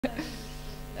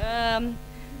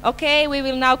Okay, we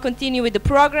will now continue with the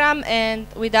program, and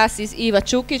with us is Iva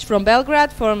Čukić from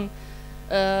Belgrade, from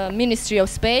Ministry of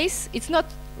Space. It's not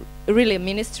really a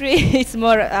ministry, it's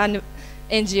more an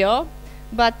NGO,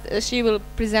 but she will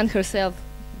present herself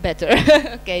better.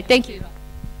 Okay, thank you.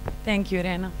 Thank you,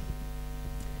 Irena.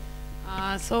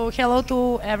 So hello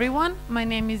to everyone. My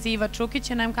name is Iva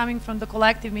Čukić, and I'm coming from the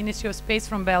Collective Ministry of Space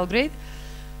from Belgrade.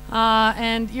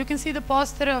 And you can see the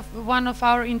poster of one of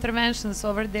our interventions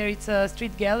over there. It's a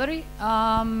street gallery.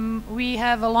 We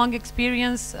have a long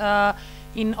experience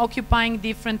in occupying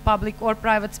different public or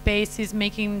private spaces,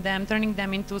 turning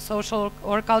them into social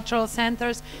or cultural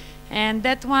centers. And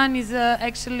that one is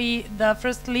actually the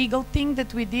first legal thing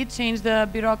that we did, change the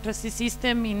bureaucracy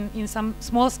system in some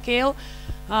small scale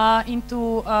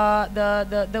into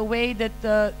the way that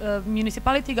the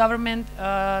municipality government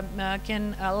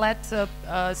can let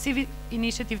civic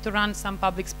initiative to run some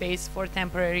public space for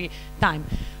temporary time.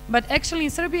 But actually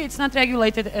in Serbia it's not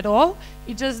regulated at all.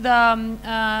 It's just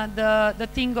the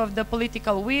thing of the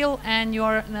political will and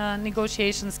your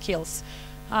negotiation skills.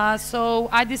 So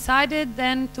I decided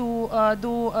then to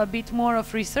do a bit more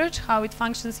of research, how it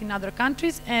functions in other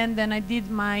countries, and then I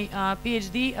did my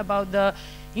PhD about the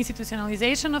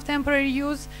institutionalization of temporary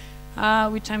use,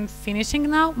 which I'm finishing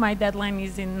now. My deadline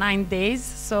is in 9 days,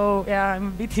 so yeah, I'm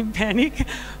a bit in panic,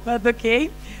 but okay.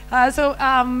 So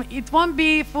it won't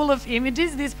be full of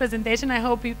images, this presentation. I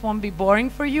hope it won't be boring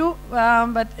for you,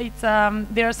 but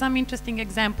there are some interesting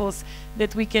examples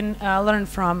that we can learn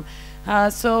from.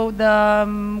 So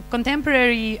the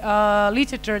contemporary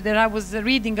literature that I was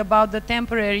reading about the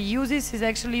temporary uses is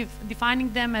actually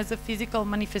defining them as a physical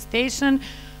manifestation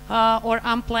or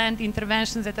unplanned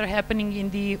interventions that are happening in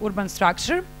the urban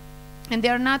structure. And they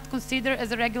are not considered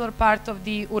as a regular part of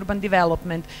the urban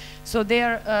development. So they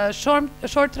are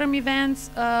short-term events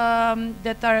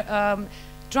that are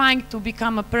trying to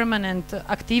become a permanent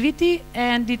activity,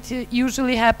 and it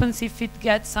usually happens if it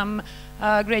gets some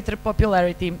greater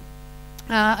popularity.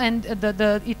 And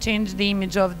it changed the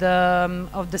image of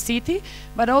the city,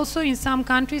 but also in some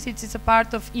countries it is a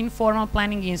part of informal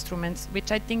planning instruments,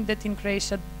 which I think that in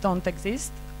Croatia don't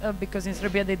exist, because in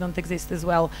Serbia they don't exist as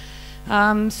well.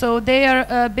 So they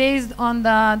are based on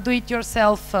the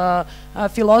do-it-yourself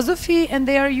philosophy, and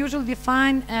they are usually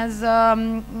defined as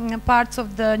parts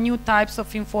of the new types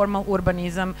of informal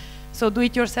urbanism. So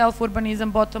do-it-yourself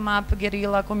urbanism, bottom-up,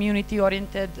 guerrilla,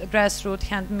 community-oriented, grassroots,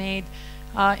 handmade,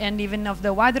 and even of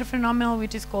the wider phenomenon,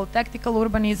 which is called tactical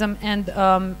urbanism and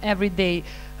everyday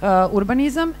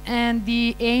urbanism. And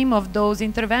the aim of those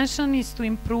interventions is to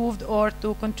improve or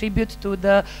to contribute to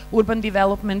the urban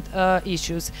development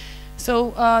issues.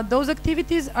 So those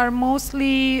activities are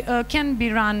mostly, can be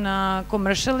run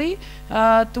commercially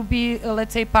to be,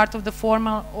 let's say, part of the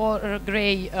formal or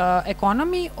gray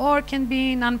economy, or can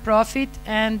be non-profit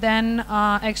and then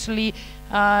actually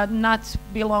not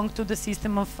belong to the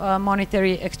system of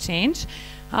monetary exchange.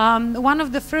 One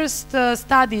of the first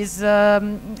studies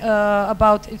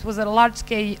it was a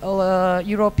large-scale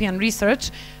European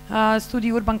research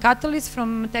study, Urban Catalyst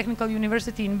from Technical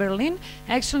University in Berlin,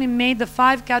 actually made the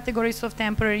 5 categories of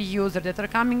temporary users that are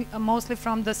coming mostly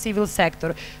from the civil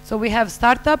sector. So we have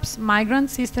startups,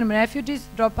 migrants, system refugees,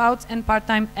 dropouts, and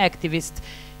part-time activists.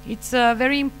 It's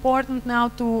very important now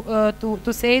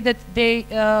to say that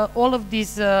all of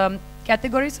these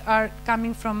categories are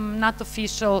coming from not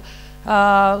official,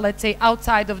 let's say,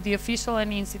 outside of the official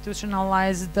and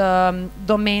institutionalized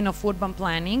domain of urban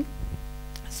planning.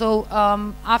 So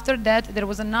after that, there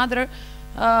was another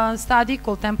study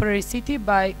called Temporary City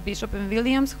by Bishop and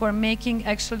Williams, who are making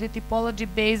actually typology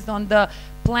based on the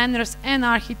planners and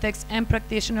architects and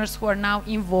practitioners who are now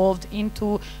involved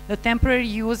into the temporary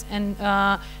use and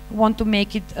want to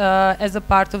make it as a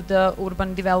part of the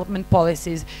urban development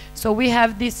policies. So we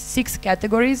have these 6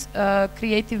 categories.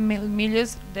 Creative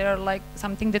milieus, they are like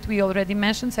something that we already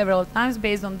mentioned several times,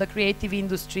 based on the creative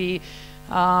industry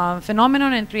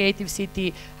phenomenon and creative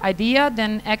city idea.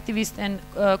 Then activist and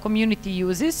community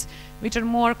uses, which are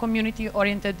more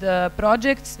community-oriented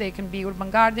projects. They can be urban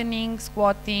gardening,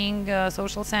 squatting,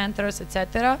 social centers,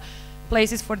 etc.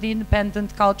 Places for the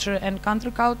independent culture and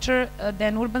counterculture.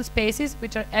 Then urban spaces,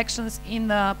 which are actions in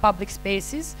the public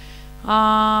spaces.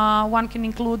 One can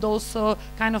include also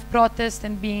kind of protest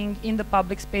and being in the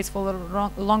public space for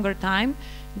a longer time.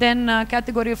 Then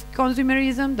category of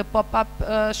consumerism, the pop-up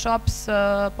shops,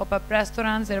 pop-up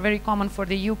restaurants, they're very common for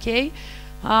the UK,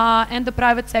 and the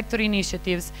private sector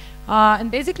initiatives. And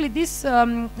basically this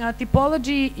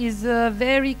typology is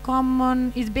very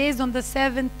common, is based on the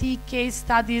 70 case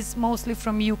studies, mostly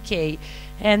from UK.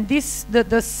 And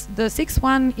the sixth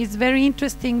one is very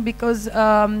interesting because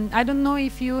I don't know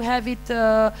if you have it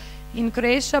in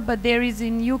Croatia, but there is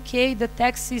in UK the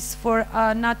taxes for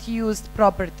not used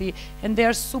property, and they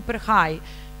are super high.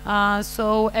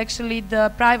 So actually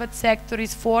the private sector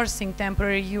is forcing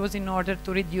temporary use in order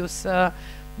to reduce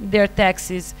their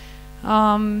taxes.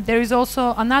 There is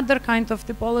also another kind of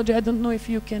typology. I don't know if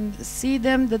you can see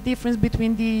them, the difference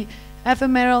between the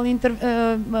ephemeral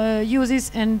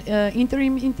uses and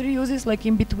interim uses, like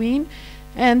in between.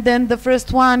 And then the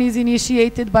first one is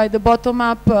initiated by the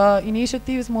bottom-up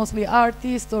initiatives, mostly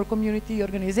artists or community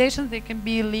organizations. They can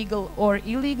be legal or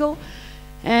illegal.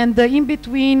 And the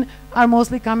in-between are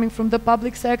mostly coming from the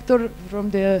public sector,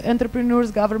 from the entrepreneurs,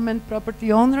 government,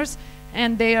 property owners,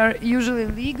 and they are usually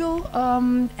legal.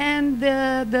 And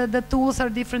the tools are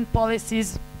different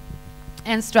policies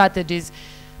and strategies.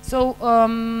 So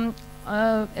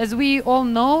as we all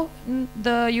know,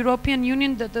 the European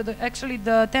Union, actually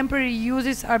the temporary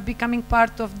uses are becoming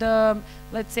part of the,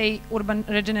 let's say, urban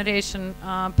regeneration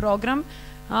program.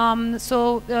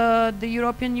 So the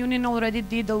European Union already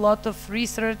did a lot of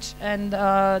research and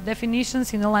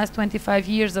definitions in the last 25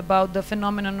 years about the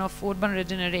phenomenon of urban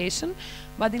regeneration.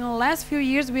 But in the last few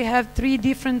years, we have 3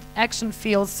 different action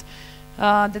fields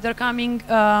that are coming,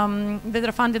 that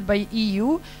are funded by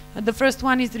EU. The first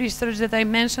one is research that I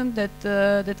mentioned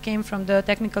that came from the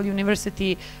Technical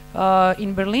University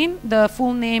in Berlin. The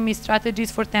full name is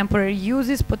Strategies for Temporary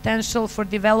Uses, Potential for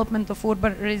Development of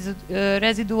Urban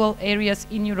Residual Areas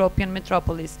in European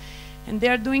Metropolis. And they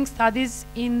are doing studies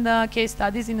in case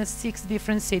studies in 6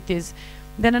 different cities.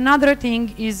 Then another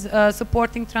thing is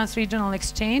supporting trans-regional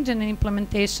exchange and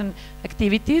implementation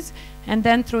activities. And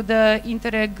then through the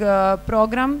Interreg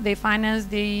program, they finance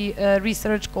the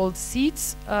research called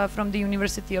SEEDS from the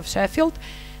University of Sheffield.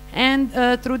 And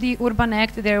through the Urban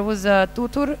Act, there was a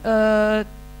tutor,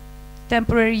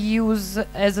 temporary use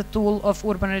as a tool of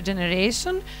urban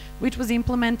regeneration, which was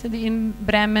implemented in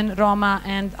Bremen, Roma,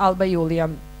 and Alba Iulia.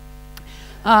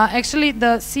 Actually,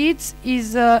 the seeds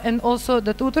is and also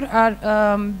the tutor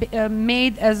are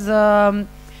made as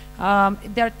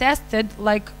they're tested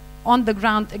like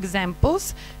on-the-ground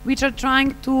examples, which are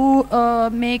trying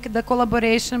to make the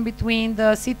collaboration between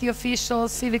the city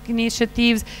officials, civic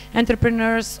initiatives,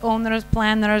 entrepreneurs, owners,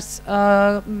 planners,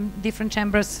 different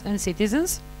chambers, and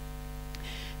citizens.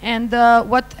 And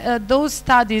what those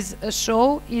studies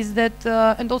show is that,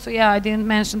 and also, yeah, I didn't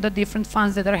mention the different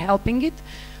funds that are helping it.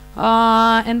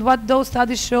 And what those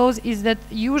studies shows is that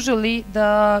usually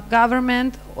the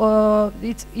government,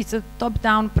 it's a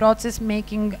top-down process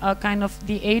making a kind of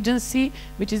the agency,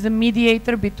 which is a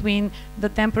mediator between the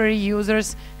temporary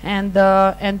users and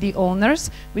the owners,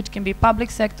 which can be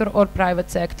public sector or private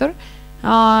sector.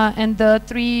 And the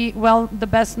 3, well, the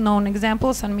best known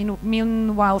examples are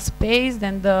Meanwhile Space,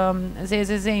 then the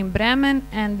ZZZ in Bremen,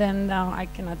 and then I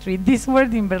cannot read this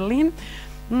word, in Berlin.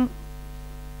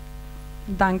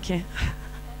 Danke.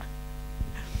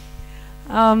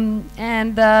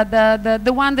 And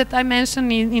the one that I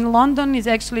mentioned in London is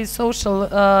actually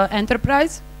social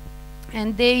enterprise,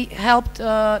 and they helped.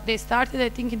 They started, I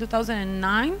think, in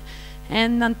 2009,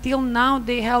 and until now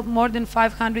they helped more than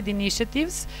 500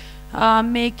 initiatives,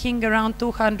 making around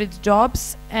 200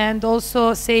 jobs, and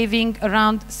also saving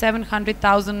around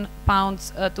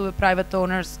 £700,000 to the private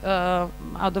owners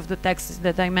out of the taxes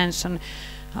that I mentioned.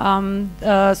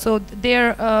 So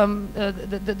they're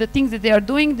the things that they are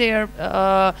doing, they're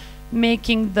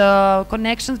making the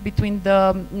connections between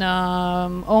the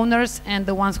owners and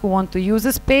the ones who want to use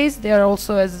a space. They are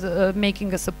also as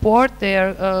making a support. They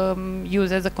are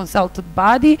used as a consultant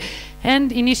body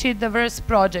and initiate diverse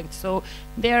projects. So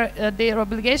their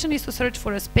obligation is to search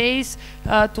for a space,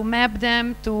 to map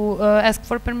them, to ask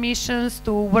for permissions,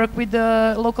 to work with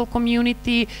the local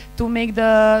community, to make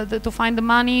to find the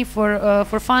money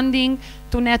for funding,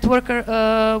 to network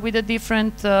with the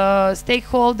different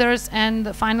stakeholders,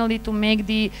 and finally to make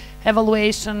the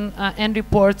evaluation and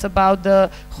reports about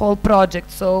the whole project.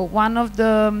 So one of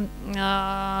the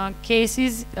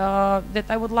cases that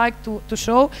I would like to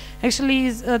show actually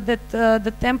is that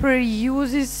the temporary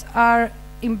uses are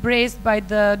embraced by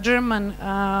the German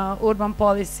urban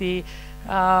policy.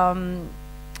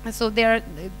 So they're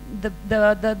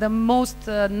the most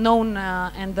known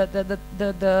and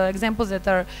the examples that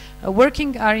are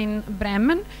working are in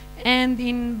Bremen and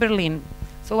in Berlin.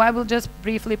 So I will just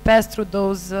briefly pass through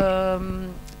those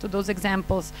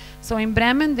examples. So in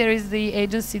Bremen there is the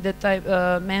agency that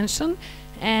I mentioned,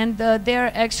 and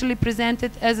they're actually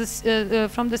presented as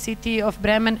from the city of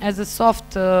Bremen as a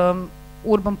soft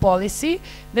urban policy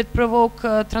that provoke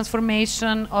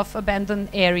transformation of abandoned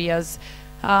areas.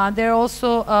 There are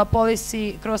also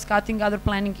policy cross-cutting other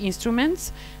planning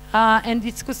instruments, and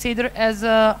it's considered as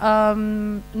a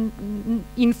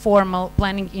informal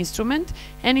planning instrument,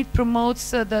 and it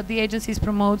promotes, the agencies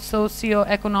promote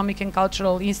socio-economic and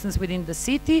cultural instance within the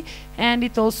city, and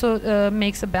it also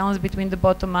makes a balance between the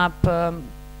bottom-up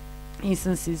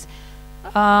instances.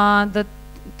 The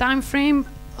time frame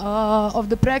of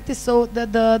the practice, so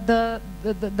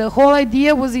the whole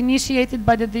idea was initiated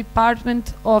by the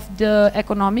Department of the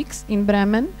Economics in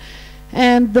Bremen,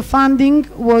 and the funding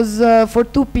was for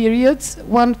 2 periods,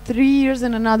 one 3 years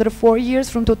and another 4 years,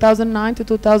 from 2009 to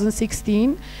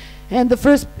 2016. And the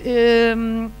first,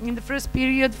 in the first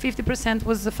period, 50%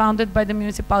 was funded by the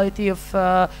municipality of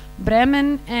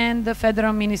Bremen and the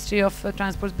Federal Ministry of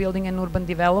Transport, Building and Urban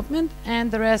Development,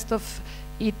 and the rest of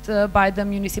it by the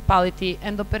municipality.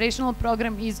 And the operational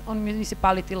program is on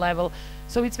municipality level.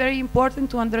 So it's very important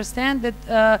to understand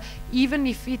that even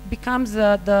if it becomes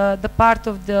the part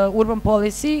of the urban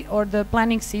policy or the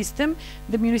planning system,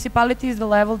 the municipality is the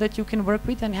level that you can work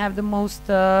with and have the most,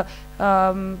 the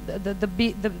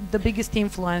biggest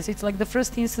influence. It's like the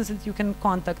first instance that you can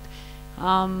contact.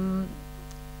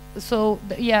 So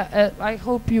I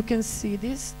hope you can see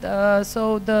this.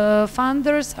 So the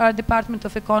funders are Department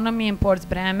of Economy and Ports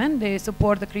Bremen. They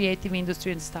support the creative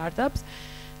industry and startups.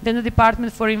 Then the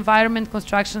Department for Environment,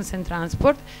 Constructions and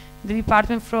Transport. The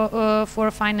Department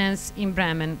for Finance in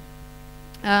Bremen.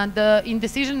 In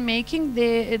decision making,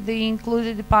 the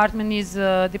included department is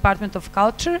Department of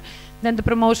Culture, then the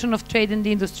Promotion of Trade and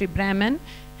Industry Bremen,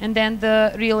 and then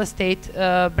the Real Estate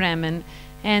Bremen.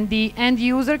 And the end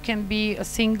user can be a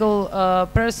single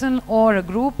person or a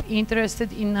group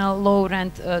interested in a low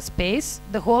rent space.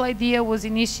 The whole idea was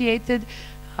initiated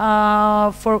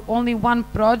for only one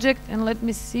project, and let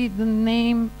me see the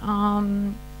name.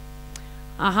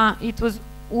 It was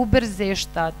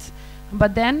Uberseestadt.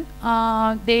 But then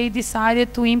they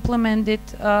decided to implement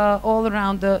it all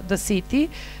around the city.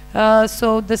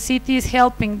 So the city is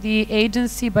helping the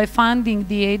agency by funding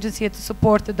the agency to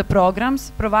support the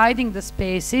programs, providing the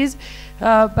spaces,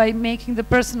 by making the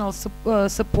personal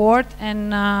support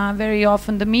and very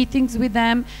often the meetings with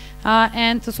them,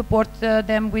 and to support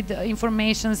them with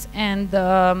informations and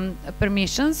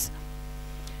permissions.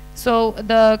 So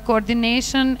the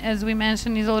coordination, as we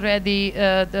mentioned, is already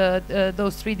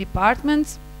those 3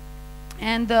 departments.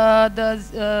 And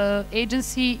the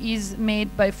agency is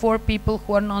made by 4 people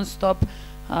who are non-stop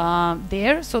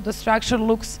there. So the structure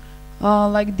looks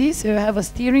like this. You have a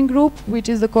steering group, which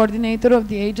is the coordinator of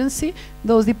the agency.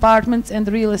 Those departments and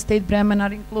the Real Estate Bremen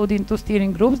are included into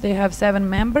steering groups. They have 7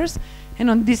 members. And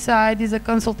on this side is a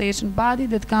consultation body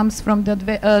that comes from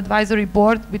the advisory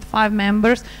board with 5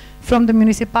 members from the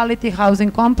municipality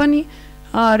housing company,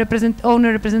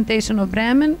 owner representation of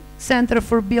Bremen, Center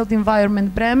for Built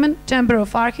Environment Bremen, Chamber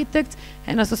of Architects,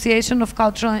 and Association of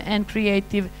Cultural and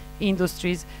Creative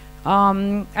Industries.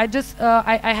 I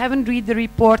haven't read the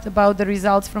report about the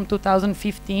results from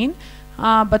 2015,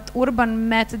 but Urban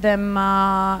met them,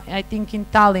 I think, in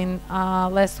Tallinn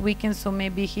last weekend, so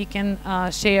maybe he can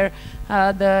share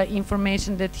the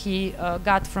information that he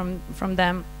got from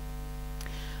them.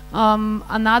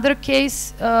 Another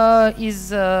case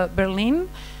is Berlin.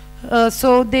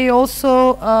 So they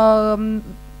also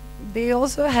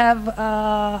have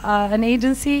an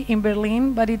agency in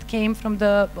Berlin, but it came from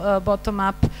the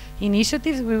bottom-up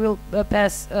initiatives. We will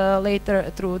pass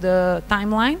later through the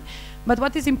timeline. But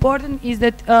what is important is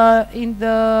that in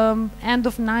the end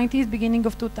of 90s, beginning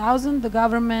of 2000, the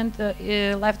government,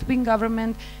 left-wing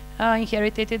government,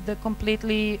 inherited the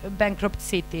completely bankrupt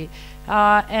city.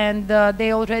 And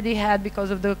they already had,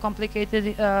 because of the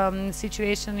complicated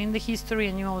situation in the history,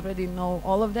 and you already know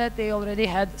all of that, they already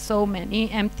had so many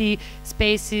empty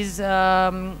spaces,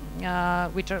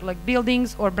 which are like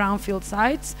buildings or brownfield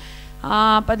sites.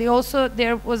 But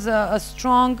there was a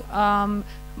strong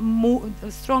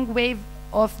wave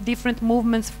of different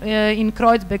movements in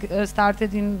Kreuzberg,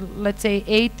 started in, let's say,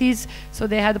 80s. So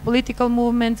they had political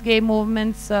movements, gay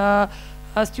movements,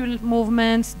 student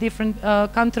movements, different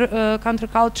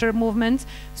counterculture movements.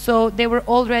 So they were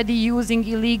already using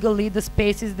illegally the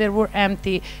spaces that were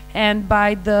empty. And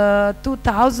by the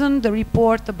 2000, the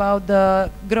report about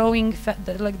the growing,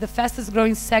 the fastest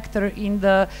growing sector in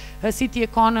the city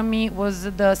economy was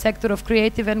the sector of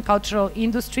creative and cultural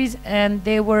industries, and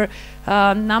they were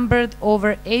numbered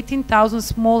over 18,000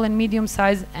 small and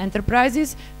medium-sized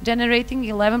enterprises, generating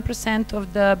 11%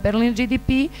 of the Berlin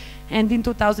GDP, and in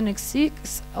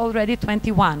 2006 already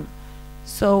 21.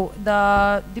 So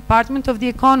the Department of the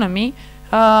Economy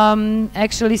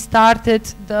actually started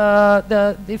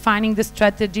the defining the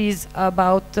strategies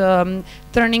about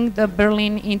turning the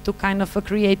Berlin into kind of a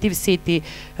creative city.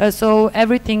 So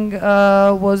everything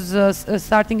was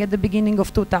starting at the beginning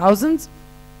of 2000s.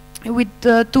 With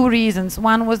two reasons.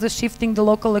 One was the shifting the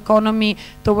local economy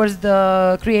towards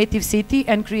the creative city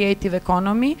and creative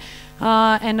economy.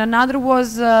 And another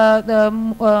was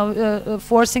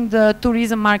forcing the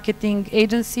tourism marketing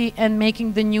agency and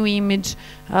making the new image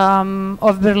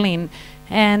of Berlin.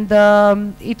 And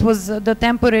it was the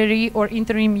temporary or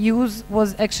interim use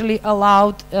was actually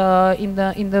allowed in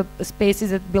the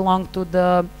spaces that belong to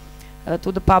the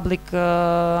public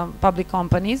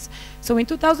companies. So in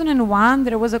 2001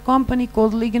 there was a company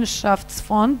called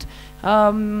Liegenschaftsfonds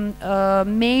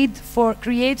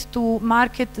create to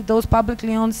market those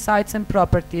publicly owned sites and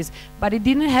properties, but it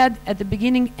didn't have at the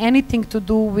beginning anything to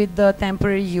do with the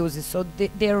temporary uses. So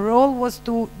their role was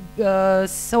to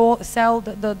sell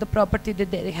the property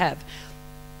that they have.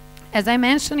 As I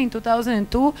mentioned, in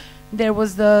 2002 there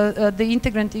was the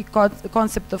integrated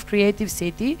concept of creative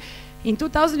city. In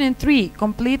 2003,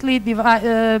 completely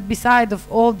beside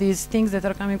of all these things that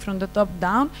are coming from the top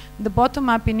down, the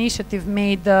bottom-up initiative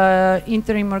made the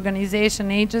interim organization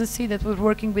agency that was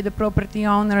working with the property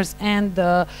owners and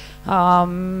the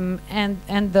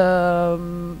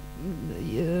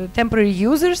temporary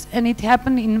users, and it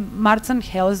happened in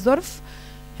Marzahn-Hellersdorf.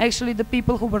 Actually, the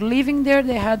people who were living there,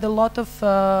 they had a lot of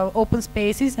open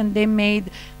spaces, and they made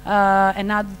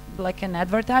like an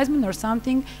advertisement or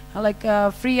something, like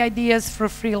free ideas for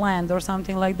free land or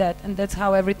something like that. And that's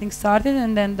how everything started.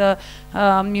 And then the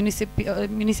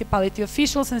municipality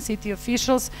officials and city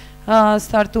officials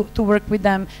start to work with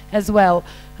them as well.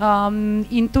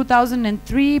 In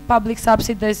 2003, public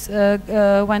subsidies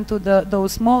went to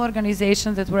those small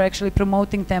organizations that were actually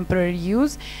promoting temporary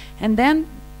use. And then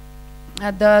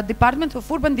the Department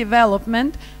of Urban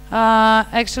Development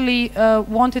actually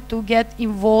wanted to get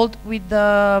involved with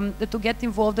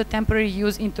the temporary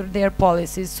use into their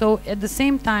policies. So at the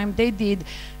same time, they did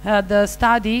the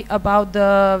study about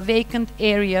the vacant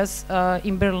areas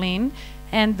in Berlin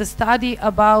and the study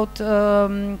about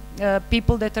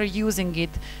people that are using it.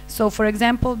 So, for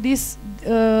example, this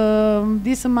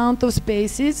amount of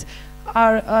spaces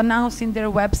are announced in their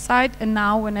website, and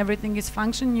now when everything is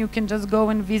functioning, you can just go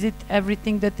and visit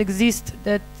everything that exists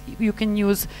that you can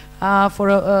use for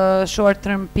a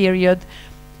short-term period.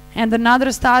 And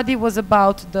another study was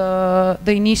about the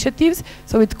initiatives,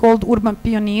 so it's called Urban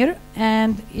Pioneer,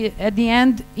 and at the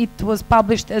end it was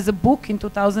published as a book in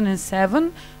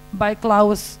 2007 by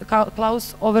Klaus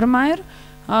Overmaier.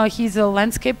 He's a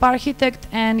landscape architect,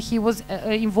 and he was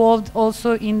involved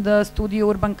also in the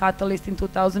Studio Urban Catalyst in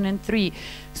 2003.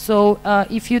 So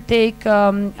if you take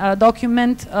a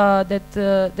document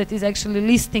that is actually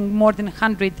listing more than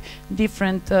 100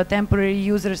 different temporary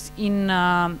users in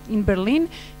Berlin,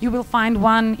 you will find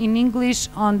one in English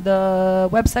on the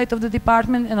website of the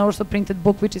department, and also printed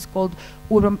book which is called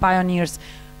Urban Pioneers.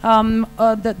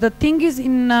 The thing is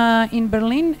in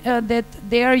Berlin that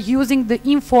they are using the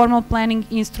informal planning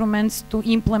instruments to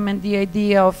implement the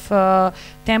idea of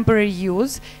temporary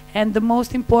use, and the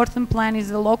most important plan is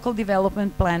the local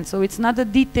development plan. So it's not a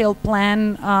detailed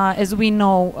plan as we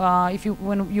know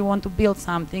when you want to build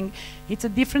something. It's a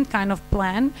different kind of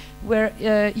plan where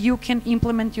you can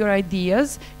implement your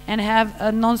ideas and have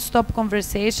a non-stop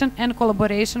conversation and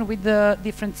collaboration with the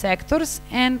different sectors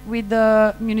and with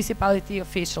the municipality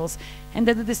officials, and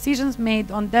that the decisions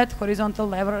made on that horizontal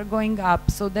level are going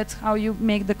up. So that's how you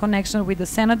make the connection with the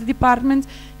Senate department,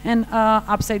 and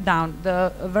upside down.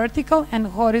 The vertical and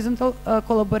horizontal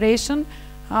collaboration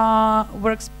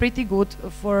works pretty good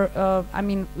for, I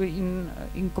mean, in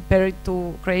compared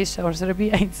to Croatia or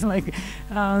Serbia, it's like,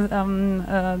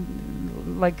 I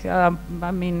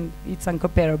mean, it's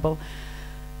uncomparable.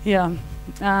 Yeah.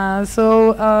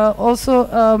 Also,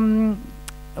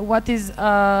 what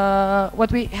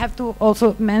we have to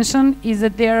also mention is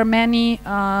that there are many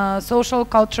social,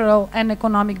 cultural, and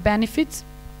economic benefits.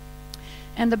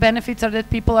 And the benefits are that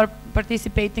people are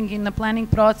participating in the planning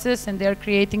process, and they're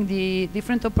creating the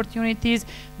different opportunities,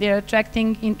 they're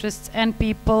attracting interests and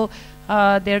people,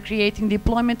 they're creating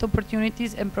deployment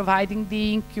opportunities and providing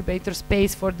the incubator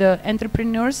space for the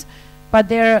entrepreneurs. But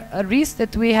there are risks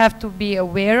that we have to be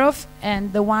aware of,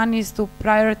 and the one is to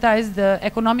prioritize the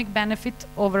economic benefit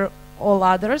over all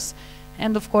others,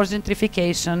 and of course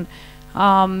gentrification.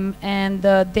 The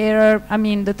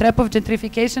trap of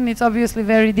gentrification is obviously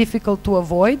very difficult to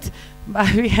avoid,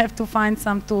 but we have to find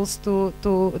some tools to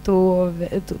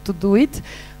do it.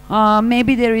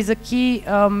 Maybe there is a key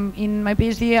in my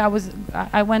PhD.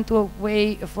 I went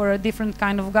away for a different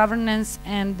kind of governance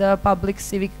and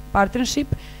public-civic partnership,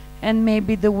 and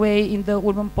maybe the way in the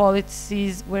urban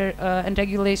policies where and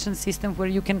regulation system where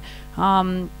you can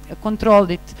control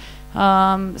it.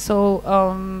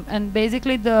 And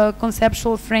basically the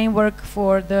conceptual framework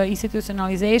for the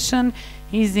institutionalization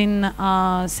is in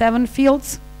 7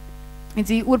 fields. It's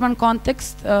the urban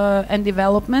context and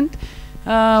development,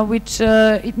 which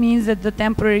it means that the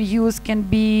temporary use can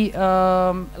be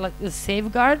like a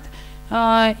safeguard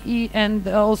and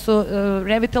also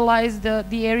revitalize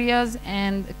the areas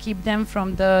and keep them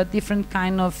from the different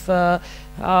kind of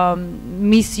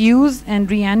misuse and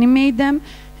reanimate them,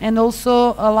 and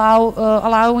also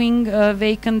allowing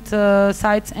vacant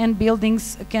sites and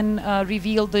buildings can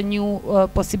reveal the new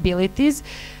possibilities.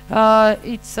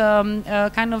 It's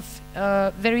kind of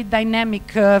very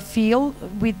dynamic field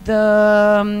with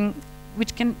the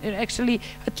which can actually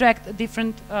attract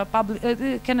different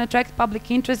can attract public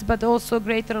interest, but also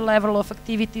greater level of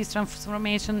activities,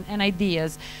 transformation, and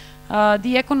ideas.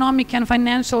 The economic and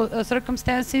financial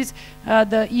circumstances,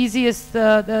 the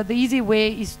easy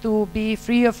way is to be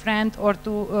free of rent or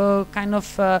to kind of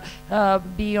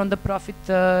be on the profit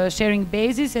sharing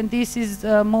basis, and this is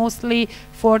mostly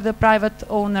for the private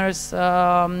owners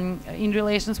in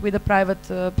relations with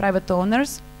the private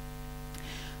owners.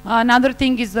 Another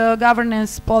thing is the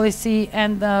governance policy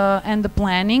and the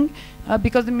planning,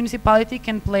 because the municipality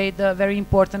can play the very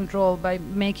important role by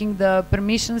making the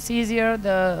permissions easier,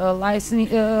 the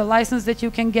license that you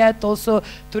can get, also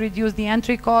to reduce the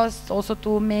entry costs, also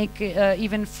to make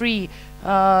even free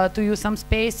to use some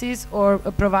spaces or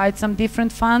provide some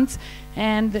different funds.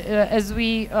 And as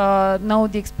we know,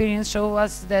 the experience shows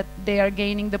us that they are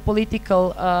gaining the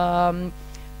political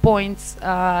points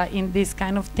in this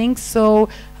kind of things, so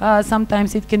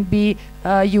sometimes it can be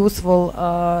useful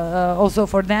also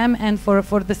for them and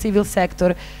for the civil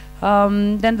sector.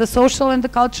 Then the social and the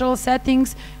cultural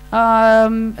settings,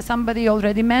 somebody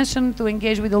already mentioned, to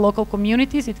engage with the local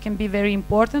communities, it can be very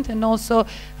important, and also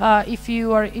if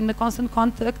you are in the constant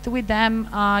contact with them,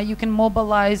 you can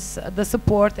mobilize the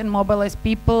support and mobilize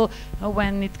people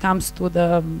when it comes to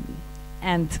the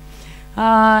end.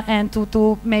 And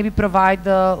to maybe provide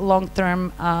the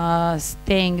long-term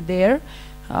staying there.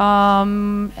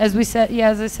 As we said,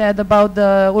 as I said about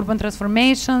the urban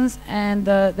transformations, and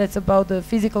that's about the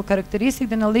physical characteristic,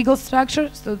 then a legal structure,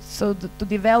 so to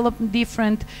develop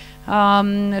different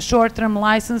short-term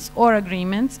license or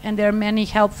agreements, and there are many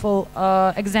helpful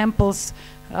examples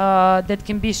that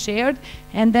can be shared.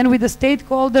 And then with the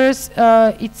stakeholders,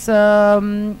 it's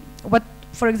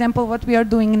for example, what we are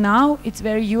doing now, it's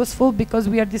very useful because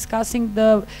we are discussing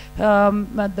the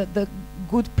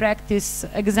good practice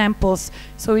examples.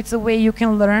 So it's a way you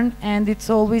can learn, and it's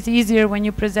always easier when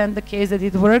you present the case that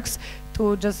it works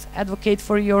to just advocate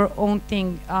for your own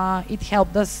thing. It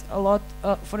helped us a lot.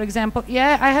 For example,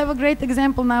 yeah, I have a great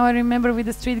example now. I remember with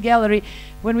the street gallery,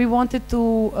 when we wanted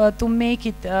to make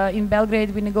it in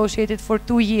Belgrade, we negotiated for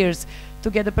 2 years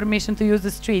to get the permission to use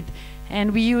the street.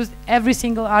 And we used every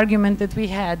single argument that we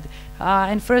had.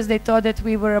 And first they thought that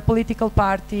we were a political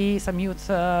party, some youth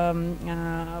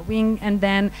wing, and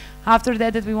then after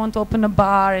that we want to open a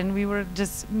bar, and we were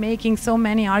just making so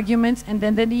many arguments. And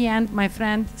then at the end, my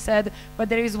friend said, but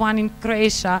there is one in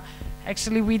Croatia.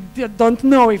 Actually, we don't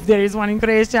know if there is one in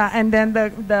Croatia. And then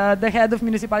the head of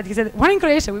municipality said, one in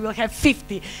Croatia, we will have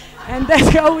 50. And that's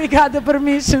how we got the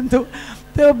permission to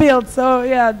build. So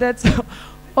yeah, that's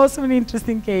also an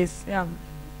interesting case. Yeah.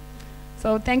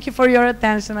 So thank you for your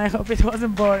attention. I hope it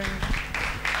wasn't boring.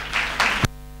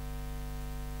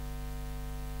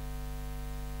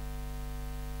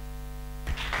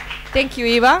 Thank you,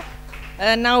 Eva.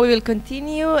 Now we will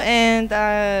continue, and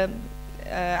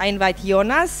I invite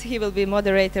Jonas. He will be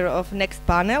moderator of next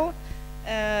panel,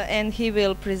 and he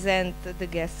will present the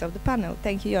guests of the panel.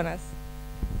 Thank you, Jonas.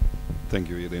 Thank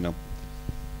you, Irina.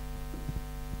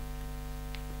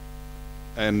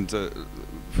 And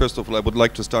first of all, I would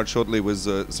like to start shortly with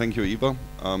thank you, Eva.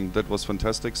 That was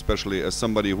fantastic, especially as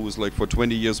somebody who was like for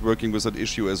 20 years working with that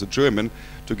issue as a German,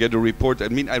 to get a report. I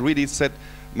mean, I really said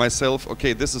myself,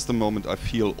 okay, this is the moment I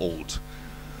feel old.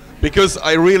 Because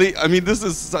I mean, this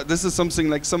is something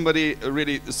like somebody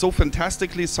really so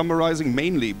fantastically summarizing,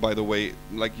 mainly, by the way,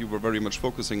 like you were very much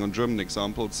focusing on German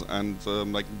examples, and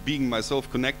like being myself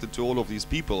connected to all of these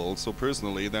people also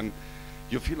personally, then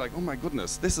you feel like, oh my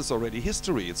goodness, this is already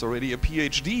history. It's already a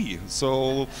PhD.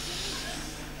 So,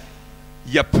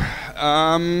 yep.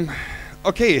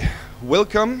 Okay,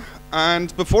 welcome.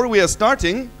 And before we are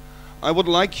starting, I would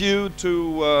like you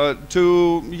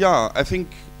to yeah, I think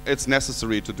it's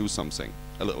necessary to do something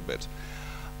a little bit.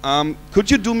 Could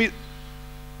you do me...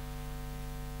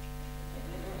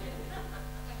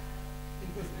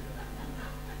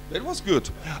 That was good.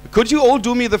 Could you all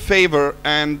do me the favor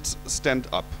and stand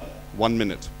up? 1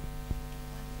 minute.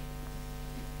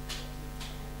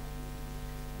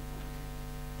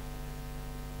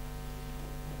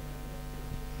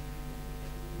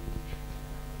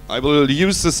 I will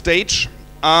use the stage.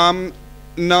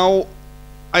 Now,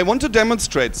 I want to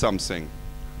demonstrate something.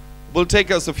 Will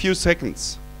take us a few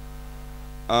seconds.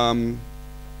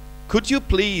 Could you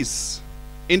please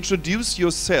introduce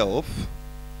yourself,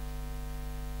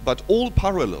 but all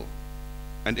parallel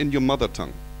and in your mother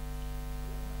tongue?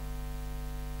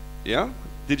 Yeah?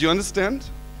 Did you understand?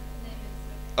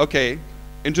 Okay.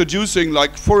 Introducing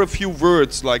like for a few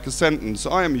words, like a sentence.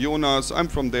 I am Jonas, I'm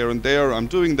from there and there, I'm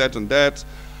doing that and that.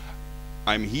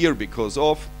 I'm here because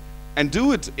of. And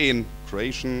do it in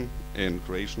Croatian, in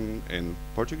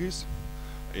Portuguese,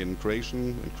 in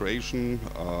Croatian,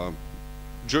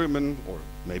 German, or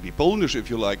maybe Polish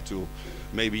if you like to,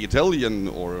 maybe Italian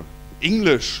or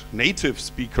English, native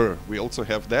speaker, we also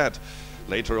have that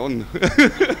later on.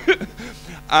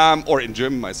 Or in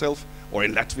German myself, or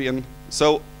in Latvian.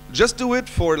 So just do it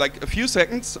for like a few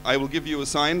seconds. I will give you a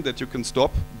sign that you can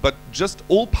stop, but just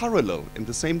all parallel in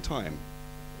the same time.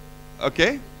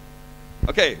 Okay?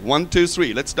 Okay, 1, 2,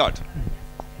 3, let's start.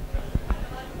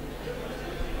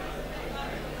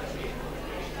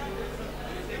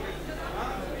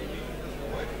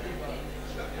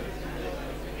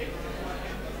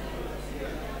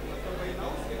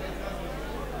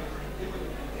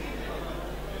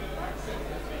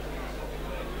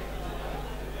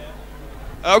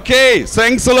 Okay,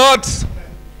 thanks a lot.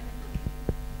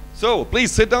 So,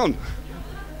 please sit down.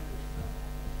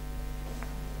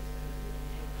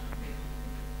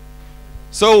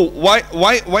 So, why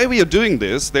we are doing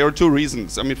this? There are two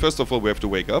reasons. I mean, first of all, we have to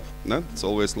wake up. No? It's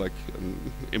always like an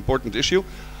important issue.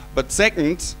 But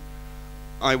second,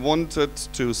 I wanted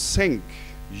to thank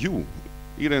you,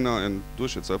 Irena and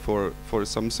Dušica, for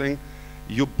something.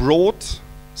 You brought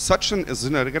such an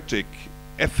synergetic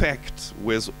effect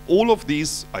with all of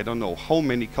these, I don't know how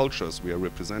many cultures we are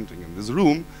representing in this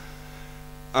room.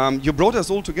 You brought us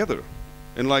all together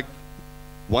in like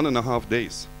 1.5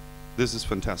 days. This is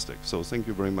fantastic, so thank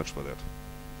you very much for that.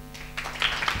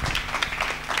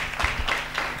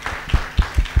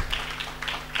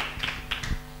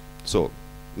 So,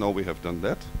 now we have done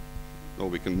that, now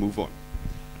we can move on.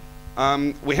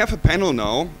 We have a panel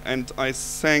now, and I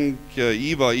thank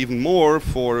Eva even more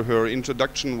for her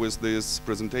introduction with this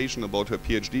presentation about her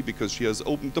PhD, because she has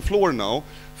opened the floor now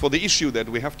for the issue that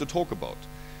we have to talk about.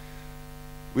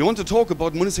 We want to talk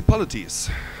about municipalities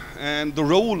and the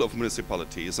role of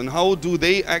municipalities and how do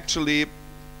they actually,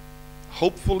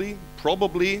 hopefully,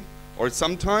 probably, or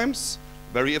sometimes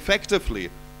very effectively,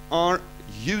 are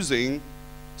using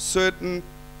certain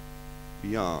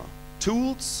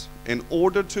tools in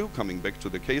order to, coming back to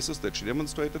the cases that she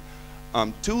demonstrated,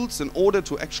 tools in order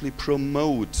to actually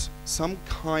promote some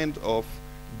kind of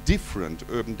different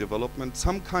urban development,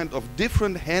 some kind of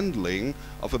different handling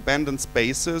of abandoned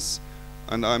spaces.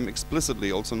 And I'm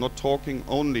explicitly also not talking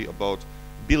only about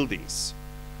buildings.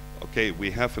 Okay, we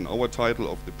have in our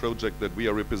title of the project that we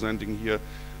are representing here,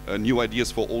 new ideas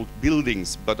for old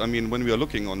buildings. But I mean, when we are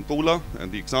looking on Pula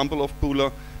and the example of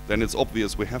Pula, then it's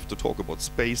obvious we have to talk about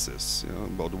spaces, you know,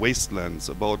 about wastelands,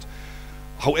 about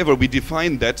however we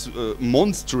define that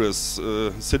monstrous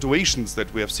situations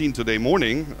that we have seen today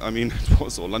morning. I mean, it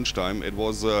was or lunchtime. It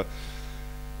was,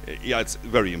 yeah, it's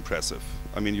very impressive.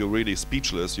 I mean, you're really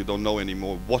speechless. You don't know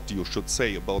anymore what you should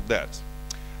say about that.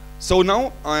 So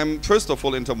now I'm first of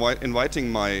all inviting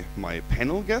my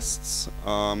panel guests.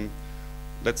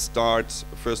 Let's start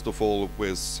first of all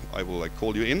with, I will like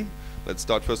call you in. Let's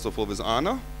start first of all with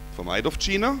Anna from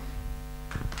Idovčina.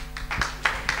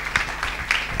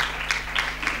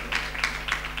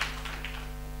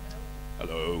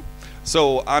 Hello.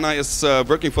 So Anna is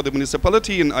working for the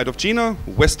municipality in Idovčina,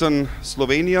 western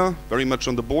Slovenia, very much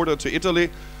on the border to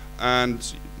Italy.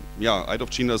 And yeah,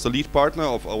 Idovčina is the lead partner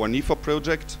of our NIFOB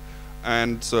project.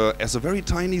 And as a very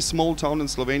tiny, small town in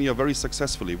Slovenia, very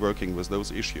successfully working with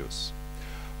those issues.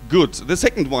 Good. The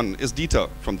second one is Dita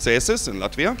from Cēsis in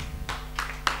Latvia.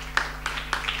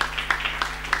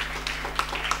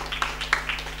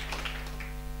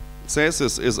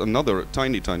 Cēsis is another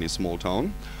tiny, tiny small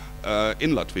town.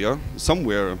 In Latvia,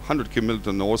 somewhere 100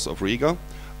 kilometers north of Riga.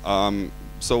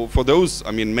 So for those,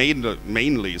 I mean,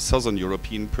 mainly Southern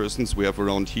European persons we have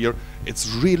around here, it's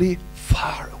really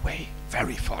far away,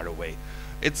 very far away.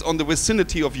 It's on the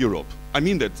vicinity of Europe. I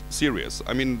mean that serious.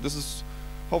 I mean, this is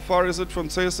How far is it from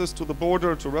Cesis to the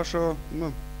border to Russia?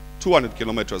 200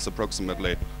 kilometers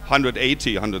approximately,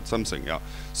 180, 100 something, yeah.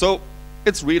 So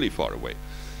it's really far away.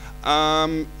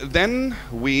 Then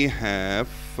we have,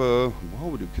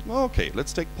 okay,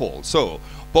 let's take Paul. So,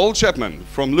 Paul Chapman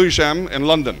from Lewisham in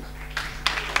London.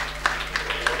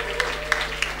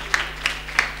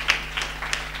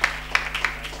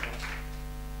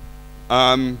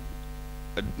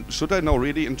 Should I now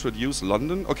really introduce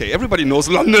London? Okay, everybody knows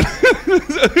London.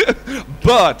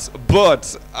 but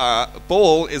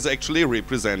Paul is actually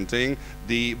representing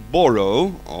the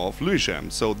borough of Lewisham.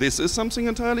 So this is something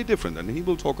entirely different, and he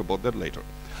will talk about that later.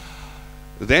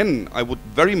 Then I would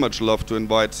very much love to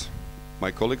invite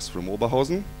my colleagues from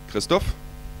Oberhausen, Christoph.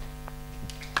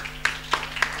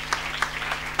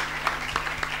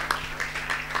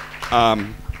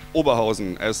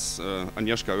 Oberhausen, as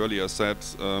Agnieszka earlier said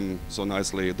so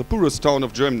nicely, the poorest town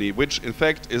of Germany, which in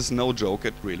fact is no joke,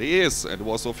 it really is. It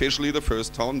was officially the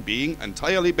first town being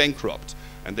entirely bankrupt.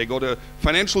 And they got a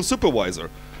financial supervisor,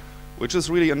 which is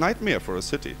really a nightmare for a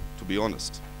city, to be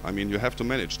honest. I mean, you have to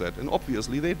manage that, and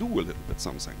obviously they do a little bit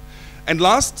something. And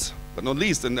last but not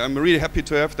least, and I'm really happy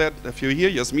to have you here,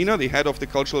 Jasmina, the head of the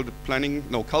cultural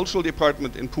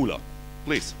department in Pula.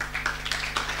 Please.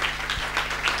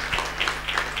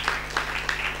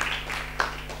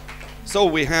 So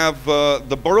we have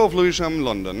the borough of Lewisham,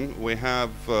 London. We have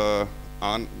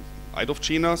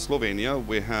Ajdovština, Slovenia.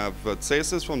 We have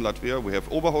Cesis from Latvia. We have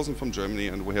Oberhausen from Germany,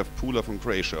 and we have Pula from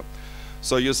Croatia.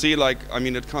 So you see, like, I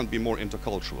mean, it can't be more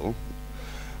intercultural.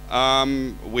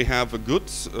 We have a good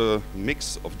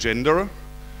mix of gender.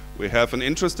 We have an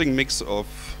interesting mix of,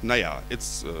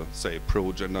 it's say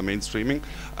pro-gender mainstreaming.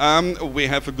 We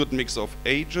have a good mix of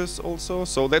ages also.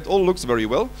 So that all looks very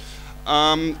well.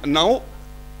 Now.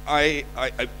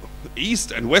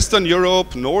 East and Western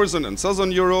Europe, Northern and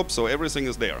Southern Europe, so everything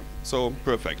is there. So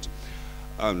perfect.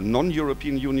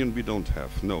 Non-European Union we don't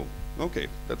have, no. Okay,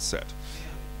 that's sad.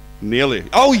 Nearly.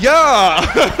 Oh yeah!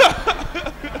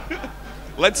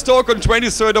 Let's talk on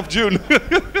 23rd of June.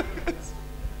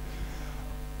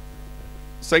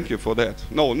 Thank you for that.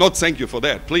 No, not thank you for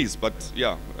that, please, but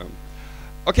yeah.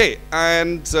 Okay,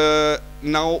 and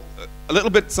now a little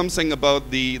bit something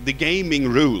about the gaming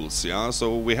rules. Yeah,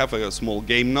 so we have a small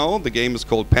game now. The game is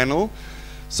called Panel.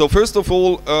 So first of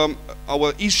all,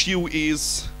 our issue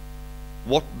is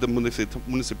what the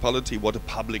municipality, what a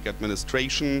public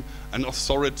administration, an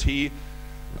authority,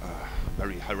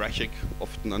 very hierarchic,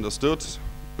 often understood,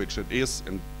 which it is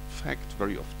in fact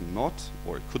very often not,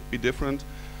 or it could be different.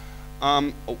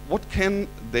 What can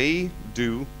they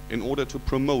do in order to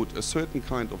promote a certain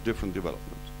kind of different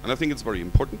development? And I think it's very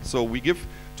important. So we give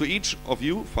to each of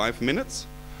you 5 minutes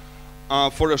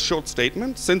for a short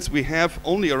statement. Since we have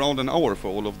only around an hour for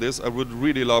all of this, I would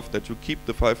really love that you keep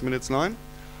the 5 minutes line.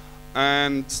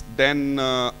 And then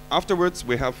afterwards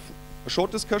we have a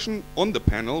short discussion on the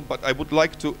panel, but I would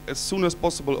like to, as soon as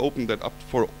possible, open that up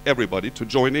for everybody to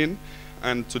join in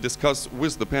and to discuss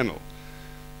with the panel.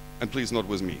 And please not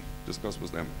with me, discuss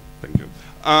with them. Thank you.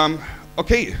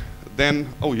 Okay, then,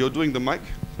 oh, you're doing the mic?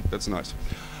 That's nice.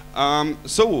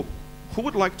 So, who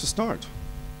would like to start?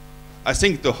 I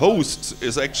think the host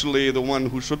is actually the one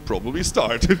who should probably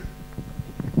start.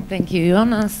 Thank you,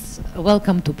 Jonas.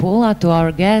 Welcome to Pula, to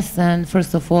our guests. And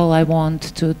first of all, I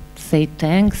want to say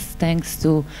thanks. Thanks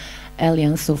to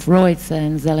Alliance of Roids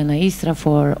and Zelena Istra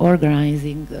for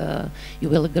organizing, you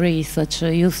will agree, such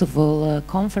a useful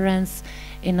conference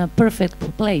in a perfect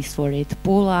place for it,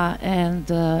 Pula and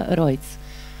Roids.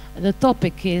 The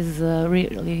topic is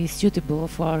really suitable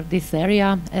for this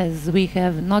area, as we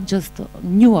have not just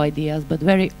new ideas, but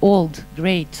very old,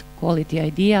 great quality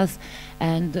ideas.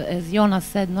 And as Jonas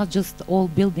said, not just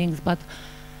old buildings, but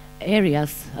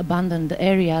areas, abandoned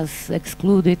areas,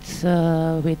 excluded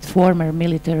with former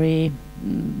military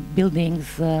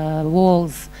buildings,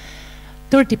 walls.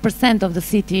 30% of the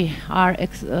city are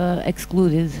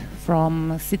excluded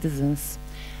from citizens.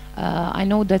 I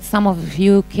know that some of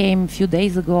you came a few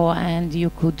days ago and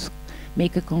you could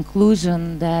make a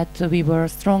conclusion that we were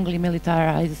strongly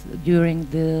militarized during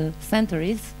the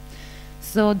centuries.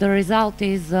 So the result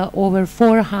is over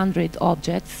 400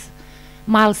 objects,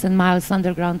 miles and miles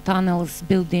underground tunnels,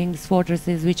 buildings,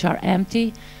 fortresses which are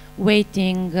empty,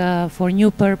 waiting for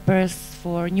new purpose,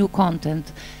 for new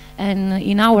content. And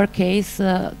in our case,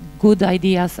 good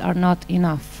ideas are not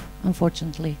enough,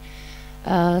 unfortunately.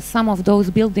 Some of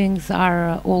those buildings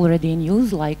are already in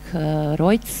use, like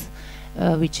Roids,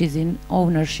 which is in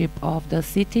ownership of the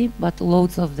city, but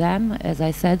loads of them, as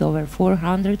I said, over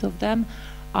 400 of them,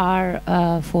 are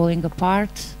falling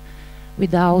apart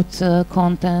without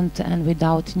content and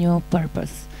without new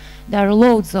purpose. There are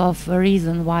loads of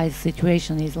reasons why the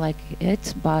situation is like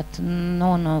it, but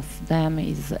none of them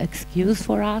is excuse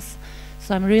for us.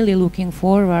 So I'm really looking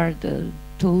forward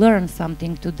to learn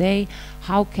something today.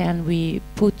 How can we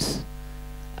put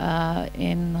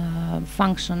in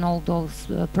function all those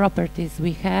properties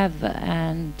we have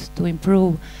and to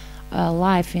improve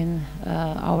life in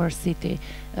our city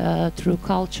through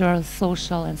cultural,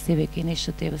 social and civic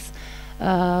initiatives.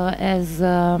 As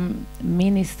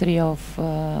Ministry of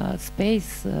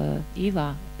Space,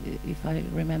 Eva, if I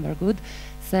remember good,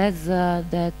 says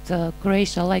that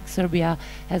Croatia, like Serbia,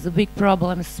 has a big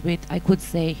problems with, I could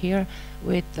say here,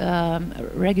 with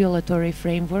regulatory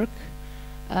framework.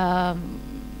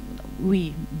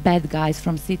 We bad guys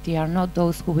from city are not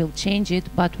those who will change it,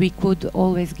 but we could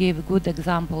always give good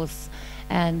examples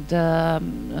and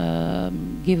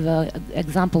give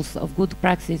examples of good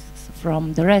practice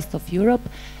from the rest of Europe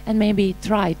and maybe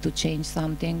try to change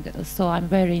something. So I'm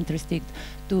very interested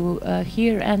to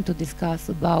hear and to discuss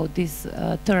about this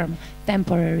term,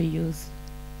 temporary use.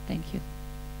 Thank you.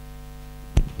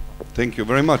 Thank you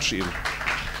very much, Eva.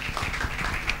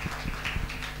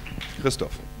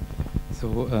 Christoph.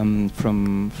 So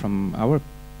from our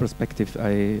perspective,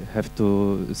 I have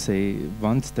to say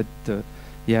once that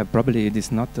yeah, probably it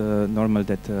is not normal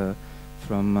that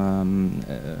from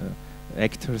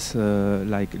actors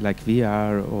like we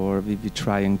are, or we be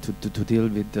trying to deal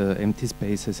with empty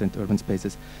spaces and urban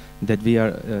spaces, that we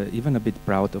are even a bit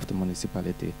proud of the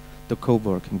municipality, the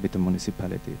co-working with the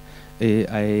municipality.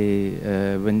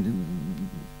 When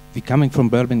we coming from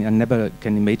Berlin, I never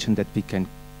can imagine that we can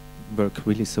work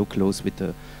really so close with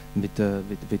the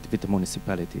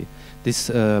municipality. This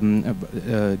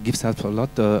gives us a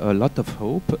lot of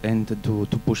hope and to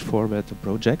push forward the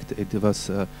project. It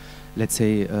was, let's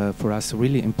say, for us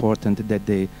really important that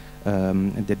they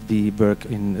that we work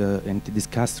in and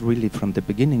discuss really from the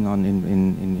beginning on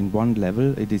in one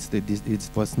level. It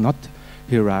was not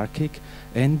hierarchic,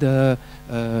 and that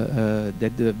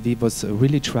we was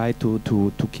really try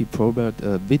to keep forward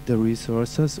with the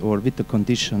resources or with the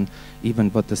condition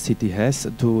even what the city has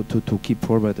to keep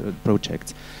forward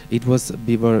projects. It was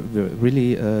we were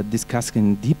really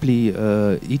discussing deeply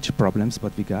each problems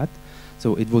what we got.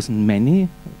 So it wasn't many,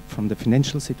 from the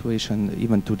financial situation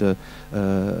even to the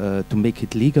to make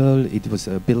it legal. It was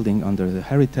a building under the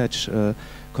heritage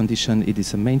condition. It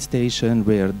is a main station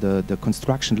where the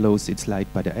construction laws, it's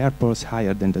like by the airports,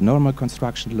 higher than the normal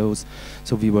construction laws.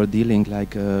 So we were dealing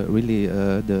like really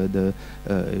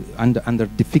under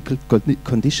difficult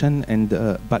condition, and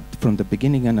but from the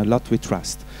beginning and a lot with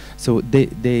trust. So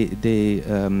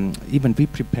even we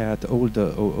prepared all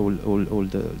the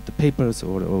papers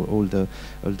or all the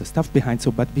stuff behind.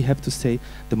 So but we have to say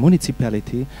the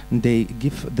municipality, they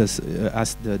give this,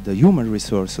 us the human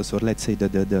resources, or let's say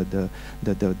the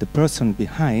person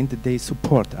behind, they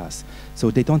support us. So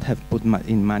they don't have put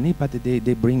in money, but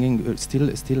they bringing still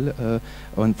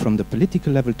on from the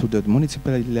political level to the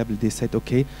municipality level. They said,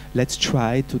 okay, let's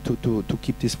try to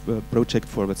keep this project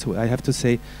forward. So I have to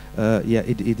say, yeah,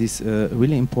 it is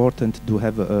really important to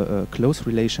have a close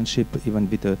relationship even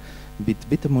with the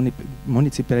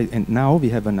municipality. And now we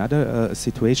have another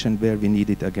situation where we need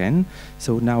it again.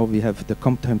 So now we have the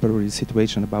contemporary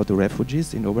situation about the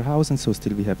refugees in Oberhausen. So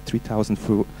still we have 3,000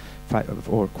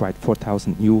 or quite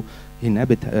 4,000 new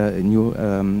new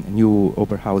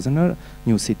Oberhausener,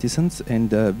 new citizens,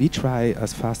 and we try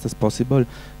as fast as possible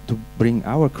to bring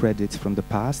our credits from the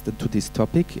past to this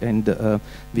topic. And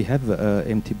we have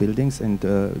empty buildings, and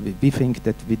we think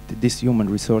that with these human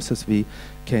resources we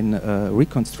can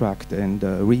reconstruct and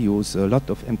reuse a lot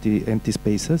of empty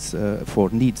spaces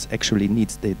for needs, actually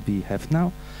needs that we have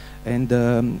now. And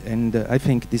I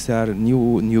think these are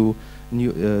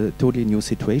totally new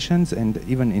situations, and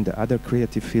even in the other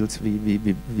creative fields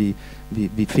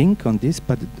we think on this,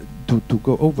 but to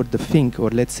go over the think, or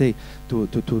let's say to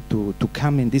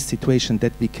come in this situation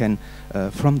that we can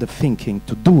from the thinking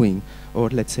to doing, or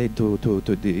let's say to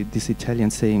this Italian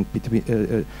saying,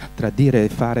 tradire e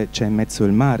fare c'è in mezzo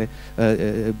il mare,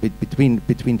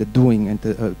 between the doing and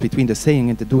between the saying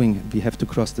and the doing we have to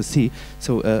cross the sea.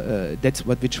 So that's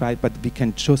what we try, but we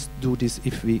can just do this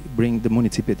if we bring the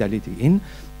municipality in.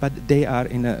 But they are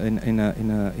in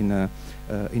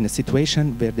a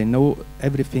situation where they know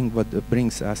everything what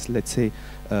brings us, let's say,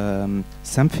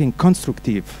 something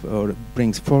constructive or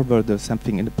brings forward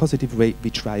something in a positive way. We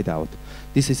try it out.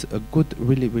 This is a good,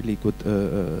 really good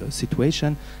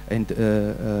situation, and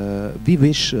we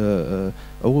wish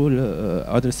all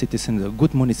other citizens a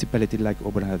good municipality like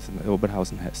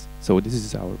Oberhausen has. So this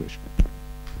is our wish.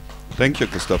 Thank you,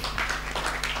 Christoph.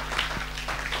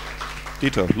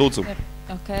 Dieter, Lotso.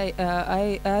 Okay,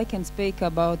 I can speak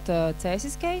about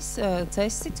Cēsis case,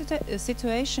 Cēsis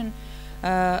situation,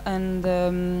 and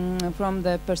from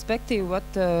the perspective what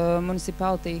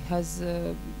municipality has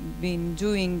been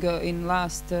doing in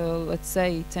last, let's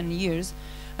say, 10 years.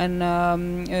 And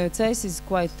Cēsis is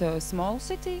quite a small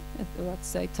city, let's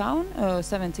say town,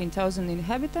 17,000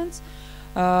 inhabitants,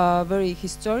 very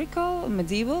historical,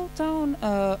 medieval town,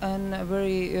 and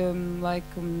very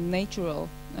natural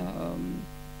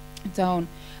town.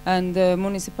 And the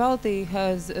municipality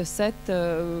has set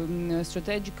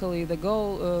strategically the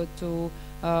goal to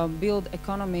build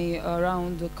economy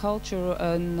around the culture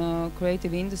and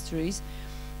creative industries.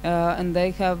 And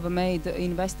they have made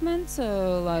investments,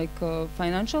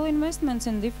 financial investments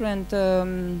in different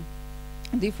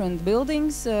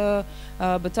buildings,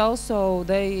 but also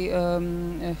they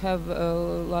have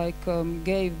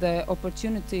gave the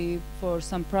opportunity for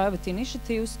some private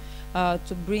initiatives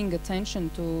to bring attention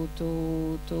to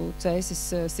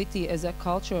Cēsis city as a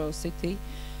cultural city.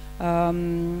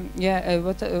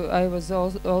 What I was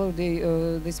already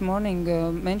this morning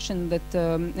mentioned that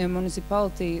a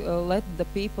municipality let the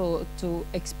people to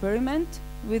experiment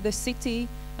with the city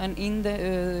and in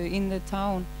the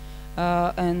town,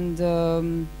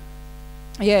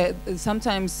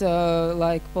 sometimes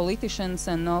like politicians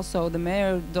and also the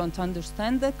mayor don't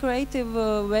understand the creative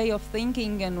way of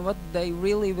thinking and what they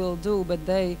really will do, but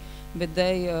they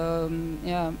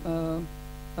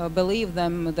believe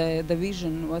them the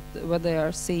vision what they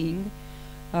are seeing.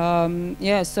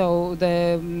 So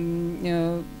the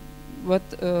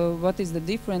what is the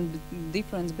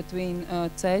difference between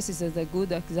Cēsis as a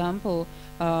good example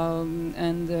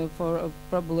and for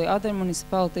probably other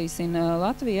municipalities in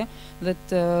Latvia, that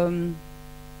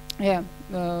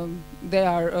they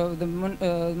are the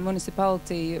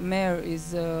municipality mayor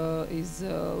is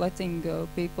letting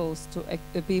people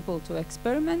to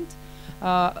experiment.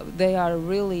 They are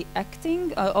really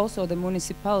acting. Also, the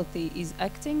municipality is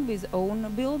acting with own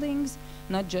buildings,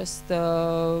 not just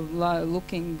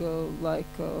looking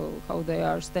how they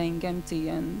are staying empty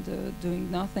and doing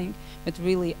nothing, but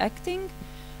really acting.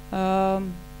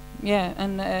 And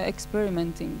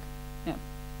experimenting. Yeah,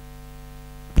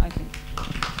 I think.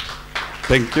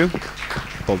 Thank you.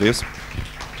 Paldies.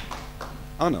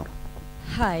 Anna.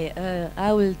 Hi,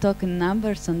 I will talk in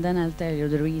numbers and then I'll tell you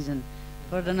the reason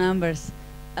for the numbers.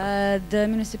 The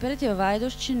municipality of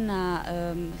Aidosčina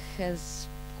has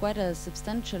quite a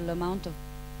substantial amount of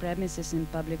premises in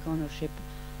public ownership,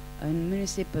 in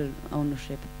municipal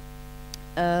ownership.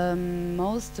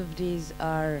 Most of these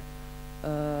are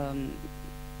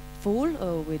full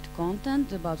with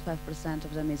content, about 5%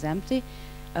 of them is empty.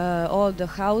 All the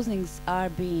housings are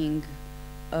being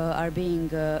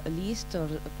leased or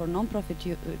for non-profit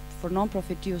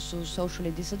use to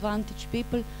socially disadvantaged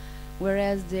people,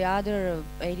 whereas the other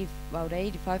about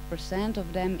 85%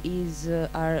 of them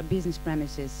are business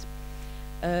premises.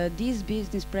 These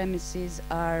business premises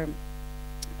are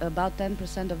about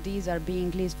 10% of these are being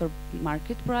leased for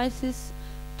market prices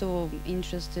to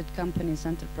interested companies,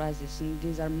 enterprises, and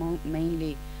these are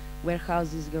mainly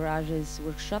warehouses, garages,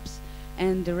 workshops,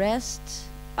 and the rest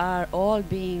are all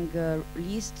being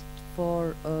leased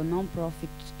for non-profit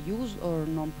use or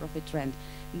non-profit rent.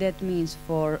 That means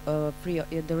for the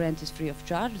rent is free of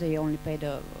charge. They only pay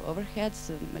the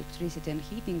overheads, electricity and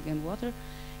heating and water,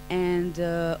 and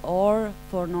or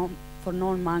for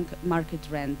non-market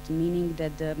rent, meaning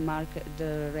that the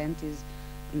rent is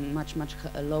much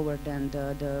lower than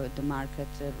the market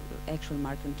actual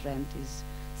market rent is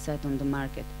set on the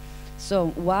market. So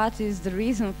what is the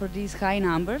reason for these high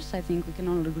numbers? I think we can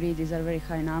all agree these are very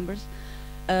high numbers.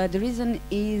 The reason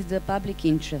is the public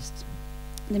interest.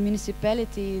 The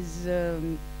municipality is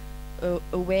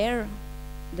aware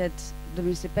that the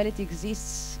municipality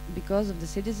exists because of the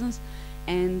citizens,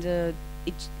 and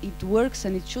it works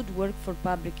and it should work for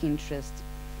public interest.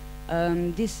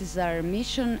 This is our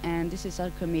mission and this is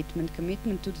our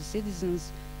commitment to the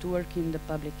citizens to work in the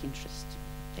public interest.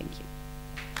 Thank you.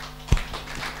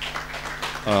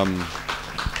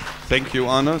 Thank you,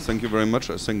 Anna. Thank you very much.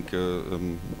 I think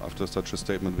after such a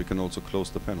statement, we can also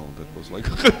close the panel. That was like...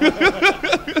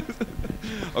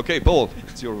 Okay, Paul,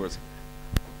 it's your words.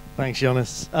 Thanks,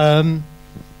 Jonas.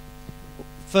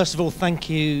 First of all, thank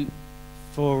you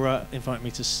for inviting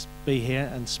me to be here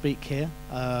and speak here.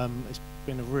 It's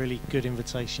been a really good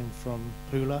invitation from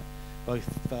Pula, both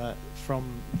from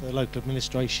the local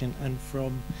administration and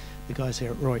from the guys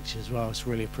here at Reutsch as well. It's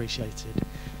really appreciated.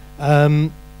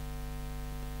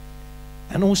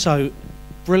 And also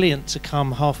brilliant to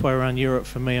come halfway around Europe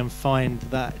for me and find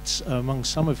that among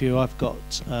some of you I've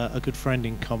got a good friend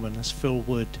in common. That's Phil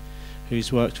Wood,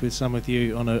 who's worked with some of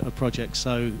you on a project.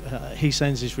 So he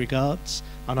sends his regards,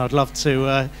 and I'd love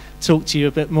to talk to you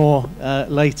a bit more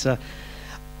later.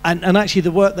 And actually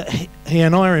the work that he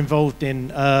and I are involved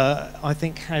in, I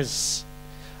think has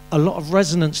a lot of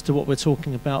resonance to what we're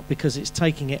talking about, because it's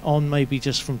taking it on maybe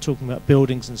just from talking about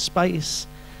buildings and space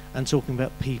and talking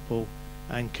about people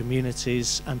and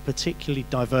communities, and particularly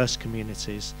diverse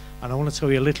communities. And I want to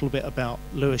tell you a little bit about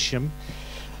Lewisham.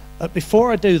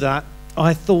 Before I do that,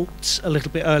 I thought a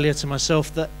little bit earlier to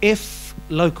myself that if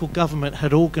local government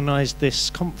had organised this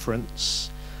conference,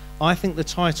 I think the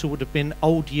title would have been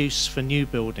Old Use for New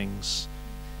Buildings,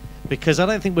 because I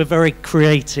don't think we're very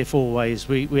creative always.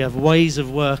 We have ways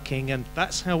of working, and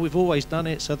that's how we've always done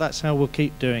it, so that's how we'll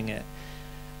keep doing it.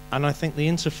 And I think the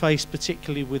interface,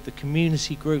 particularly with the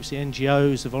community groups, the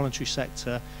NGOs, the voluntary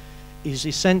sector, is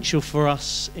essential for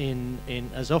us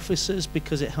as officers,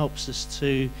 because it helps us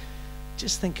to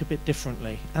just think a bit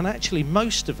differently. And actually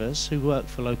most of us who work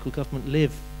for local government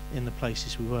live in the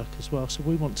places we work as well, so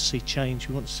we want to see change,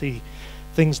 we want to see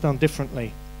things done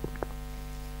differently.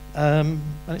 And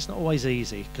it's not always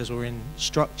easy, because we're in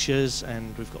structures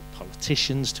and we've got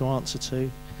politicians to answer to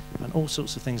and all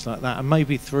sorts of things like that, and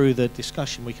maybe through the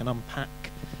discussion we can unpack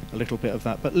a little bit of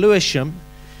that. But Lewisham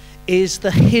is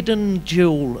the hidden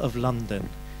jewel of London.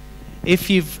 If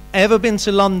you've ever been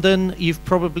to London, you've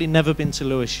probably never been to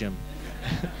Lewisham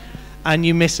and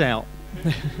you miss out.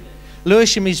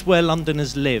 Lewisham is where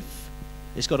Londoners live.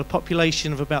 It's got a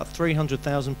population of about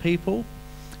 300,000 people,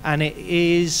 and it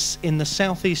is in the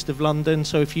southeast of London.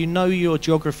 So if you know your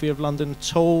geography of London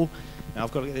at all, now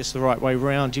I've got to get this the right way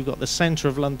round, you've got the centre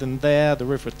of London there, the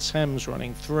River Thames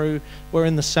running through. We're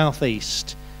in the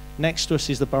southeast. Next to us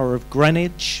is the borough of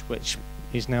Greenwich, which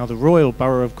is now the Royal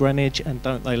Borough of Greenwich, and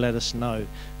don't they let us know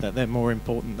that they're more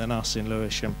important than us in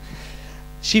Lewisham.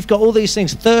 So you've got all these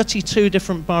things, 32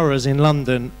 different boroughs in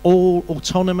London, all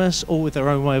autonomous, all with their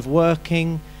own way of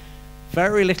working,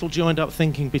 very little joined up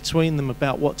thinking between them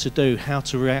about what to do, how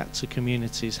to react to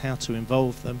communities, how to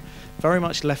involve them, very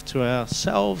much left to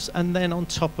ourselves. And then on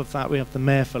top of that we have the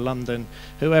Mayor for London,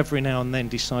 who every now and then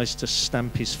decides to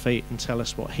stamp his feet and tell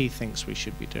us what he thinks we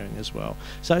should be doing as well.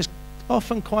 So it's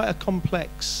often quite a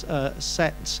complex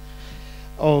set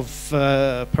of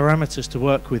parameters to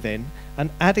work within. And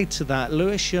added to that,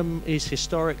 Lewisham is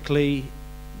historically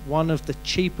one of the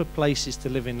cheaper places to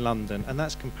live in London, and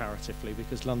that's comparatively,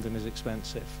 because London is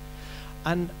expensive.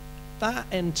 And that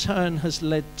in turn has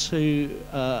led to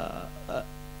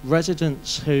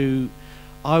residents who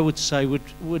I would say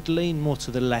would lean more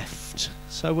to the left.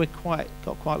 So we've got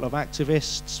quite a lot of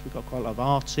activists, we've got quite a lot of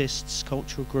artists,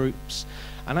 cultural groups,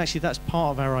 and actually that's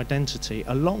part of our identity,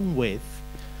 along with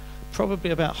probably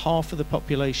about half of the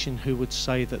population who would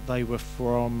say that they were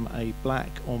from a black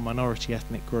or minority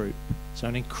ethnic group. So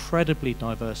an incredibly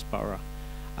diverse borough.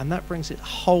 And that brings it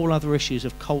whole other issues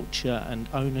of culture and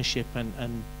ownership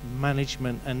and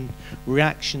management and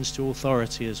reactions to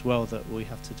authority as well that we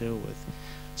have to deal with.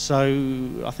 So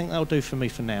I think that'll do for me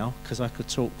for now, because I could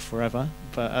talk forever,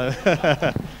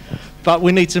 but but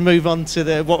we need to move on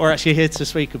to what we're actually here to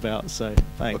speak about, so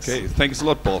thanks. Okay, thanks a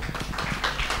lot, Paul.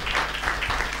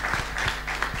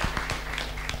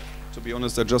 To be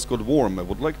honest, I just got warm. I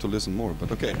would like to listen more,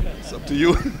 but okay, it's up to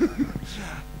you.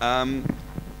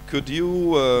 Could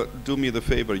you do me the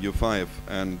favor, you five,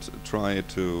 and try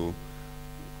to,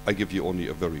 I give you only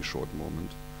a very short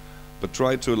moment, but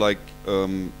try to like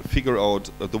figure out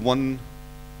the one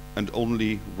and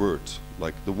only word,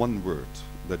 like the one word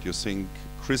that you think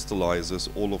crystallizes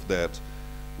all of that,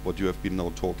 what you have been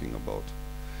now talking about.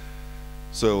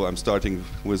 So I'm starting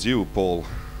with you, Paul.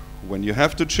 When you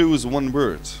have to choose one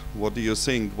word, what do you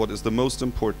think, what is the most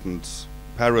important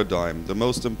paradigm, the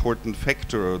most important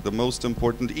factor, the most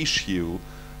important issue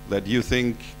that you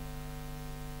think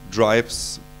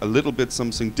drives a little bit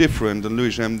something different in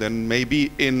Lewisham than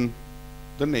maybe in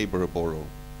the neighbor borough?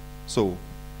 So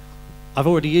I've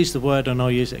already used the word and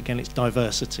I'll use it again, it's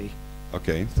diversity.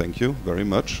 Okay, thank you very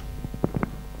much.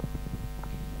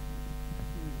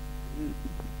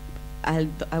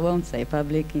 I won't say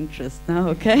public interest now,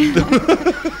 okay?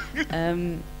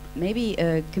 Maybe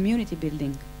community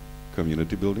building.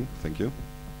 Community building, thank you.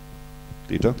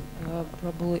 Dieter?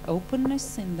 Probably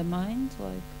openness in the mind,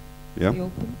 like Yeah, be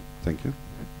open. thank you.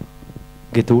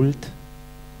 Geduld.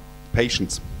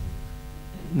 Patience.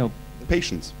 No.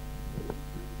 Patience.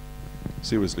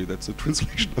 Seriously, that's a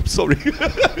translation, I'm sorry.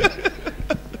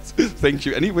 Thank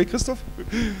you. Anyway, Christoph?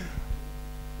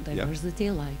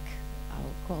 Diversity, like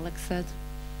our colleague said.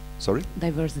 Sorry?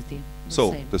 Diversity.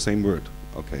 So, the same word,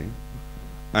 okay.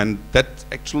 And that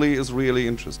actually is really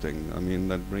interesting. I mean,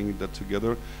 that bringing that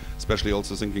together, especially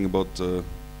also thinking about, I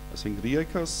think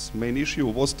Rijeka's main issue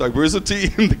was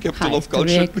diversity in the capital of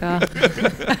culture.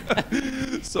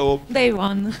 So Day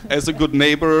one. as a good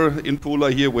neighbor in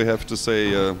Pula here, we have to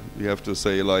say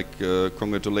like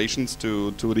congratulations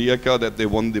to Rijeka that they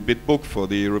won the bid book for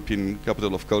the European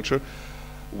Capital of Culture,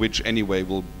 which anyway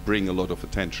will bring a lot of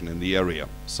attention in the area.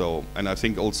 So, and I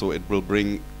think also it will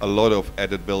bring a lot of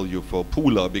added value for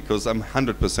Pula, because I'm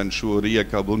 100% sure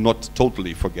Rijeka will not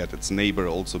totally forget its neighbor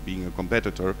also being a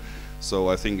competitor. So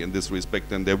I think in this respect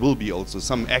then there will be also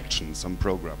some action, some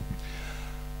program.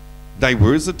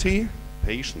 Diversity,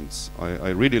 patience. I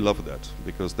really love that,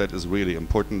 because that is really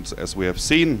important, as we have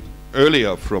seen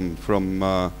earlier from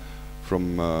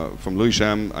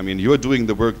Louis-Jam. I mean, you are doing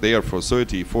the work there for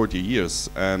 30, 40 years,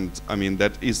 and I mean,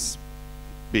 that is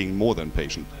being more than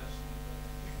patient.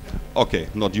 Okay,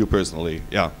 not you personally.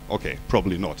 Yeah, okay,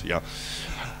 probably not, yeah.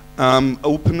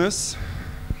 Openness,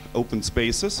 open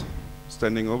spaces,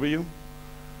 standing over you.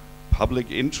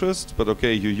 Public interest, but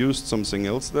okay, you used something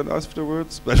else then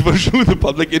afterwards. But for sure, the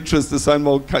public interest is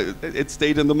somehow, it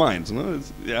stayed in the mind, no?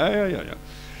 Yeah.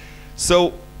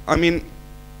 So, I mean,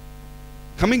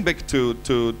 coming back to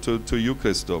you,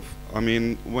 Christoph, I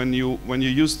mean, when you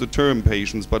use the term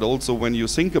patience, but also when you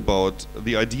think about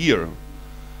the idea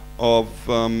of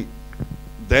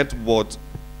that what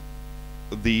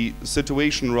the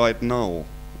situation right now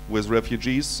with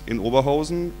refugees in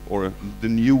Oberhausen, or the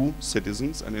new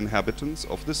citizens and inhabitants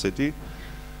of the city,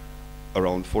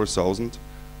 around 4,000,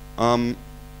 to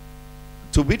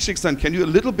which extent, can you a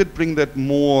little bit bring that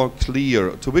more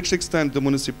clear, to which extent the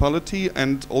municipality,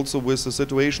 and also with the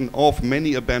situation of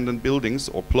many abandoned buildings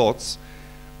or plots,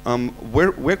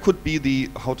 where could be the,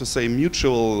 how to say,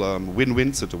 mutual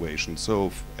win-win situation?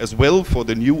 So as well for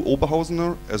the new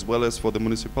Oberhausener, as well as for the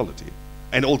municipality,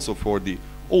 and also for the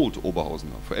old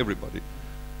Oberhausener, for everybody.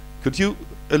 Could you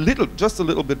just a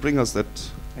little bit bring us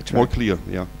that more clear?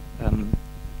 Yeah.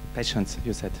 Patience,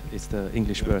 you said, is the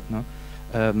English word, no?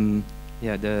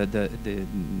 Yeah,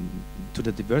 to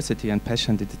the diversity and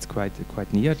passion, it's quite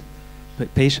near.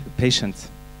 Patience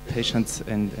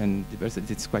and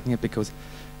diversity, it's quite near, because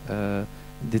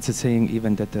it's a saying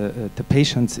even that the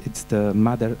patience, it's the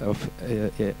mother of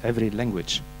every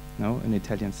language, no? An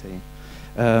Italian saying.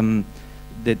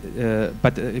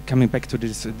 But coming back to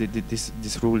this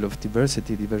rule of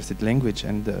diversity language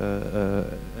and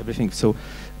everything. So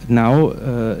now,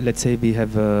 let's say we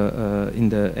have in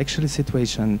the actual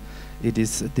situation, it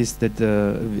is this that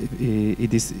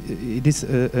it is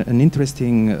an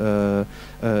interesting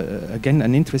again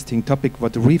an interesting topic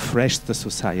what refreshed the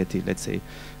society. Let's say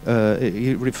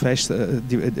it refreshed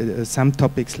some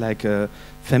topics like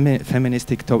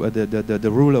feministic the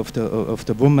rule of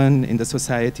the woman in the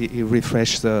society. It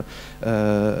refreshed so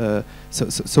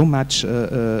much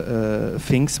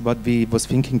things what we was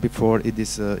thinking before it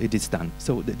is done.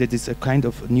 So that is a kind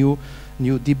of new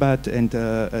debate, and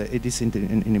it is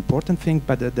an important thing.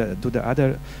 But to the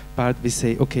other part, we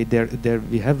say, okay, there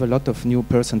we have a lot of new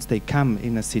persons. They come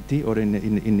in a city or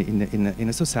in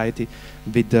a society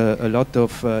with a lot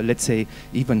of let's say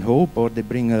even hope, or they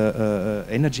bring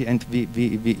energy, and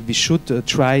we should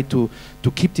try to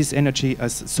keep this energy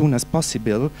as soon as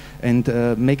possible, and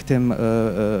make them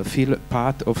feel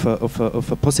part of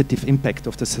a positive impact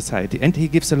of the society. And he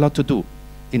gives a lot to do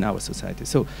in our society.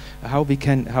 So how we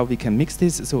can mix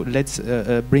this? So let's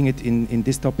bring it in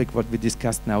this topic what we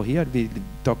discussed now here. We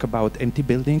talk about empty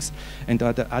buildings, and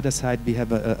on the other side we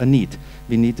have a need.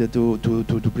 We need to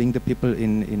bring the people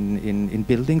in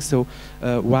buildings. So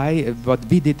what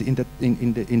we did in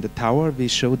the tower, we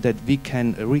showed that we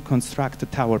can reconstruct the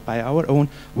tower by our own.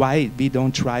 Why we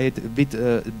don't try it with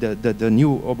the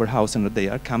new Oberhausen they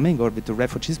are coming, or with the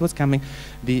refugees was coming?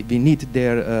 We need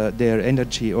their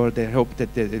energy or their hope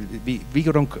that we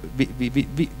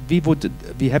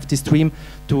have this dream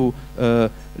to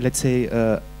let's say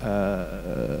a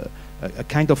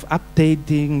kind of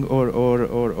updating or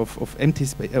of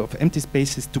empty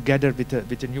spaces together with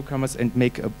the newcomers, and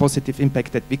make a positive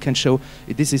impact that we can show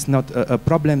this is not a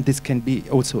problem, this can be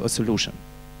also a solution.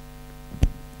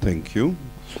 Thank you.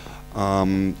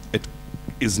 It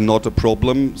is not a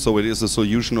problem, so it is a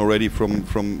solution already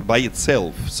from by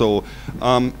itself. So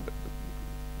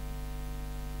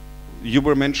you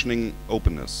were mentioning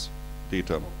openness,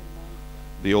 Dieter,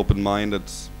 the open-minded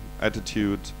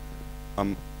attitude.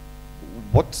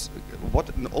 What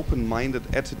an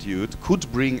open-minded attitude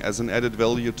could bring as an added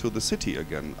value to the city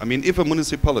again? I mean, if a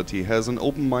municipality has an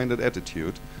open-minded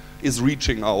attitude, is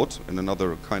reaching out in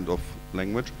another kind of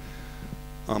language,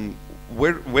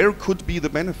 where could be the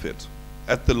benefit?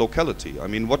 at the locality. I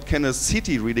mean, what can a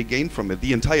city really gain from it?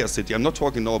 The entire city. I'm not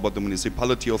talking now about the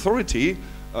municipality authority,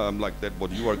 like that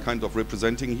what you are kind of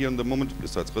representing here in the moment,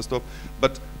 besides Christoph,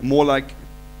 but more like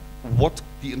what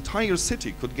the entire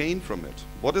city could gain from it.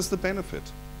 What is the benefit?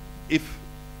 If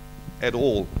at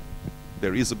all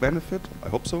there is a benefit, I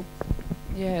hope so.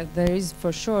 Yeah, there is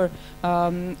for sure.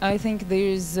 I think there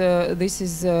is, this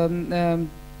is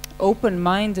open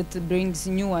mind that brings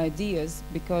new ideas,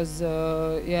 because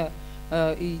yeah,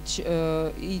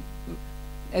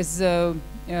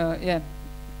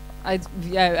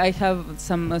 I have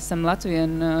some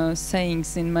Latvian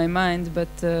sayings in my mind,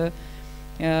 but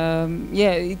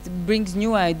yeah, it brings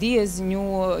new ideas,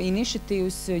 new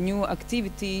initiatives, new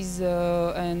activities,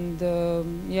 and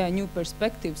yeah, new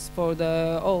perspectives for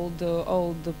the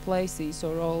old places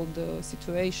or old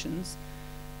situations.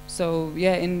 So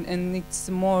yeah, and it's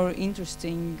more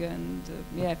interesting, and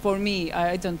yeah, for me,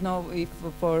 I don't know if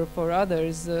for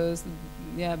others,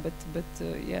 yeah, but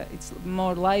yeah, it's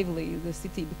more lively. The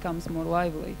city becomes more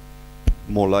lively.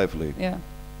 More lively. Yeah.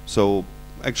 So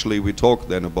actually, we talk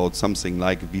then about something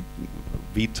like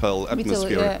vital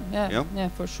atmosphere. Yeah,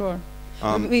 for sure.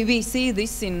 We see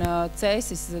this in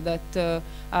Cēsis, that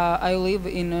I live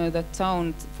in that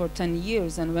town for 10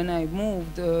 years, and when I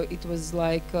moved, it was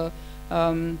like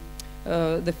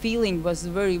the feeling was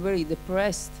very, very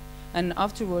depressed. And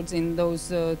afterwards, in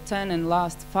those 10 and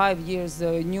last 5 years,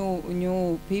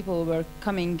 new people were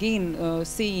coming in,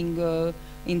 seeing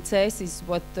in Cēsis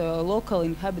what local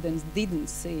inhabitants didn't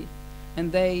see.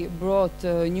 And they brought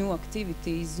new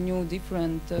activities, new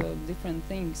different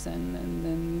things, and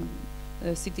then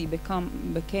the city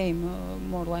became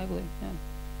more lively. Yeah.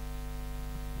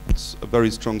 It's a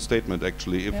very strong statement,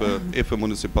 actually. If a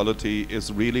municipality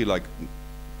is really like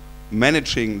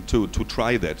managing to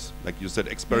try that, like you said,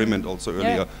 experiment also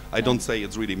earlier. I don't say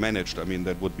it's really managed. I mean,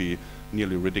 that would be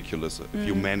nearly ridiculous if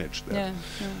you manage that.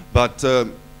 But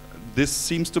this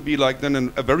seems to be like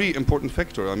then a very important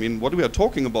factor. I mean, what we are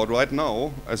talking about right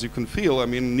now, as you can feel, I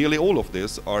mean, nearly all of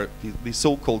this are the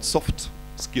so-called soft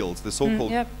skills, the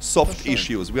so-called soft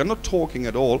issues. We are not talking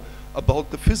at all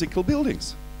about the physical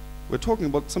buildings. We're talking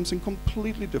about something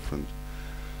completely different.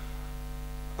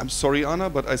 I'm sorry, Anna,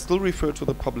 but I still refer to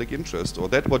the public interest, or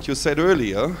that what you said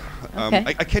earlier.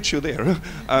 I catch you there.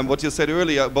 What you said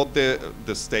earlier about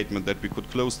the statement that we could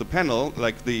close the panel,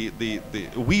 like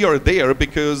we are there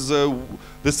because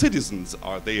the citizens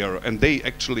are there, and they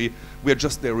actually, we are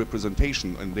just their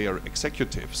representation and they are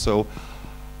executive. So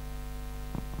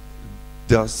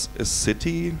does a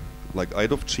city like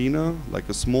Eidovčina, like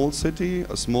a small city,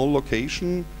 a small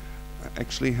location,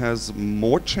 actually has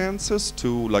more chances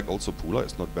to, like also Pula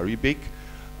is not very big,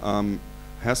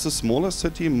 has a smaller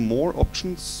city more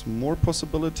options, more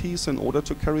possibilities in order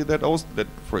to carry that out? That,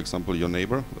 for example, your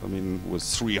neighbor, I mean, with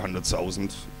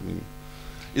 300,000, I mean,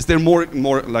 is there more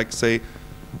like, say,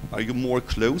 are you more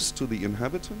close to the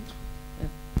inhabitant?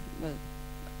 Well,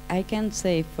 I can't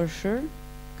say for sure,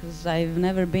 because I've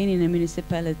never been in a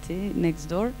municipality next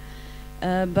door.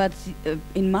 But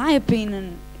in my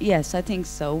opinion, yes, I think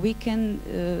so. We can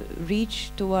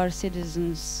reach to our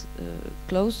citizens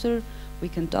closer, we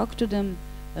can talk to them,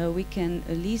 we can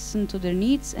listen to their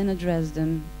needs and address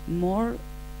them more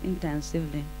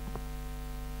intensively.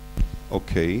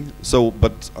 Okay, so,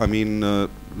 but I mean,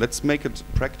 let's make it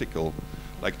practical.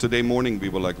 Like today morning we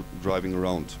were like driving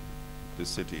around this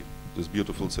city, this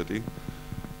beautiful city,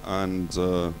 and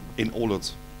in all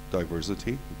its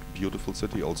diversity. Beautiful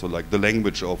city, also like the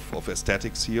language of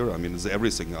aesthetics here. I mean, it's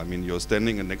everything. I mean, you're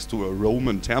standing next to a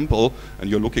Roman temple and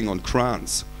you're looking on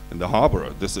crans in the harbor.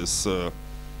 This is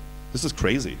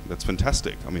crazy. That's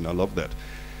fantastic. I mean, I love that.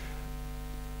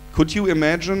 Could you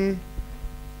imagine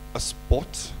a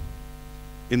spot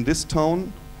in this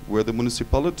town where the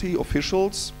municipality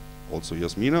officials, also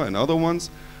Yasmina and other ones,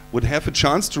 would have a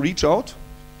chance to reach out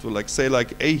to like say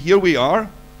like, hey, here we are,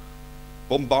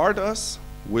 bombard us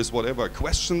with whatever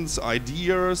questions,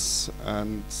 ideas,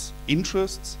 and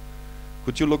interests?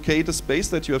 Could you locate a space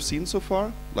that you have seen so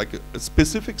far? Like a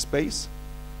specific space?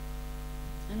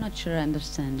 I'm not sure I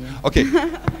understand you. Okay.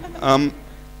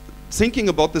 Thinking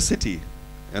about the city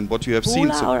and what you have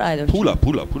seen so or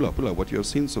Pula, what you have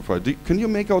seen so far. Can you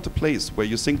make out a place where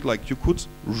you think like you could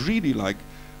really like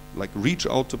reach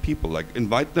out to people, like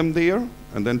invite them there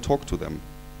and then talk to them?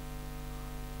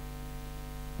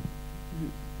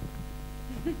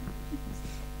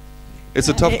 It's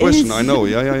a tough question, I know,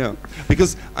 yeah.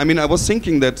 Because, I mean, I was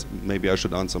thinking that, maybe I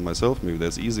should answer myself, maybe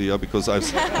that's easier, because I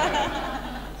was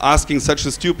asking such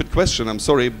a stupid question, I'm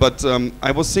sorry, but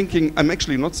I was thinking, I'm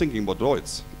actually not thinking about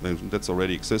Deutsch, that's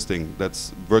already existing,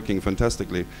 that's working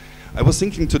fantastically. I was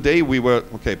thinking today we were,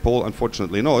 okay, Paul,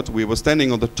 unfortunately not, we were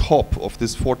standing on the top of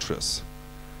this fortress.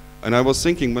 And I was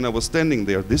thinking when I was standing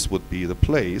there, this would be the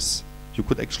place you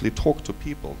could actually talk to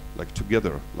people, like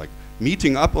together, like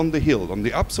meeting up on the hill, on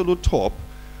the absolute top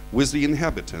with the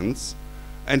inhabitants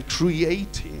and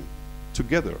creating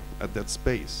together at that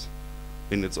space.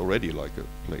 And it's already like a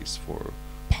place for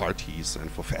parties and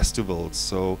for festivals,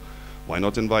 so why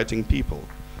not inviting people?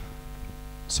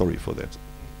 Sorry for that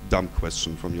dumb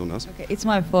question from Jonas. Okay, it's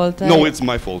my fault. No, it's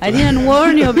my fault. I didn't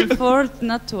warn you before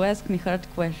not to ask me hard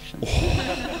questions.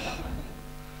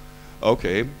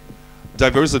 Okay.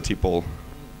 Diversity, Paul.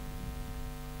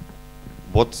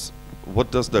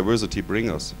 What does diversity bring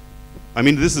us? I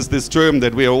mean, this is this term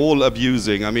that we are all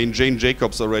abusing. I mean, Jane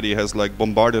Jacobs already has like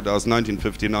bombarded us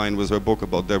 1959 with her book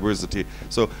about diversity.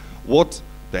 So what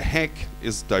the heck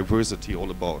is diversity all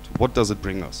about? What does it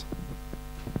bring us?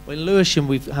 Well, in Lewisham,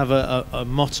 we have a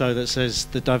motto that says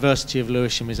the diversity of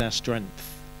Lewisham is our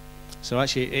strength. So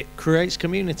actually, it creates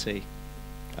community,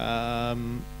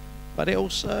 but it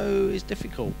also is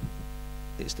difficult.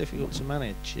 It's difficult to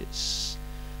manage. It's,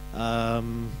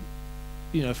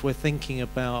 you know, if we're thinking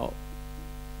about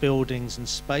buildings and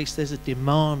space, there's a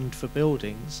demand for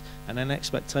buildings and an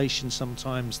expectation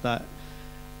sometimes that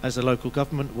as a local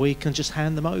government we can just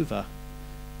hand them over,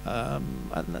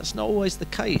 and that's not always the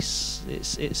case.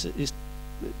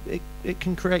 It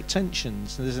can create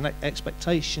tensions. There's an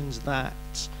expectations that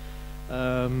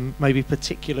maybe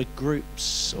particular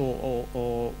groups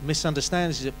or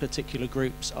misunderstandings that particular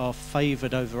groups are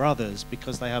favoured over others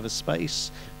because they have a space,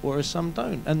 whereas some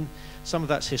don't. And some of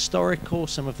that's historical,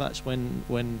 some of that's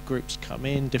when groups come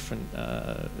in, different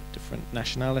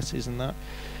nationalities and that.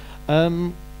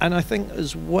 And I think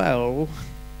as well,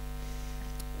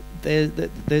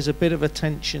 there's a bit of a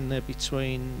tension there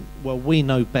between, well, we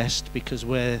know best because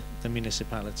we're the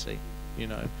municipality, you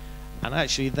know, and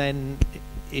actually then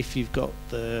if you've got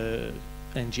the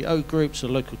NGO groups or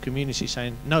local communities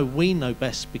saying, no, we know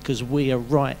best because we are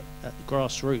right at the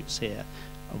grassroots here,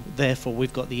 therefore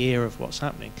we've got the ear of what's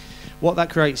happening. What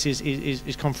that creates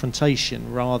is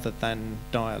confrontation rather than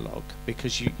dialogue,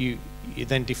 because you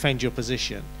then defend your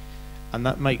position, and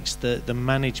that makes the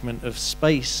management of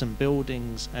space and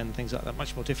buildings and things like that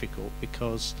much more difficult,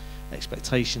 because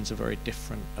expectations are very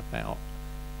different about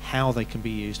how they can be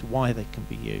used, why they can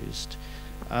be used.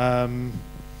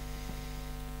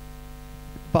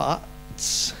 But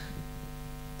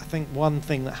I think one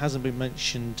thing that hasn't been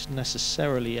mentioned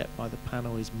necessarily yet by the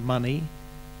panel is money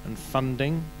and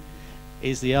funding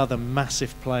is the other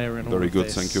massive player in all of this. Very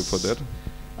good, thank you for that.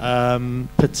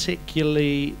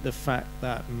 Particularly the fact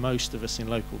that most of us in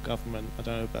local government, I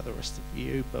don't know about the rest of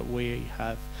you, but we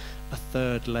have a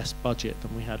third less budget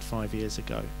than we had 5 years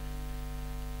ago.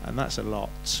 And that's a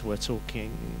lot. We're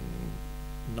talking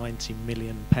 £90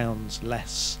 million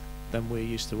less than we're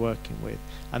used to working with.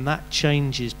 And that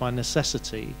changes by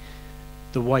necessity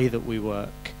the way that we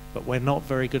work, but we're not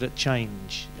very good at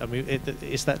change. I mean,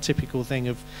 it's that typical thing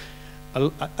of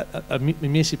a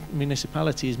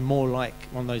municipality is more like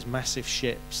one of those massive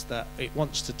ships that it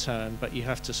wants to turn, but you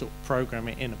have to sort of program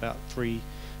it in about 3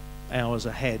 hours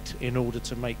ahead in order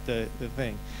to make the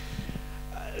thing.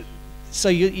 So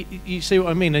you see what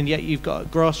I mean, and yet you've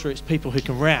got grassroots people who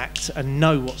can react and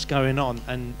know what's going on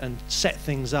and set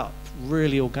things up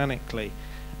really organically.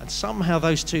 And somehow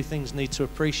those two things need to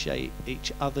appreciate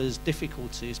each other's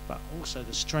difficulties, but also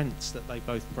the strengths that they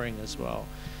both bring as well.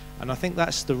 And I think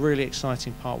that's the really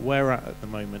exciting part we're at the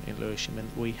moment in Lewisham.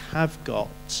 And we have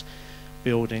got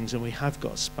buildings and we have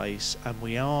got space, and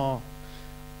we are,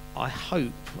 I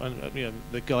hope, and you know,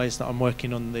 the guys that I'm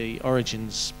working on the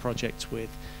Origins project with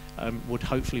would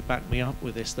hopefully back me up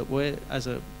with this, that we're, as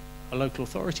a local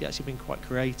authority, actually been quite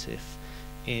creative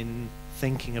in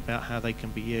thinking about how they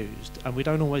can be used. And we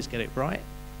don't always get it right,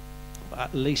 but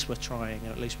at least we're trying,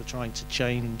 and at least we're trying to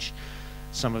change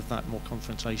some of that more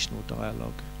confrontational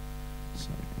dialogue. So.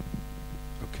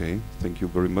 Okay, thank you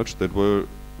very much. That were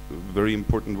very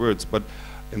important words. But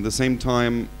in the same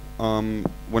time,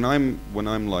 when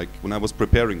I was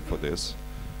preparing for this,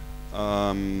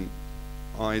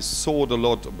 I thought a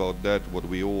lot about that, what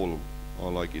we all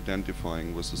are like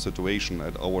identifying with the situation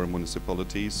at our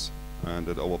municipalities and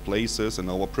at our places and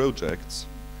our projects.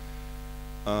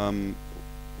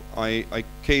 I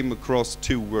came across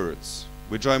 2 words,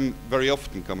 which I'm very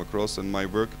often come across in my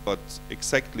work, but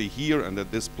exactly here and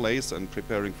at this place and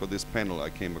preparing for this panel,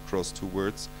 I came across 2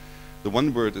 words. The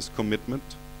one word is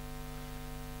commitment.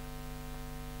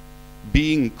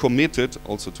 Being committed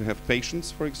also to have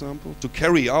patience, for example, to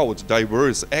carry out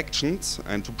diverse actions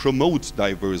and to promote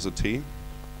diversity.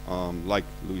 like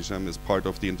Louisiana is part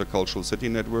of the Intercultural City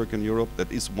Network in Europe.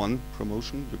 That is one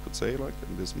promotion, you could say, like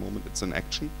in this moment it's an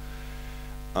action.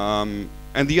 And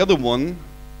the other one,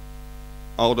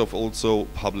 out of also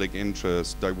public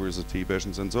interest, diversity,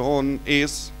 passions and so on,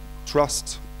 is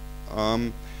trust.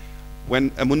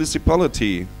 When a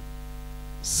municipality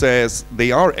says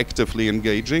they are actively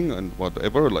engaging and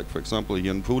whatever, like for example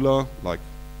here in Pula, like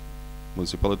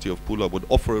municipality of Pula would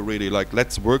offer really like,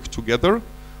 let's work together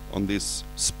on this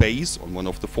space, on one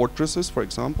of the fortresses, for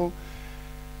example,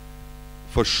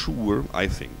 for sure, I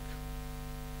think,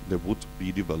 there would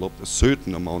be developed a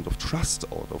certain amount of trust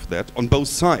out of that on both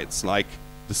sides. Like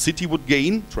the city would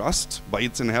gain trust by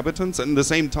its inhabitants, and at the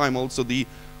same time also the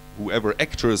whoever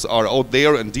actors are out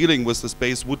there and dealing with the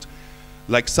space would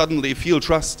like suddenly feel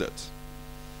trusted.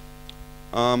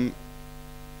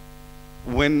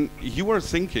 When you are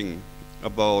thinking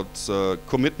about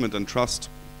commitment and trust,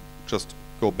 just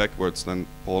go backwards then,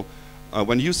 Paul.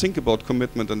 When you think about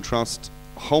commitment and trust,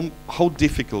 how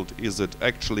difficult is it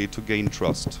actually to gain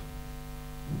trust?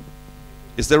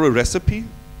 Is there a recipe?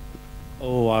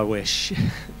 Oh, I wish.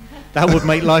 That would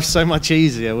make life so much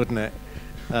easier, wouldn't it?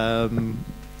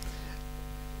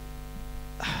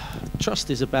 Trust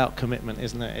is about commitment,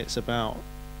 isn't it? It's about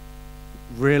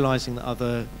realizing that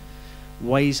other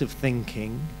ways of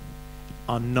thinking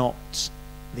are not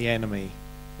the enemy.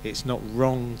 It's not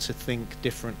wrong to think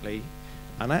differently.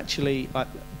 And actually,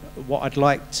 what I'd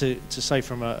like to say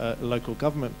from a local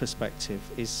government perspective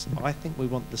is I think we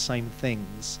want the same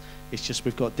things. It's just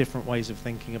we've got different ways of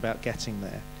thinking about getting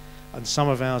there. And some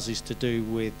of ours is to do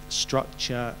with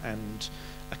structure and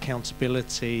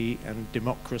accountability and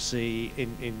democracy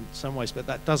in some ways, but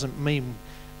that doesn't mean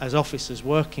as officers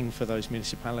working for those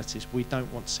municipalities we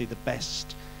don't want to see the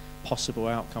best possible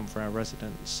outcome for our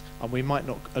residents, and we might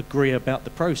not agree about the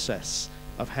process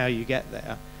of how you get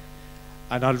there.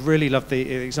 And I really love the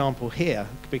example here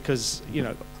because, you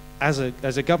know, as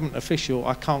a government official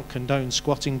I can't condone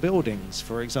squatting buildings,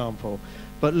 for example,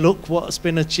 but look what's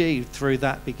been achieved through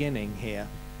that beginning here.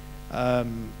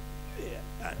 And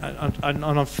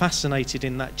I'm fascinated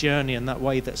in that journey and that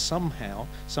way that somehow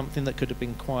something that could have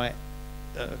been quite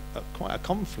a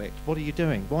conflict. What are you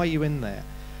doing? Why are you in there?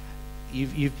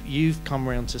 You've come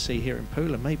around to see here in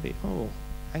Pula maybe, oh,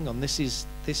 hang on, this is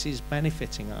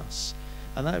benefiting us,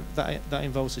 and that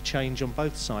involves a change on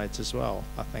both sides as well.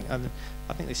 I think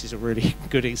this is a really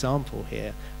good example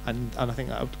here, and I think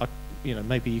you know,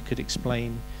 maybe you could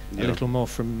explain a little more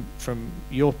from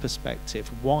your perspective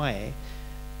why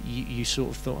you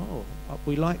sort of thought, oh,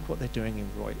 we like what they're doing in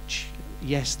Reutsch.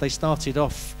 Yes, they started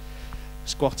off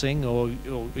squatting or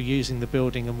using the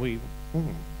building, and we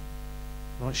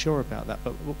not sure about that.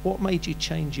 But what made you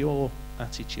change your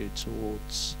attitude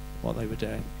towards what they were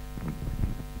doing?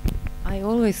 I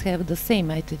always have the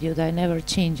same attitude. I never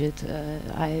change it.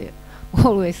 I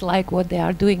always like what they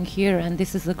are doing here, and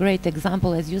this is a great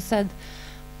example. As you said,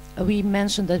 we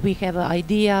mentioned that we have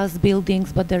ideas,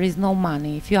 buildings, but there is no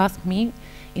money. If you ask me,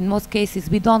 in most cases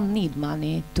we don't need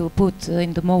money to put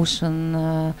into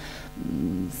motion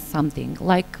something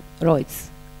like Reutsch.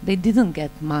 They didn't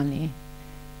get money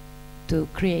to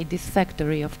create this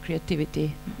factory of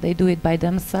creativity. They do it by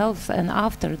themselves, and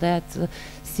after that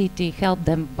city helped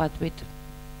them, but with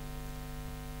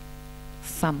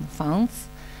some funds.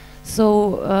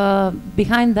 So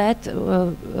behind that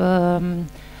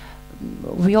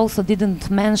we also didn't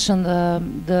mention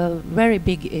the very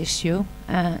big issue.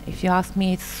 If you ask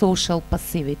me, it's social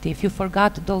passivity. If you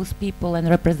forgot those people and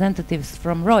representatives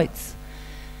from Reutsch,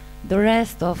 the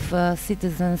rest of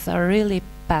citizens are really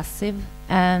passive,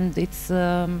 and it's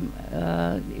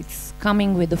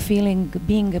coming with the feeling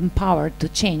being empowered to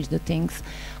change the things.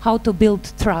 How to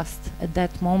build trust at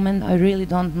that moment, I really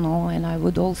don't know, and I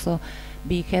would also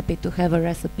be happy to have a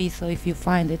recipe, so if you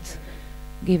find it,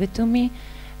 give it to me.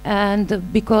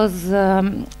 And because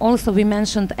also we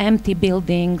mentioned empty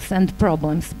buildings and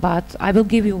problems, but I will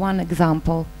give you one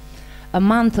example. A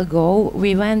month ago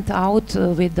we went out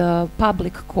with a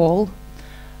public call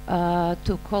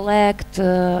to collect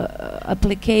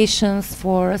applications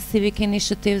for civic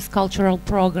initiatives, cultural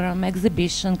program,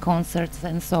 exhibition, concerts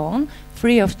and so on,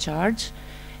 free of charge,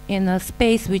 in a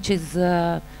space which is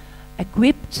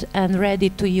equipped and ready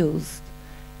to use.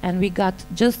 And we got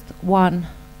just one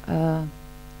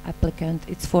applicant.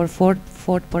 It's for Fort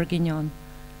Bourguignon.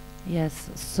 Yes,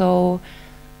 so,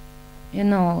 you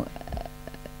know,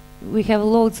 we have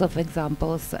loads of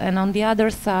examples, and on the other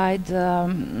side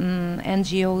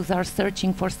NGOs are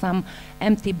searching for some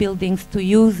empty buildings to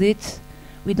use it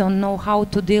We don't know how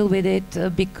to deal with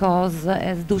it because,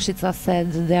 as Dušica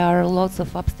said, there are lots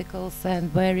of obstacles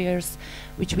and barriers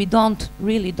which we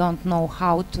really don't know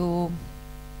how to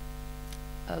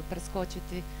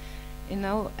preskočiti, you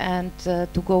know, and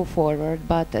to go forward.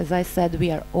 But as I said,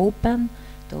 we are open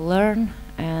to learn,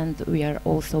 and we are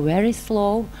also very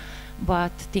slow,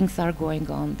 but things are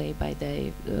going on day by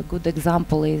day. A good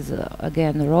example is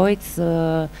again Reutz.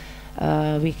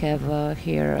 We have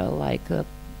here like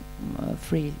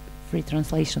free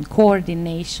translation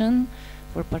coordination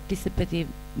for participative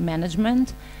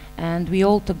management, and we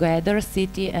all together,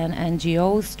 city and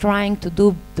NGOs, trying to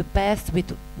do the best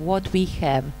with what we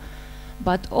have.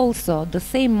 But also the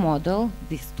same model,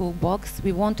 this toolbox,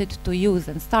 we wanted to use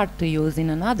and start to use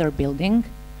in another building,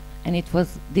 and it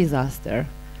was disaster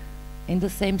in the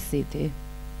same city.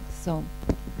 So.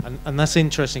 And that's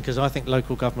interesting, because I think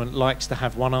local government likes to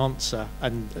have one answer,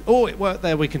 and oh, it worked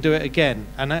there, we can do it again.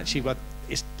 And actually,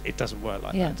 it doesn't work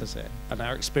like that, does it? And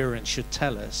our experience should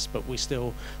tell us, but we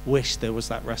still wish there was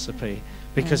that recipe,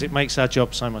 because it makes our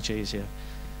job so much easier.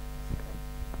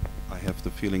 I have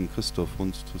the feeling Christoph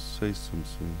wants to say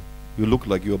something. You look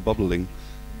like you're bubbling.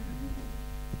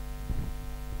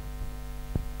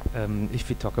 If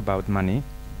we talk about money,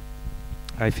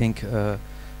 I think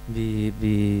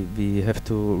we have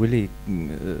to really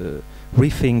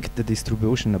rethink the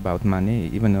distribution about money,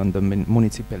 even on the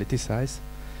municipality size,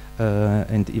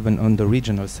 and even on the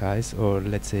regional size, or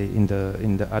let's say in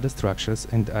the other structures.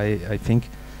 And I think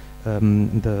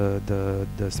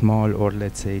the small, or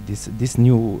let's say this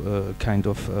new kind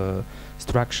of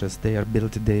structures they are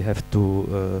built, they have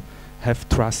to have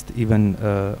trust even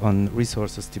on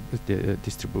resources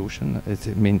distribution. I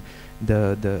mean,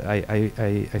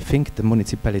 I think the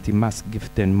municipality must give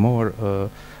them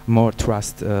more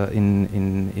trust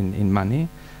in money,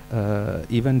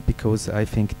 even because I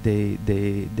think they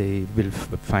will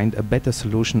find a better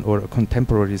solution, or a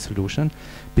contemporary solution,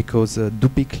 because to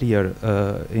be clear,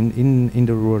 in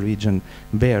the rural region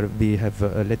where we have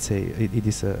let's say it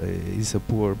is a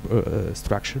poor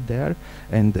structure there,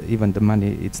 and even the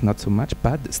money it's not so much,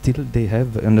 but still they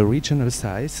have on the regional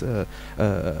size a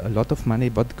lot of money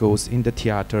what goes in the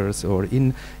theaters or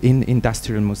in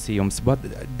industrial museums, but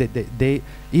they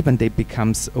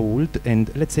becomes old, and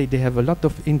let's say they have a lot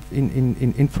of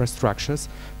infrastructures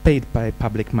paid by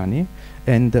public money,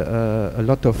 and a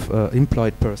lot of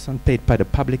employed person paid by the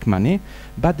public money,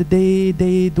 but they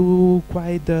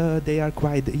are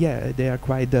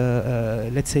quite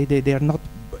let's say they are not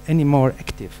anymore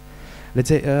active. Let's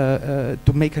say,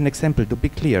 to make an example, to be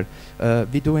clear,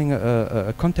 we're doing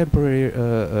a contemporary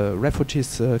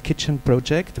refugees kitchen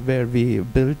project where we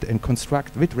build and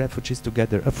construct with refugees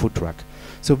together a food truck.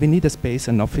 So we need a space,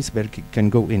 an office where can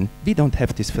go in. We don't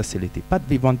have this facility, but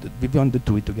we want to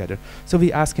do it together. So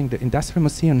we're asking the industrial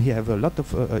museum. He have a lot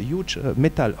of a huge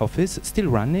metal office still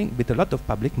running with a lot of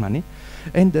public money,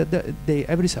 and they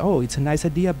everybody say, oh, it's a nice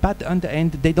idea, but on the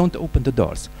end they don't open the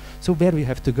doors. So where we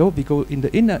have to go? We go in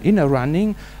the inner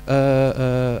running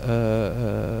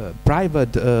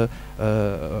private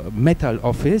metal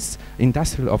office,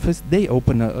 industrial office. They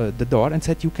open the door and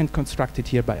said, you can construct it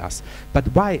here by us. But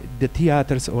why the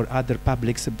theaters or other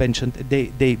publics mentioned,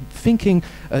 they thinking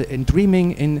and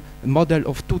dreaming in model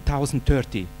of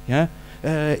 2030, yeah,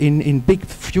 in big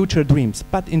future dreams.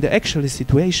 But in the actual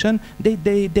situation,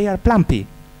 they are plumpy.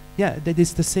 Yeah, that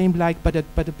is the same like by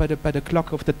the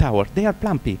clock of the tower. They are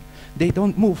plumpy. They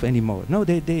don't move anymore. No,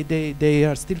 they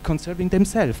are still conserving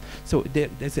themselves. So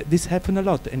this happen a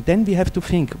lot, and then we have to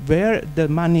think where the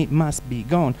money must be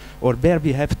gone, or where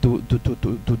we have to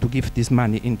give this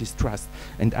money in this trust.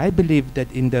 And I believe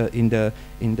that in the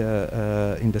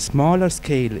smaller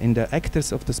scale, in the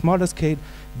actors of the smaller scale,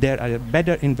 there are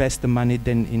better invest the money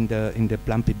than in the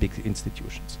plumpy big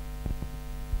institutions.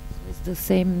 It's the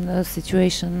same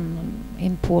situation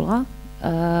in Pula.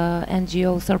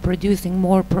 NGOs are producing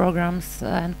more programs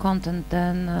and content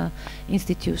than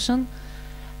institution,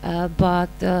 but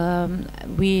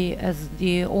we, as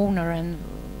the owner and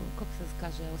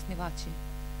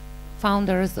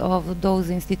founders of those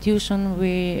institutions,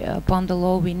 we, upon the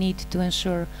law, we need to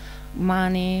ensure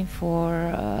money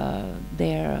for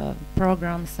their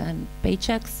programs and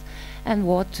paychecks, and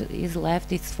what is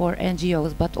left is for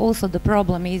NGOs. But also the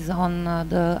problem is on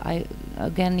I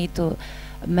again need to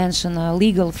mention a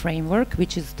legal framework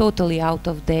which is totally out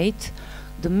of date.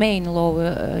 The main law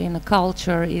in a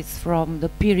culture is from the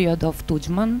period of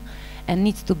Tudjman and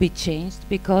needs to be changed,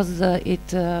 because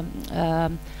the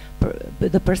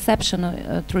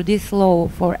perception through this law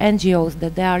for NGOs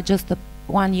that they are just a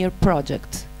one-year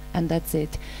project, and that's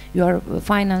it. You are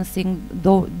financing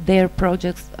their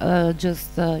projects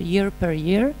just year per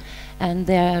year, and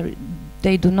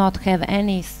they do not have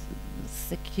any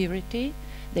security.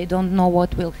 They don't know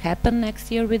what will happen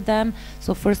next year with them.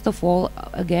 So first of all,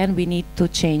 again, we need to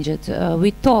change it.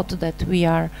 We thought that we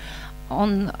are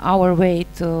on our way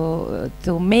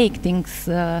to make things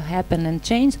happen and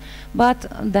change, but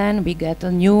then we get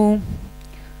a new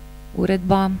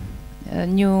uredba, a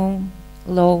new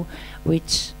law,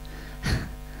 which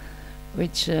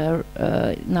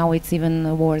now it's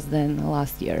even worse than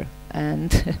last year.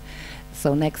 And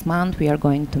so next month we are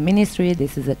going to ministry.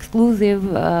 This is exclusive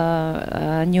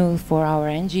news for our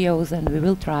NGOs, and we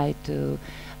will try to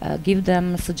give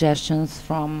them suggestions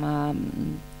from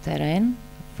terrain,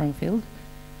 from field,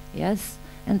 yes,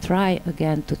 and try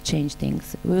again to change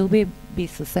things. Will we be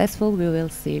successful? We will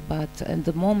see, but at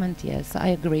the moment, yes, I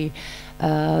agree.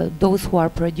 Those who are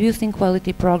producing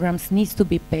quality programs needs to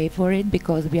be paid for it,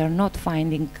 because we are not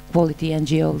finding quality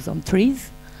NGOs on trees.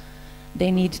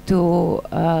 They need to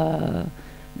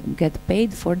get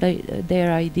paid for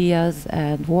their ideas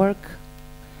and work,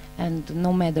 and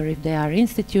no matter if they are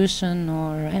institution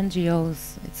or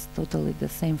NGOs, it's totally the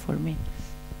same for me.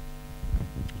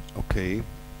 Okay,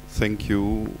 thank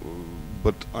you.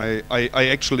 But I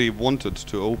actually wanted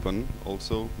to open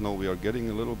also. Now we are getting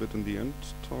a little bit in the end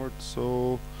toward,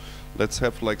 so let's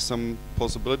have like some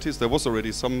possibilities. There was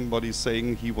already somebody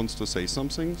saying he wants to say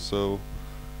something, so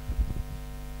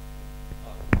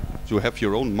you have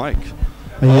your own mic.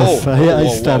 Yes, I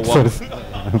start first.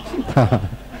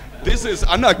 This is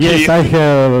anarchy. Yes, I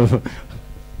have.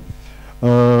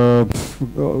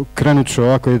 Krenut ću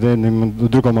ovako jednim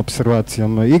drugom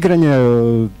observacijom. Igranje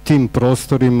tim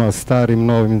prostorima, starim,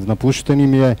 novim,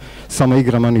 napuštenim je samo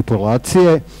igra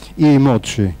manipulacije i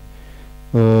moći.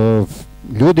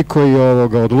 Ljudi koji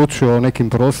odlučuju o nekim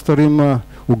prostorima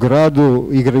u gradu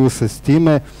igraju se s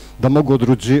time da mogu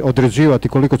određivati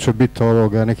koliko će biti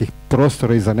nekih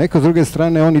prostora iza neko. S druge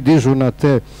strane, oni dižu na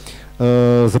te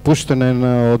zapuštene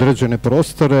na određene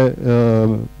prostore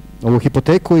ovu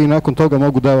hipoteku i nakon toga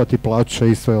mogu davati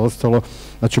plaće i sve ostalo.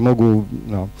 Znači mogu...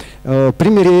 No.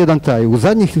 Primjer je jedan taj. U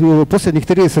posljednjih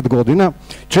 30 godina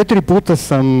 4 puta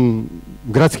sam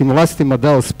gradskim vlastima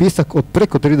dao spisak od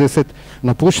preko 30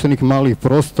 napuštenih malih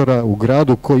prostora u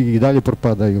gradu koji i dalje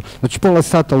propadaju. Znači pola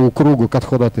sata u krugu kad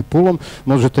hodate Pulom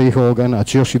možete ih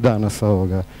naći još i danas.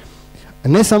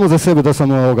 Ne samo za sebe da sam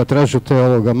tražio te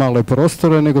male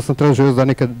prostore, nego sam tražio još za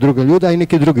neke druge ljude, a i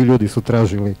neki drugi ljudi su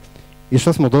tražili. I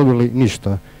što smo dobili?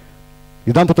 Ništa.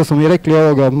 Jedan puta smo mi rekli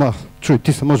čuj,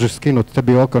 ti se možeš skinuti,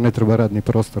 tebi ne treba radni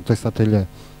prostor, to je satelje.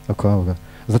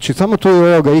 Znači samo tu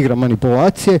je igra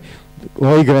manipulacije,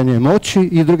 igranje moći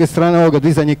i s druge strane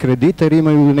dizanje kredita jer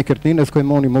imaju nekretnine s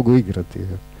kojima oni mogu igrati.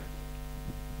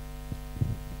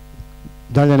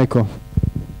 Dalje neko?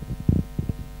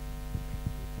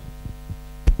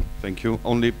 Thank you.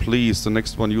 Only please, the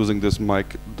next one using this mic,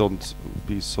 don't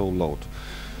be so loud.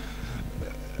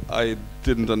 I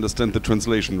didn't understand the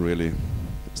translation really.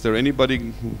 Is there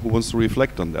anybody who wants to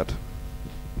reflect on that?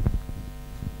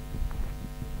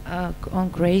 On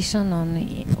Croatian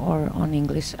or on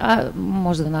English?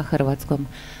 Možda na hrvatskom.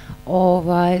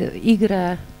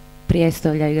 Igre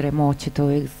prijestolja, igre moći, to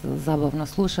je zabavno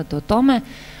slušati o tome.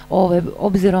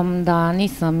 Obzirom da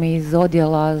nisam iz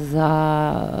odjela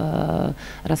za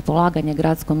raspolaganje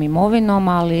gradskom imovinom,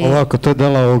 ali... Ovako, to je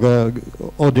dala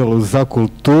odjelu za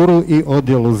kulturu i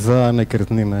odjelu za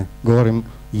nekretnine. Govorim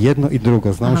jedno i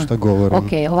drugo, znam šta govorim.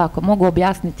 Ok, ovako, mogu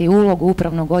objasniti ulogu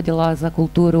upravnog odjela za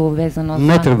kulturu vezano za...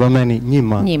 Ne treba meni,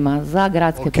 njima. Njima, za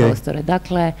gradske prostore.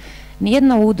 Dakle,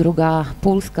 nijedna udruga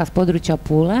pulska s područja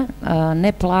Pule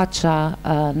ne plaća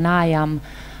najam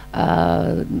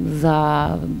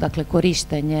za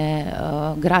korištenje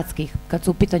gradskih, kad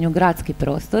su u pitanju gradski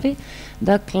prostori.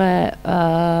 Dakle,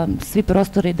 svi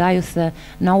prostori daju se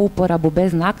na uporabu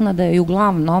bez naknade i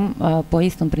uglavnom po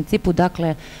istom principu,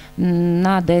 dakle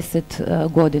na 10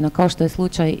 godina, kao što je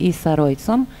slučaj i sa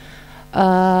Rojcom.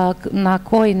 Na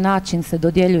koji način se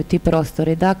dodjeljuju ti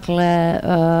prostori? Dakle,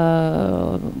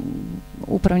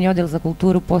 Upravni odjel za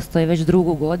kulturu postoji već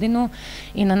 2. godinu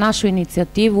i na našu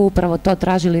inicijativu upravo to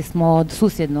tražili smo od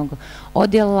susjednog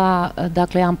odjela,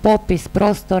 dakle jedan popis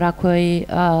prostora koji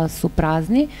su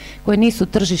prazni, koji nisu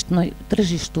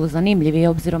tržištu zanimljivi,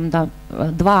 obzirom da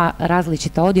 2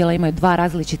 različita odjela imaju 2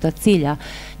 različita cilja.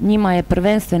 Njima je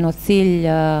prvenstveno cilj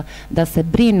da se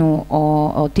brinu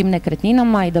o tim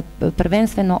nekretninama i da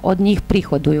prvenstveno od njih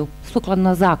prihoduju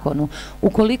sukladno zakonu.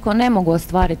 Ukoliko ne mogu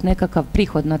ostvariti nekakav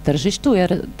prihod na tržištu,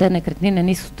 jer te nekretnine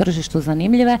nisu tržištu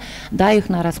zanimljive, daju ih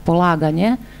na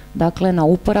raspolaganje, dakle na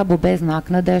uporabu bez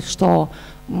naknade, što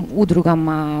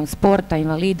udrugama sporta,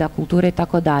 invalida, kulture i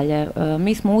tako dalje.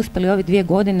 Mi smo uspjeli ove 2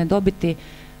 godine dobiti,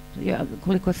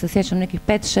 koliko se sjećam, nekih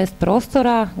 5-6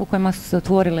 prostora u kojima su se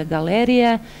otvorile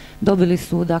galerije. Dobili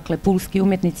su, dakle, pulski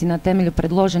umjetnici na temelju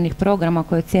predloženih programa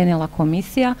koje je ocijenila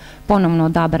komisija, ponovno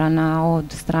odabrana od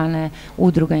strane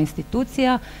udruga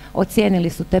institucija. Ocijenili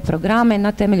su te programe i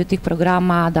na temelju tih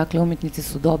programa, dakle, umjetnici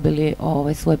su dobili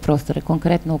svoje prostore,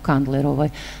 konkretno u Kandlerovoj.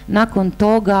 Nakon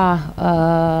toga,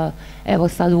 evo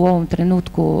sad u ovom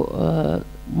trenutku,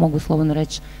 mogu slobodno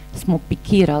reći, smo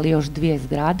pikirali još 2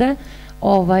 zgrade,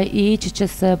 i ići će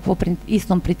se po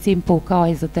istom principu kao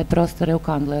i za te prostore u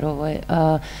Kandlerovoj.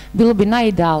 Bilo bi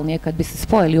najidealnije kad bi se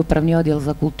spojili upravni odjel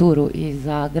za kulturu i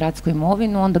za gradsku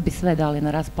imovinu, onda bi sve dali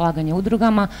na raspolaganje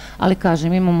udrugama, ali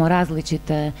kažem, imamo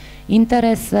različite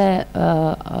interese,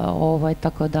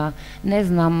 tako da ne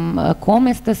znam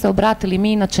kome ste se obratili.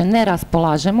 Mi inače ne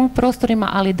raspolažemo prostorima,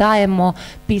 ali dajemo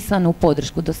pisanu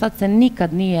podršku. Do sad se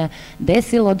nikad nije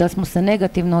desilo da smo se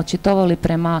negativno očitovali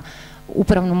prema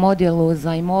upravnom odjelu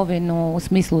za imovinu u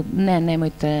smislu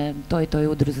nemojte toj i toj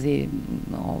udruzi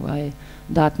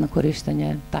dati na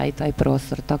korištenje taj i taj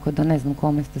prostor, tako da ne znam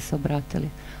kome ste se obratili,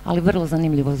 ali vrlo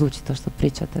zanimljivo zvuči to što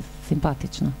pričate,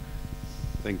 simpatično.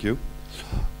 Thank you.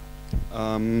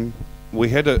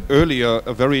 We had earlier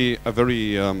a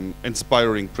very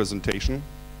inspiring presentation.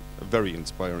 A very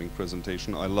inspiring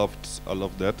presentation. I loved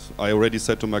that. I already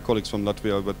said to my colleagues from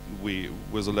Latvia, but we,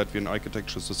 with the Latvian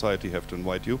Architecture Society, have to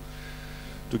invite you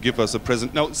to give us a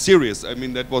present. Now, serious, I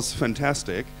mean, that was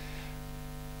fantastic.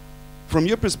 From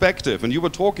your perspective, and you were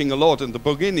talking a lot in the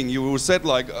beginning, you said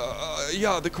like,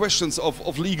 yeah, the questions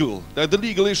of legal, the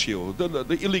legal issue,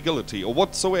 the illegality, or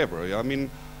whatsoever. I mean,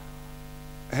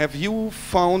 have you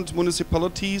found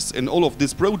municipalities in all of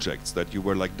these projects that you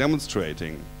were like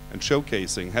demonstrating and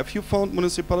showcasing, have you found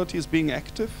municipalities being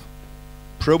active,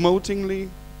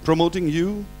 promoting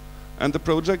you and the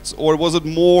projects, or was it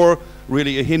more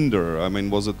really a hinder? I mean,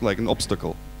 was it like an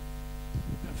obstacle?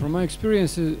 From my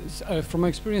experiences,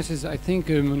 I think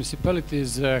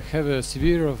municipalities have a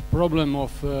severe problem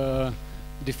of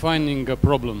defining a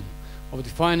problem, of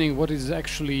defining what is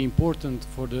actually important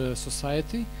for the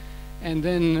society, and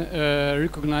then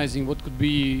recognizing what could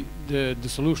be the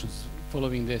solutions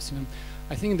following this. You know?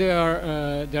 I think they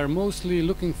are mostly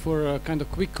looking for kind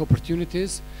of quick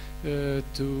opportunities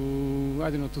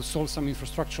to solve some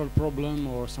infrastructural problem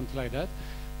or something like that.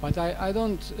 But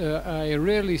I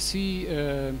rarely see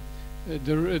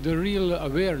the real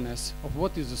awareness of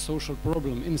what is the social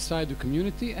problem inside the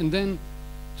community, and then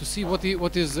to see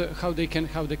how they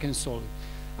can solve it.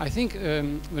 I think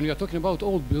when we are talking about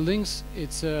old buildings,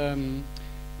 its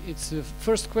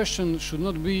first question should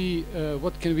not be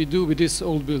what can we do with this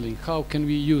old building, how can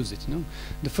we use it, you know?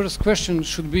 The first question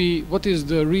should be what is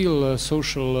the real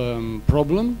social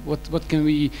problem, what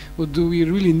do we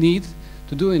really need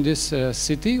to do in this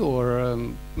city, or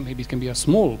maybe it can be a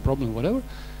small problem, whatever,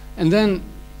 and then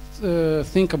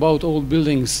think about old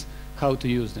buildings, how to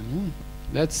use them. You know?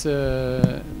 That's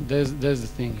the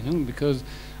thing, you know, because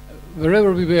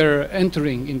wherever we were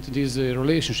entering into this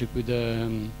relationship with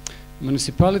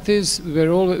municipalities,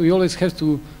 we always have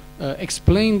to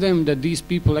explain them that these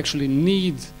people actually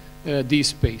need this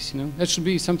space. You know, that should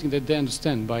be something that they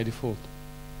understand by default.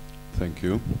 Thank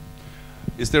you.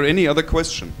 Is there any other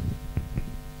question,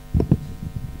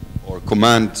 or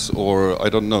comment, or I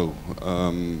don't know,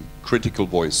 critical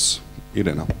voice?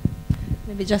 Irena.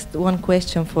 Maybe just one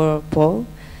question for Paul.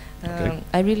 Okay.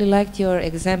 I really liked your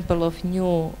example of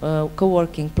new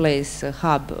co-working place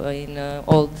hub in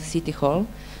old City Hall,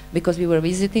 because we were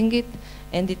visiting it,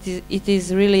 and it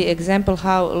is really example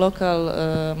how local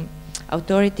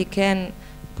authority can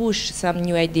push some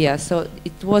new ideas. So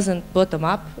it wasn't bottom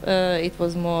up, it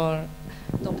was more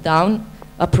top down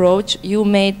approach. You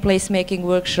made placemaking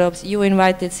workshops, you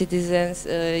invited citizens,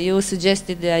 you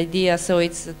suggested the idea, so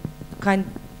it's kind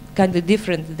of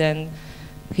different than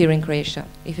here in Croatia,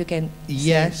 if you can.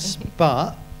 Yes,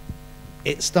 but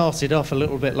it started off a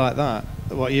little bit like that,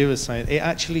 what you were saying. It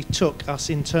actually took us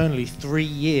internally 3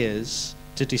 years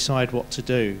to decide what to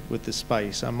do with the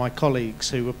space. And my colleagues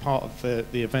who were part of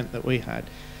the event that we had,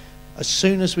 as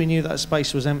soon as we knew that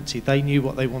space was empty, they knew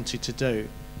what they wanted to do.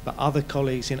 But other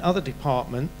colleagues in other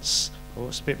departments, oh,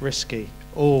 it's a bit risky.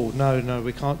 Oh, no,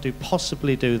 we can't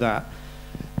possibly do that.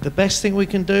 The best thing we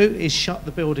can do is shut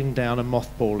the building down and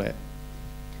mothball it.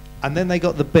 And then they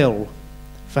got the bill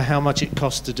for how much it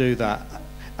cost to do that.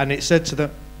 And it said to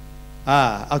them,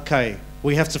 okay,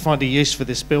 we have to find a use for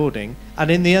this building. And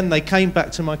in the end, they came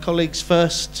back to my colleague's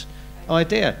first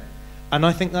idea. And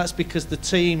I think that's because the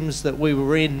teams that we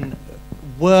were in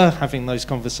were having those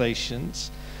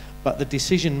conversations, but the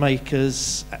decision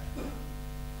makers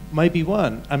maybe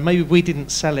weren't. And maybe we didn't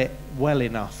sell it well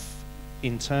enough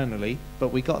internally, but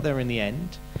we got there in the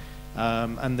end.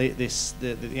 And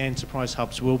the enterprise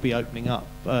hubs will be opening up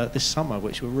this summer,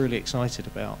 which we're really excited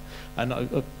about.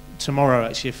 And tomorrow,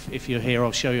 actually, if you're here,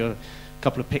 I'll show you a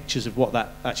couple of pictures of what that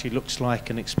actually looks like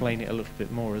and explain it a little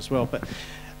bit more as well. But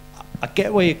I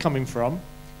get where you're coming from,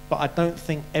 but I don't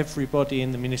think everybody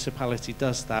in the municipality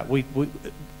does that.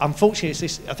 Unfortunately, it's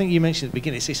this, I think you mentioned at the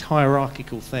beginning, it's this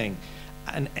hierarchical thing.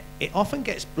 And it often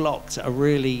gets blocked at a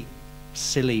really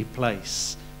silly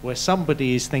place where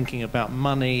somebody is thinking about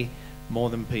money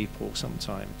more than people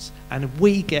sometimes. And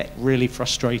we get really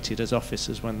frustrated as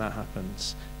officers when that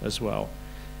happens as well.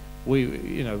 We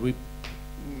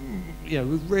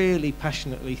really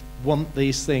passionately want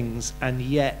these things, and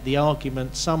yet the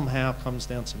argument somehow comes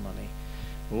down to money.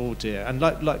 Oh dear. And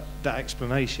like that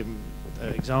explanation,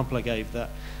 example I gave, that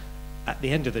at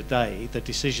the end of the day, the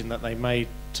decision that they made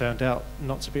turned out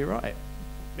not to be right.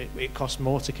 It cost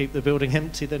more to keep the building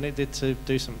empty than it did to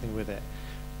do something with it.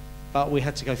 But we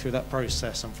had to go through that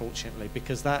process, unfortunately,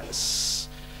 because that's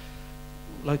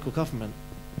local government.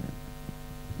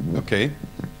 Okay.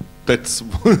 That's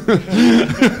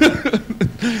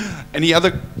any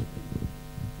other?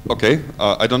 Okay,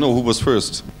 I don't know who was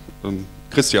first.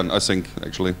 Christian, I think,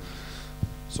 actually.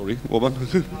 Sorry, Urban.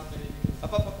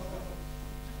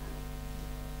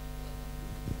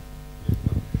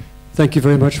 Thank you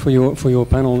very much for your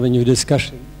panel and your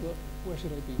discussion. Where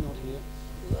should I be? Not here.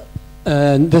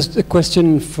 And there's a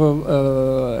question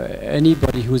for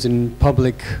anybody who's in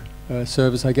public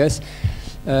service, I guess.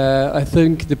 I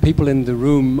think the people in the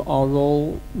room are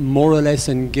all more or less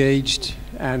engaged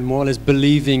and more or less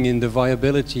believing in the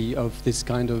viability of this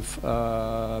kind of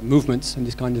movements and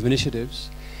this kind of initiatives.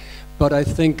 But I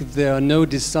think there are no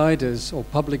deciders, or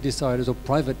public deciders, or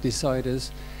private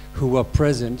deciders who are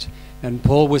present. And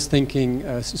Paul was speaking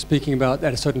about,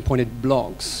 at a certain point, it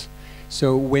blocks.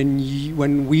 So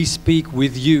when we speak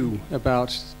with you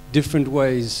about different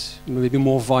ways, maybe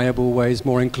more viable ways,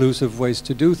 more inclusive ways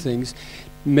to do things,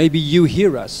 maybe you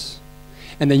hear us,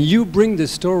 and then you bring the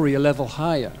story a level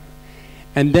higher,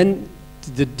 and then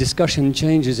the discussion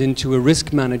changes into a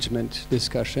risk management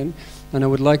discussion. And I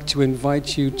would like to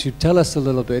invite you to tell us a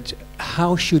little bit,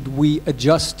 how should we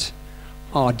adjust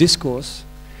our discourse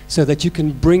so that you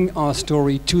can bring our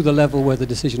story to the level where the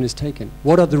decision is taken?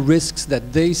 What are the risks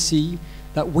that they see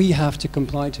that we have to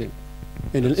comply to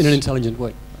in an intelligent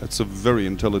way? That's a very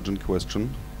intelligent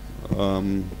question,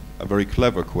 a very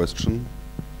clever question.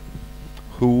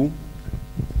 Who?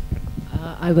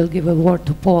 I will give a word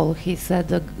to Paul. He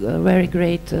said a very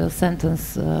great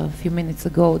sentence a few minutes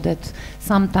ago, that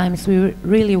sometimes we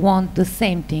really want the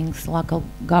same things, local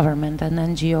government and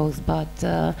NGOs, but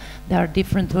there are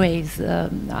different ways.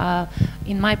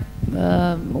 In my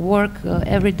work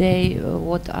every day,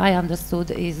 what I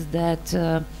understood is that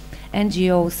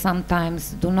NGOs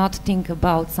sometimes do not think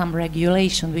about some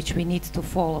regulation which we need to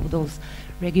follow, those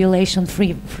regulation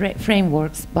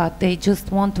frameworks, but they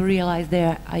just want to realize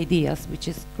their ideas, which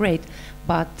is great,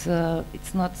 but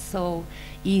it's not so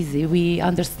easy. We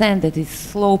understand that it's a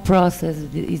slow process,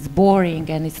 it's boring,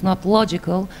 and it's not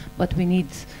logical, but we need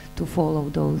to follow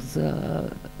those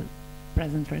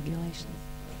present regulations.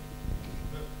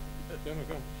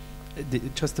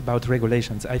 Just about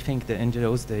regulations, I think the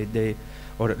NGOs, they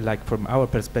or like from our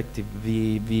perspective,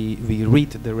 we read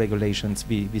the regulations,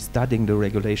 we studying the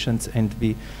regulations, and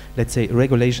we, let's say,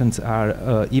 regulations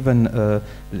are even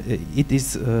it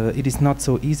is not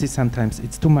so easy sometimes.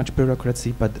 It's too much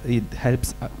bureaucracy, but it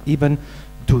helps even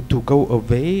to go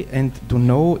away and to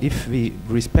know if we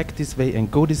respect this way and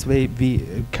go this way, we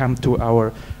come to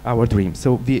our dream.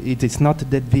 So it is not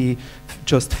that we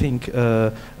just think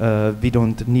we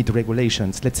don't need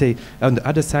regulations. Let's say on the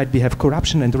other side we have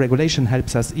corruption, and regulation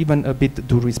helps us even a bit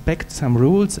to respect some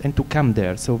rules and to come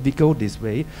there. So we go this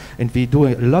way, and we do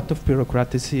a lot of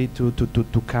bureaucracy to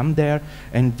come there,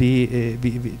 and we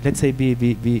let's say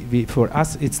we for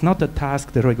us it's not a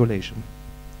task, the regulation.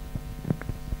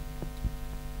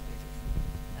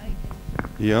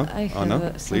 Yeah, I have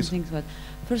Anna, something to add.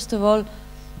 First of all,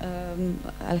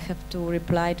 I'll have to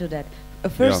reply to that.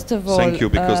 First of all, thank you,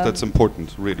 because that's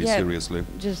important, really, yeah, seriously.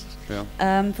 Just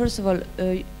yeah. First of all,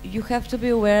 you have to be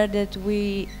aware that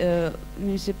we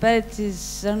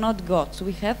municipalities are not gods.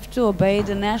 We have to obey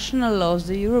the national laws,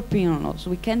 the European laws.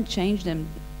 We can't change them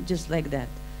just like that.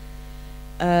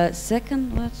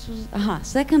 Second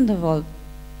of all,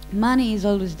 money is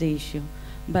always the issue.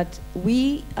 But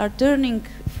we are turning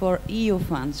for EU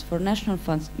funds, for national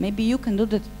funds. Maybe you can do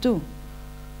that too.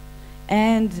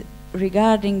 And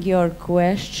regarding your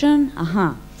question,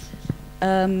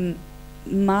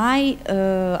 my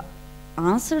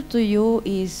answer to you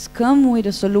is come with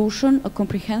a solution, a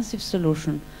comprehensive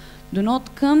solution. Do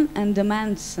not come and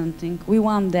demand something. We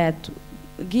want that.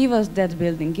 Give us that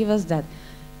building, give us that.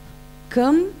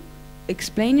 Come,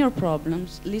 explain your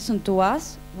problems, listen to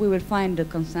us. We will find a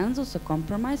consensus, a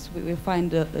compromise. We will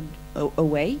find a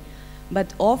way,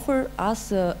 but offer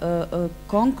us a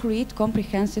concrete,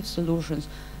 comprehensive solutions.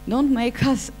 Don't make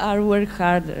us our work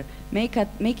harder. Make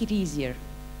it easier.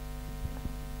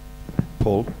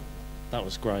 Paul? That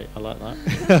was great. I like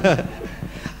that.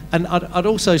 And I'd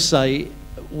also say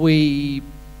we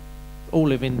all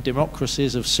live in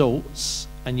democracies of sorts,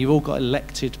 and you've all got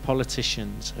elected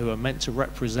politicians who are meant to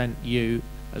represent you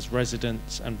as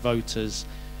residents and voters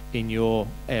in your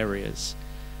areas.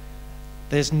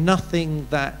 There's nothing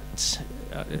that,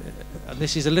 and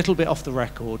this is a little bit off the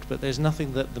record, but there's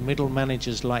nothing that the middle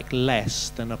managers like less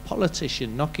than a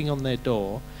politician knocking on their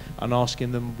door and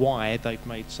asking them why they've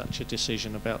made such a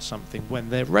decision about something when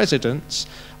their residents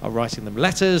are writing them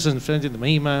letters and sending them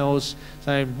emails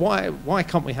saying, why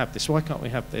can't we have this, why can't we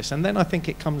have this? And then I think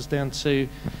it comes down to,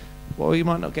 well, you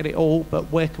might not get it all, but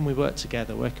where can we work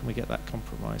together? Where can we get that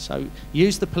compromise? So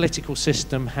use the political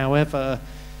system, however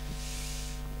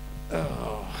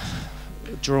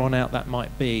drawn out that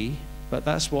might be, but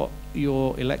that's what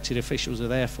your elected officials are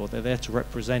there for. They're there to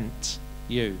represent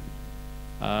you.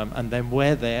 And then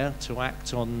we're there to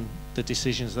act on the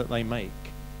decisions that they make.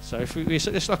 So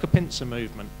it's like a pincer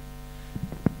movement,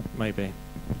 maybe.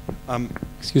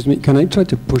 Excuse me, can I try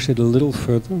to push it a little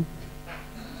further?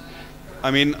 I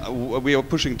mean, we are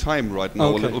pushing time right now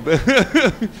a little bit.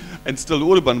 And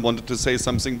still Urban wanted to say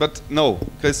something, but no,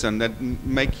 Christian,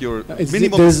 make your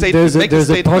minimum statement.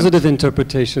 There's a positive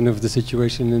interpretation of the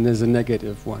situation and there's a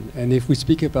negative one. And if we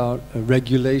speak about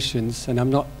regulations, and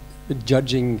I'm not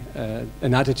judging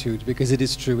an attitude, because it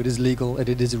is true, it is legal, and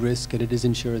it is risk, and it is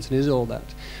insurance, and it is all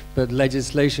that. But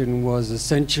legislation was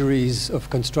centuries of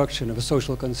construction, of a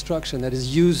social construction that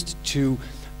is used to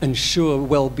ensure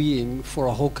well-being for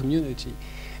a whole community.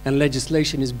 And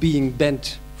legislation is being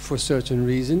bent for certain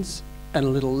reasons and a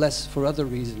little less for other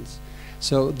reasons.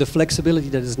 So the flexibility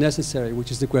that is necessary,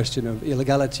 which is the question of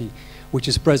illegality, which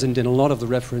is present in a lot of the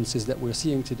references that we're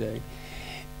seeing today,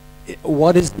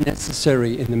 what is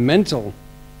necessary in the mental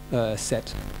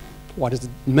set, what is the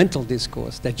mental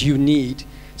discourse that you need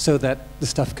so that the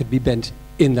stuff could be bent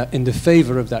in the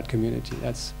favor of that community?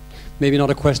 That's maybe not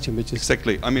a question, but just...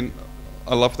 Exactly. I mean,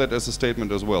 I love that as a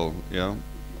statement as well, yeah.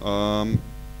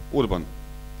 Urban,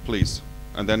 please.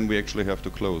 And then we actually have to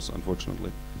close,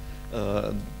 unfortunately.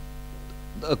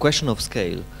 A question of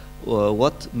scale.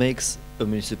 What makes a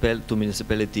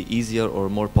municipality easier or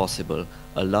more possible?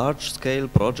 A large-scale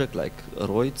project like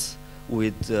Reutz,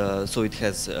 with so it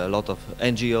has a lot of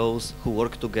NGOs who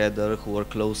work together, who work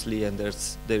closely, and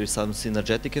there is some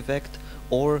synergetic effect,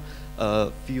 or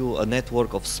a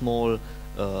network of small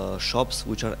shops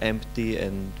which are empty,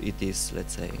 and it is,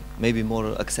 let's say, maybe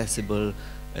more accessible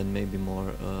and maybe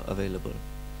more available.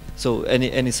 So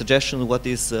any suggestion? What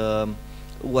is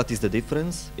the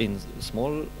difference in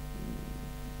small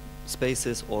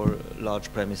spaces or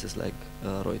large premises like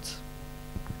Reutz?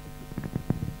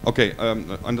 Okay,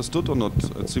 understood or not?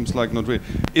 It seems like not really.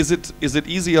 Is it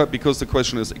easier, because the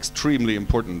question is extremely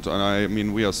important, and I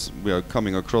mean we are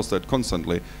coming across that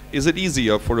constantly. Is it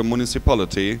easier for a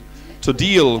municipality to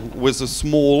deal with a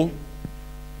small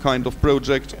kind of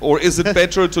project, or is it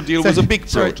better to deal with a big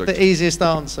project? The easiest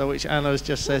answer, which Anna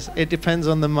just says, it depends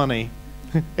on the money.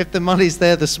 If the money's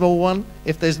there, the small one.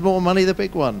 If there's more money, the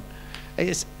big one.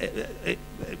 It's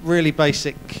really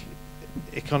basic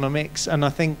economics, and I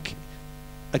think,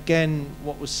 again,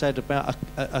 what was said about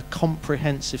a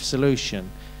comprehensive solution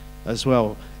as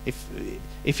well.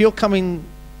 If you're coming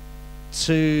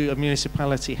to a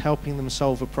municipality helping them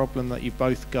solve a problem that you've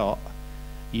both got,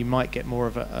 you might get more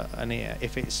of an ear.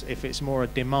 If it's more a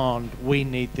demand, we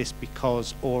need this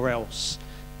because or else.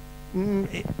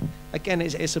 Again,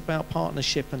 it's about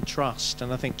partnership and trust,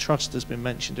 and I think trust has been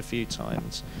mentioned a few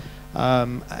times.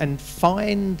 And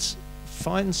find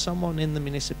someone in the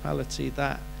municipality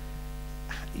that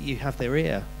you have their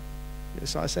ear.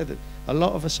 So I said that a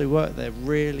lot of us who work there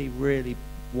really, really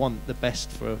want the best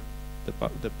for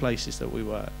the places that we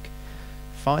work.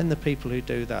 Find the people who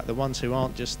do that, the ones who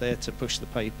aren't just there to push the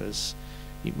papers.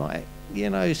 You might,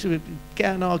 sort of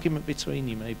get an argument between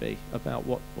you maybe about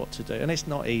what to do. And it's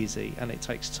not easy, and it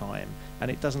takes time, and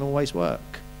it doesn't always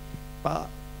work. But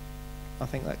I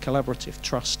think that collaborative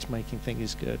trust-making thing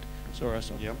is good. Sorry, I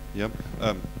saw. Yep, yep.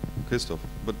 Christoph,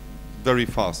 but very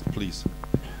fast, please.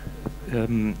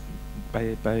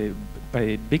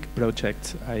 By big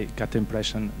projects, I got the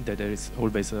impression that there is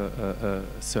always a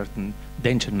certain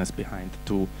dangerousness behind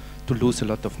to lose a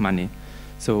lot of money.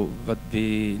 So what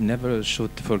we never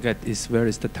should forget is where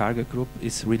is the target group,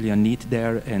 is really a need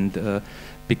there, and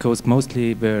because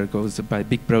mostly where it goes by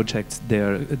big projects,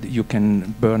 there you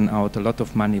can burn out a lot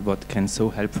of money what can so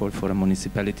helpful for a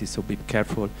municipality, so be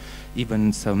careful.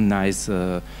 Even some nice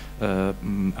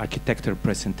architectural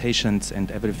presentations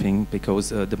and everything, because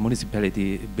the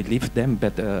municipality believes them,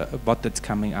 but what that's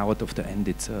coming out of the end,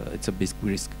 it's a big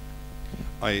risk.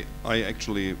 I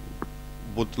actually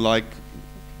would like,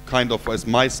 kind of as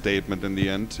my statement in the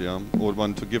end, yeah, or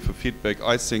want to give a feedback.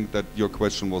 I think that your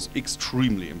question was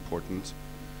extremely important,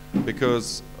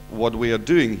 because what we are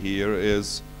doing here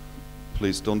is,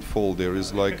 please don't fall, there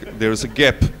is a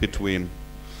gap between.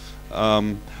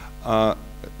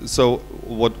 So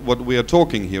what we are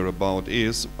talking here about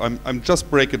is, I'm just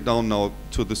break it down now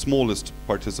to the smallest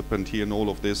participant here in all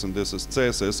of this, and this is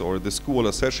CESIS, or the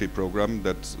Scuola Sesci program,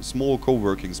 that small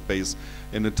co-working space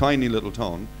in a tiny little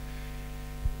town.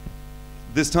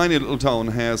 This tiny little town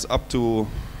has up to,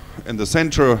 in the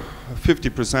center,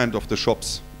 50% of the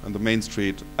shops on the main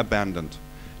street abandoned.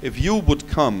 If you would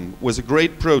come with a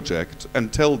great project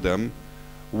and tell them,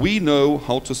 we know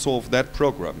how to solve that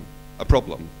problem,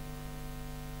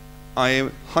 I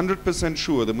am 100%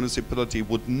 sure the municipality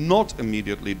would not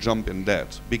immediately jump in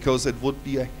that, because it would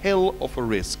be a hell of a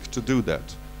risk to do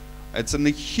that. It's a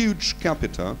huge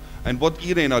capita, and what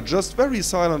Irena just very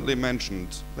silently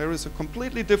mentioned, there is a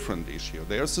completely different issue.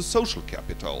 There's a social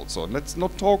capital also. Let's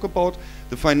not talk about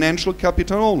the financial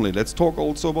capital only, let's talk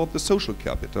also about the social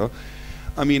capital.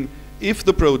 I mean, if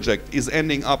the project is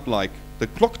ending up like the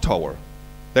clock tower,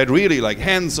 that really like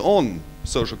hands-on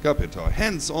social capital,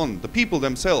 hands-on, the people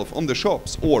themselves on the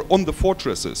shops or on the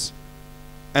fortresses,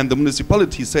 and the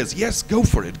municipality says, yes, go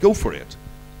for it,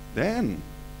 then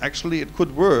actually it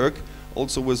could work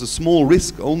also with a small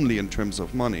risk only in terms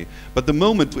of money. But the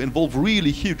moment to involve really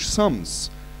huge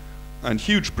sums and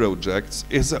huge projects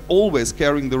is always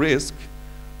carrying the risk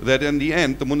that in the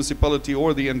end the municipality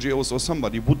or the NGOs or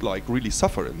somebody would like really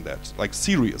suffer in that, like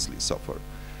seriously suffer.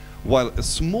 While a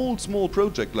small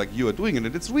project like you are doing, and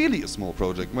it's really a small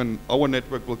project, when our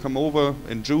network will come over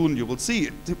in June, you will see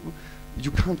it.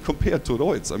 You can't compare to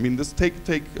Reutz. I mean, this take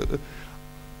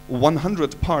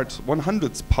 100th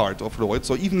part of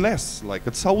Reutz, or even less, like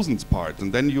a 1000th part,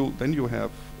 and then you have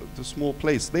the small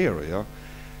place there, yeah.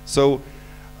 So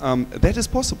that is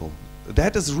possible.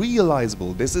 That is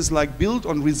realizable. This is like built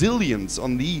on resilience,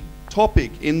 on the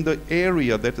topic in the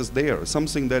area that is there,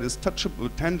 something that is touchable,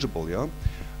 tangible, yeah.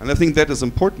 And I think that is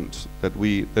important, that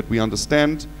we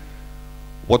understand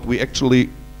what we actually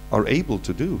are able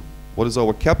to do. What is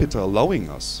our capital allowing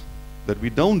us? That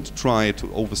we don't try to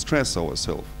overstress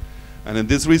ourselves. And in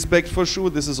this respect, for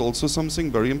sure, this is also something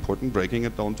very important, breaking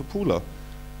it down to Pula.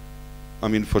 I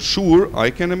mean, for sure, I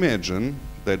can imagine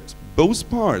that both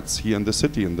parts here in the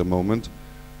city in the moment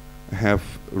have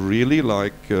really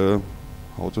like,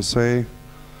 how to say,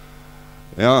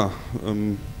 yeah,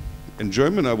 in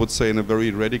German I would say in a very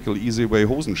radical, easy way,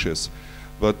 Hosenschiss.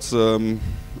 But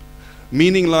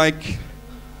meaning like,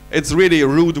 it's really a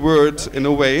rude word in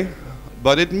a way,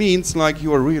 but it means like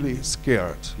you are really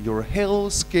scared. You're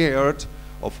hell scared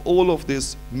of all of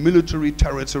these military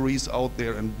territories out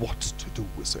there and what to do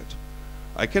with it.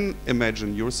 I can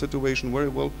imagine your situation very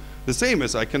well, the same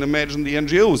as I can imagine the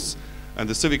NGOs and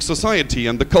the civic society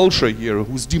and the culture here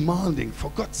who's demanding,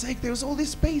 for God's sake, there's all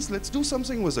this space, let's do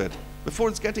something with it before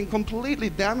it's getting completely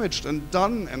damaged and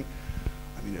done. And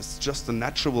I mean, it's just a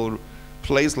natural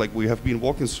place like we have been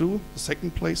walking through, the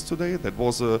second place today, that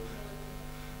was a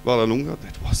Vallalunga,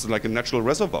 that was like a natural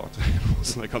reservoir. It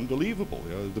was like unbelievable,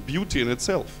 yeah, the beauty in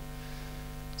itself.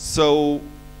 So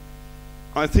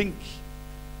I think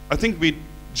we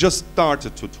just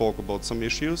started to talk about some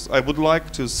issues. I would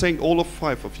like to thank all of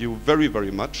 5 of you very,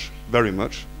 very much, very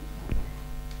much.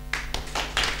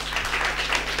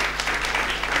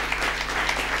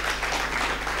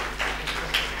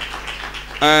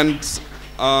 And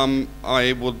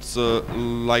I would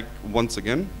like once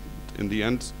again, in the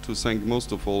end, to thank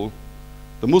most of all,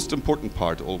 the most important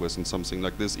part always in something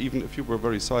like this, even if you were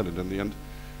very silent in the end.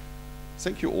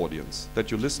 Thank you, audience,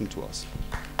 that you listened to us.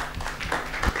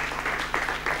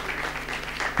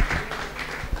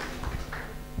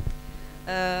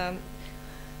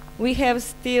 We have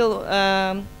still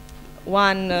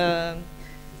one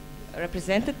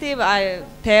representative.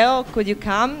 Theo, could you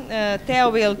come?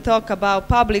 Theo will talk about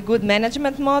public good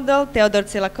management model. Theodor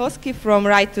Celakoski from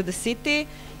Right to the City.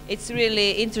 It's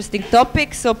really interesting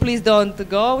topic, so please don't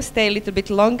go. Stay a little bit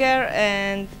longer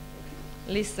and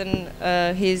listen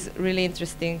his really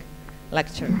interesting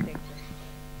lecture. Thank you.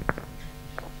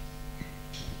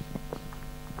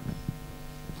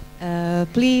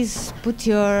 Please put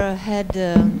your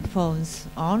headphones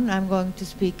on. I'm going to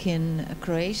speak in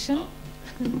Croatian.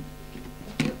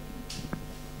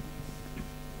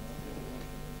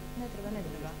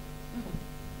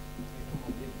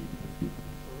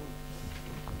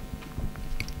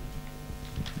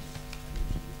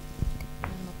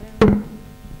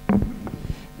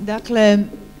 Dakle,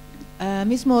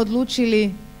 mi smo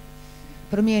odlučili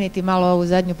promijeniti malo ovu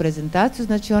zadnju prezentaciju,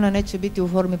 znači ona neće biti u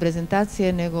formi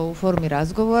prezentacije nego u formi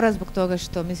razgovora, zbog toga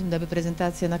što mislim da bi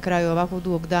prezentacija na kraju ovakvog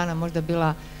dugog dana možda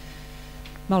bila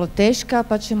malo teška,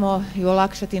 pa ćemo ju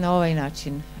olakšati na ovaj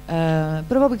način.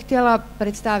 Prvo bih htjela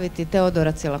predstaviti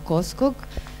Teodora Celakoskog,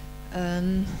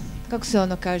 kako se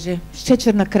ono kaže,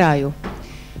 šećer na kraju.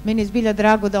 Meni je zbilja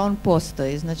drago da on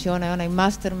postoji, znači on je onaj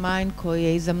mastermind koji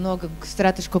je iza mnogog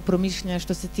strateškog promišljanja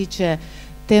što se tiče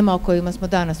tema o kojima smo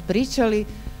danas pričali.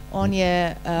 On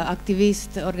je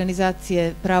aktivist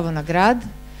organizacije Pravo na grad.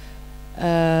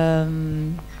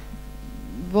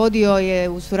 Vodio je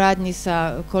u suradnji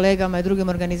sa kolegama i drugim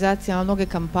organizacijama mnoge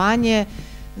kampanje.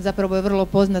 Zapravo je vrlo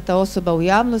poznata osoba u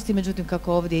javnosti, međutim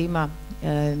kako ovdje ima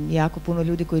jako puno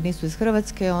ljudi koji nisu iz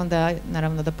Hrvatske, onda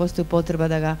naravno da postoji potreba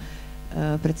da ga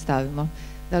predstavimo.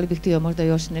 Da li bih htio možda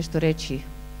još nešto reći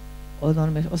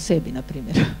o sebi, na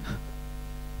primjer?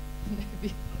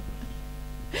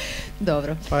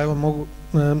 Dobro. Pa evo mogu,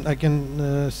 I can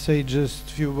say just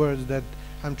few words that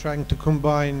I'm trying to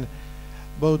combine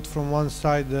both from one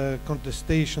side the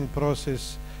contestation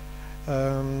process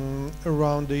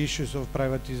around the issues of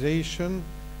privatization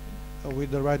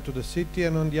with the right to the city,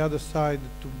 and on the other side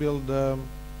to build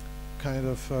kind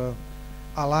of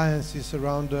alliances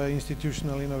around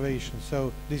institutional innovation.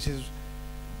 So this is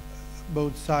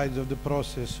both sides of the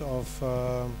process of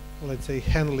let's say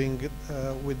handling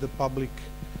with the public,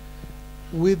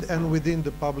 with and within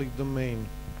the public domain.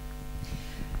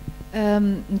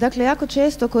 Dakle, jako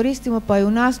često koristimo pa i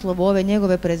u naslovu ove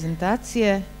njegove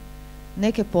prezentacije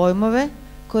neke pojmove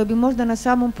koje bi možda na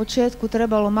samom početku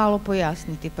trebalo malo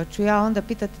pojasniti. Pa ću ja onda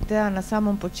pitati Teja na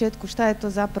samom početku šta je to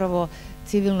zapravo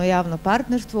civilno javno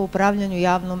partnerstvo u upravljanju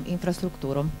javnom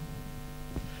infrastrukturom.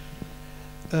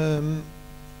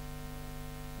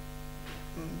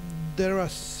 There are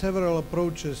several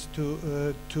approaches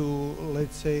to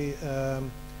let's say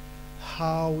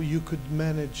how you could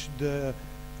manage the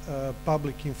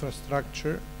public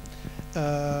infrastructure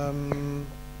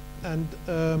and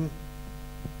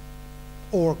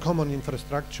or common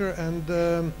infrastructure, and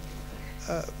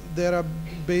there are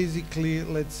basically,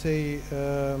 let's say,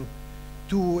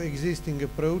 two existing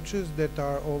approaches that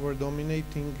are over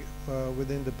dominating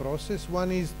within the process.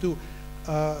 One is to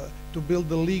build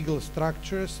the legal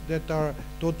structures that are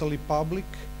totally public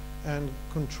and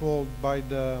controlled by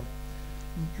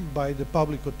the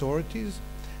public authorities,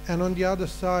 and on the other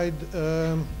side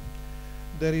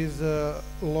there is a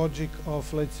logic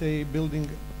of, let's say, building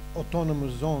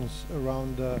autonomous zones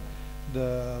around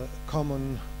the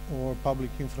common or public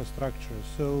infrastructure.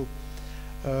 So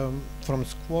from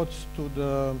squats to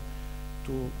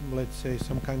let's say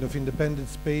some kind of independent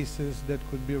spaces that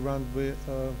could be run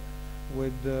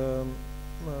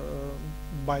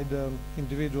by the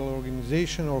individual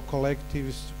organization or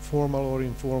collectives, formal or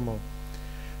informal.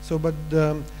 So, but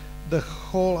the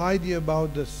whole idea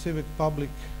about the civic-public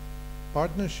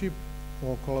partnership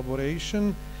or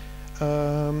collaboration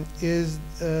is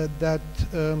that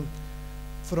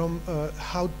from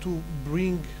how to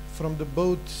bring from the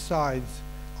both sides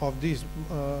of these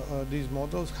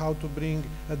models, how to bring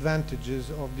advantages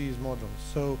of these models.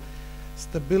 So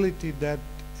stability that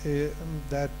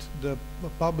the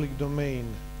public domain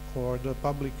or the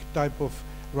public type of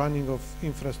running of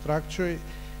infrastructure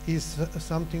is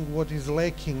something what is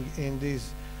lacking in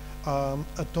these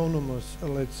autonomous,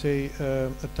 let's say,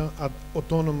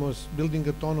 building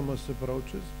autonomous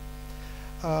approaches.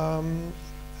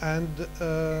 And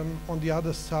on the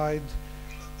other side,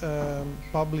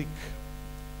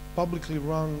 publicly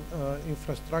run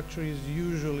infrastructure is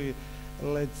usually,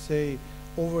 let's say,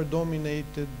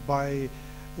 over-dominated by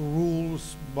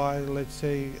rules, by, let's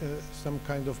say, some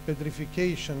kind of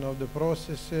petrification of the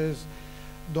processes,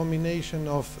 domination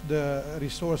of the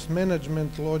resource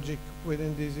management logic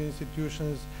within these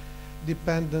institutions,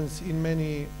 dependence in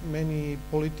many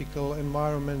political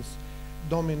environments,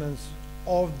 dominance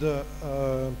of the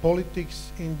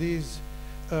politics in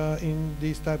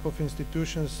these type of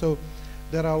institutions. So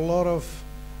there are a lot of,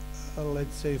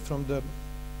 let's say, from the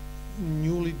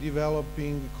newly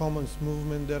developing commons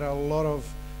movement, there are a lot of,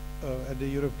 at the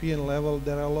European level,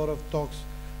 there are a lot of talks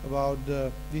about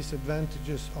the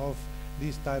disadvantages of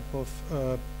this type of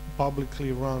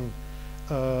publicly run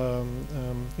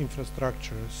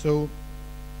infrastructure. So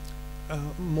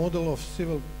model of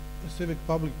civic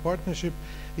public partnership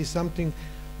is something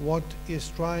what is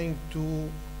trying to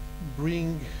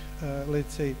bring,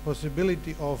 let's say,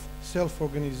 possibility of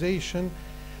self-organization,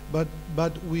 but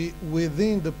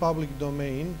within the public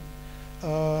domain,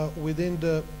 within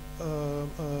the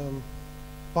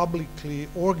publicly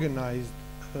organized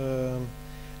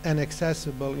and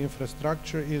accessible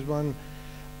infrastructure is one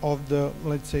of the,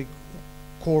 let's say,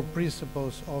 core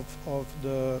principles of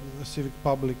the civic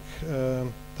public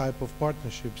type of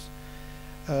partnerships.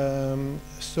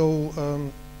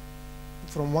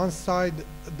 From one side,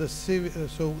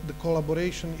 so the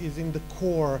collaboration is in the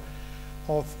core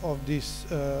of this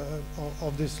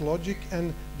logic,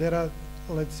 and there are,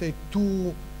 let's say,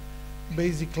 two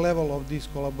basic level of this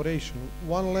collaboration.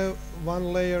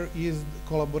 One layer is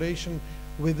collaboration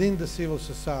within the civil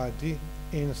society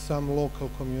in some local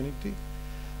community.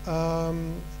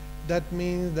 That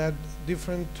means that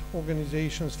different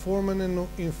organizations, formal and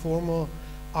informal,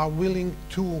 are willing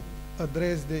to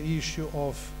address the issue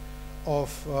of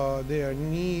their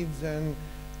needs and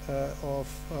of,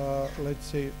 let's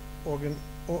say,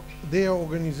 their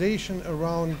organization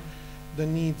around the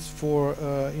needs for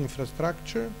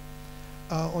infrastructure.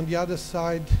 On the other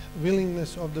side,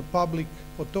 willingness of the public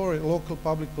authority, local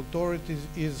public authorities,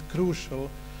 is crucial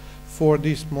for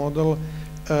this model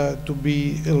to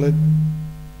be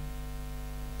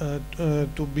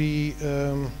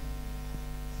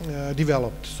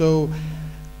developed. So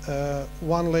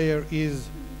one layer is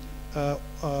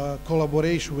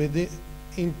collaboration with the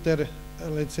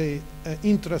let's say,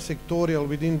 intrasectorial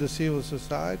within the civil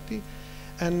society,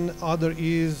 and other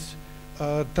is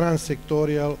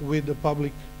transsectorial with the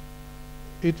public.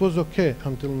 It was okay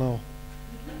until now.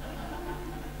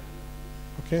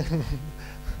 Okay.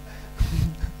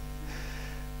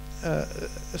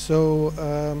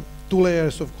 Two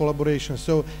layers of collaboration.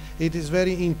 So it is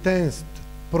very intense,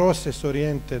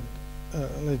 process-oriented,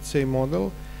 let's say,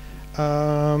 model,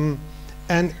 and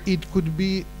it could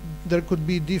be, there could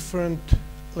be different,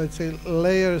 let's say,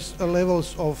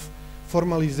 levels of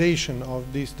formalization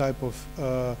of this type of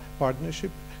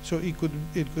partnership. So it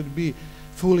could be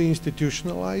fully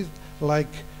institutionalized,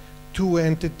 like two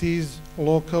entities,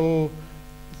 local,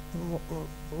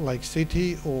 like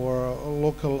city or a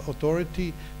local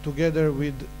authority, together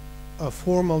with a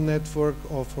formal network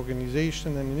of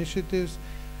organization and initiatives,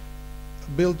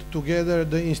 build together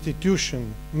the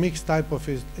institution, mixed type of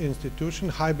institution,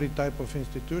 hybrid type of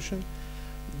institution,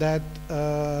 that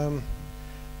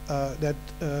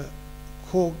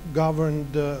co-govern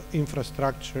the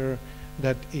infrastructure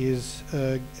that is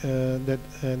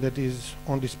that is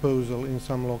on disposal in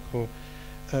some local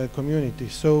community.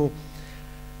 So,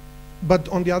 but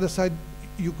on the other side,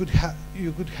 you could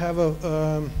have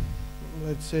a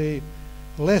let's say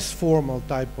less formal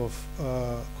type of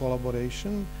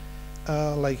collaboration,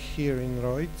 like here in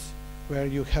Reutz, where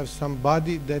you have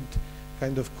somebody that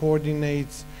kind of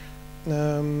coordinates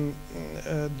the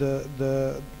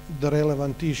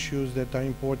relevant issues that are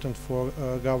important for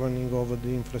governing over the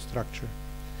infrastructure.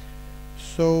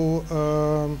 So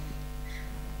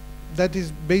that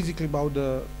is basically about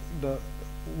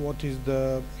what is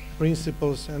the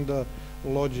principles and the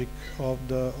logic of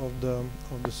the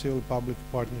civil public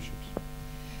partnerships.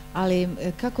 Ali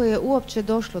kako je uopće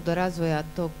došlo do razvoja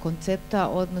tog koncepta,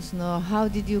 odnosno how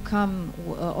did you come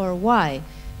or why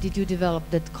did you develop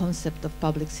that concept of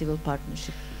public-civil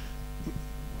partnership?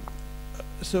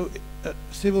 So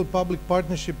civil public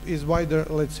partnership is wider,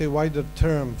 let's say, wider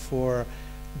term for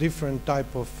different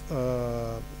type of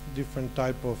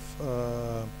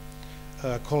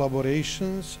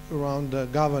collaborations around the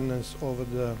governance over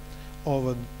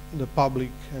the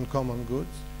public and common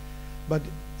goods. But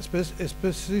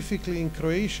specifically in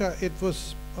Croatia, it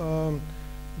was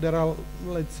there are,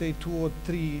 let's say, 2 or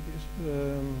 3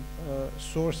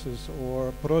 sources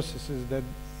or processes that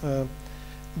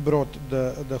brought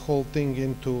the whole thing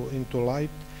into light.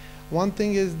 One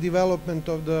thing is development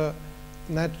of the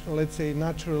let's say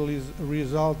natural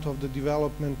result of the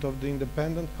development of the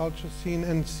independent culture scene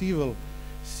and civil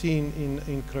scene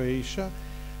in Croatia.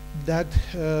 That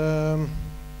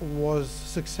was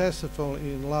successful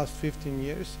in the last 15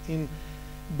 years in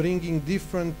bringing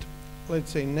different, let's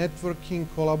say, networking,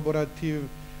 collaborative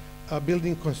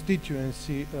building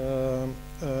constituency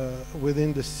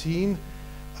within the scene.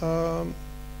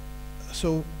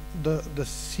 So the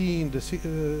scene, the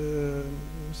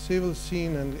civil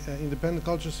scene and independent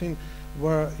culture scene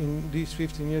were in these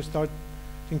 15 years starting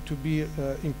to be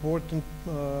important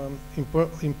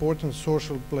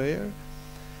social player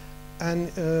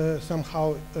and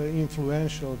somehow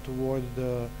influential toward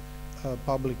the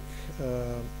public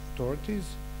authorities.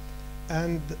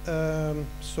 And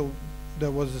so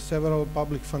there was several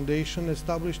public foundations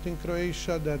established in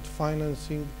Croatia that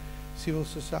financing civil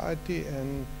society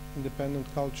and independent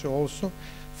culture also,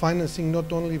 financing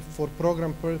not only for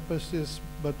program purposes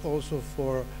but also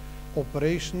for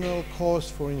operational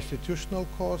costs, for institutional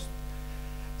costs.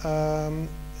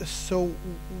 So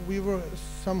we were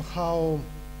somehow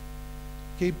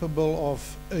capable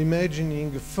of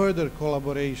imagining further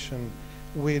collaboration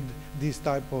with this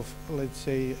type of, let's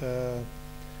say,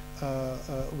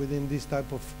 within this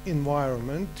type of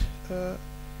environment.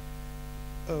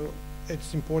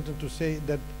 It's important to say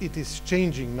that it is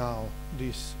changing now,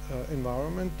 this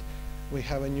environment. We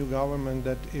have a new government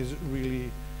that is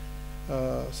really,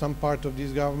 some part of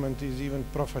this government is even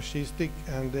pro-fascistic,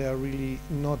 and they are really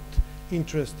not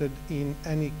interested in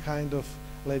any kind of,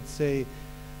 let's say,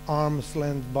 arm's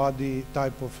length body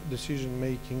type of decision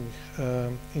making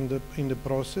in the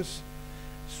process.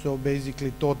 So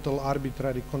basically total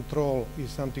arbitrary control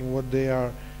is something what they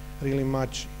are really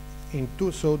much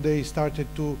into. So they started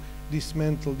to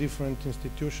dismantle different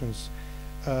institutions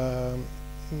that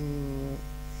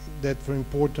were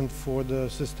important for the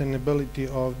sustainability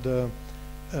of the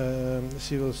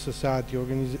civil society,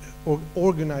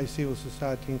 organized civil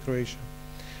society in Croatia.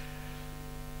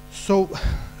 So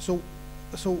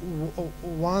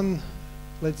one,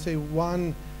 let's say,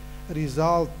 one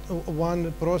result,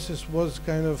 one process was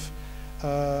kind of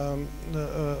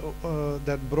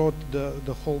that brought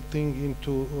the whole thing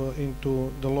into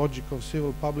the logic of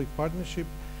civil-public partnership,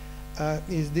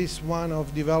 is this one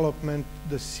of development,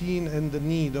 the scene and the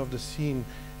need of the scene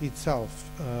itself.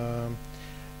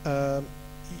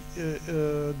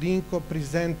 Dinko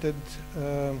presented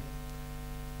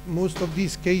most of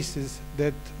these cases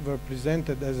that were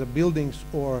presented as a buildings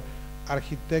or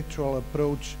architectural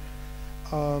approach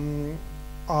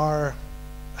are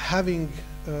having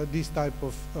this type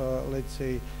of, let's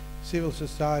say, civil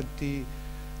society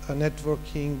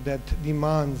networking that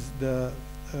demands the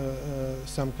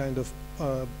some kind of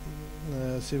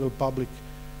civil-public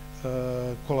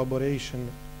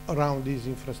collaboration around these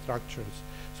infrastructures.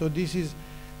 So this is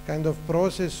kind of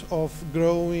process of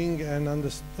growing and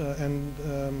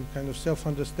kind of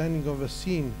self-understanding of a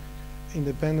scene,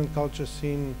 independent culture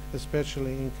scene,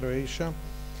 especially in Croatia,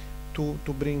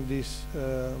 to bring this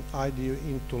idea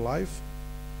into life.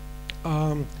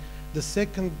 The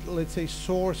second, let's say,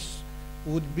 source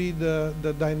would be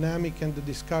the dynamic and the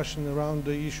discussion around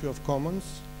the issue of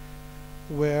commons,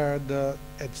 where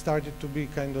it started to be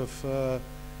kind of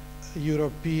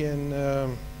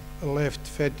European left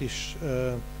fetish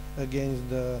against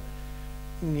the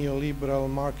neoliberal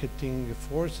marketing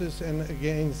forces and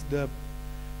against the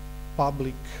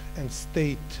public and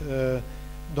state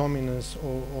dominance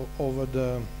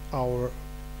over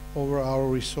our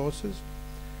resources,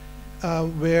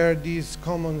 where this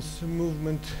commons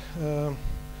movement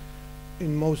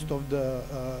in most of the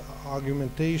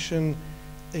argumentation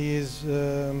is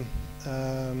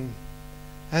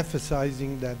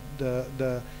emphasizing that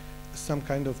some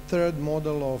kind of third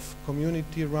model of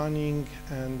community running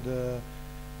and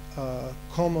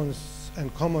commons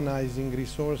and commonizing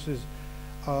resources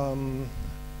and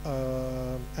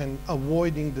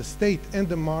avoiding the state and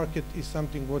the market is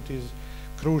something what is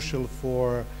crucial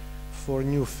for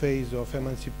new phase of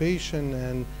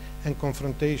emancipation and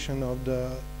confrontation of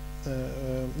the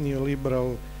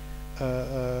neoliberal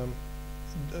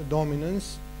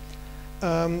dominance.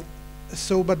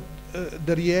 But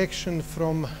the reaction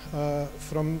from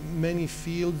many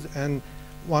fields, and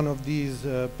one of these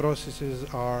processes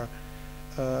are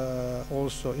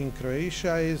also in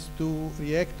Croatia, is to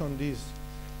react on this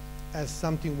as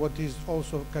something what is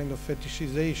also kind of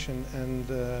fetishization and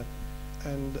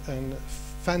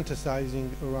fantasizing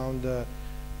around the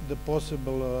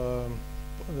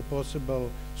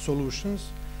possible solutions.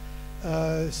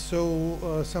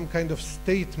 Some kind of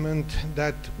statement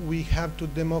that we have to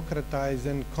democratize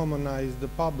and commonize the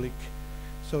public.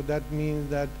 So that means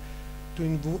that to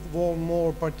involve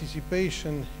more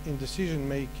participation in decision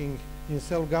making, in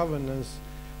self-governance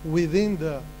within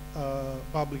the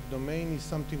public domain is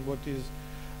something what is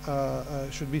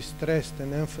should be stressed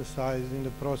and emphasized in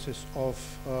the process of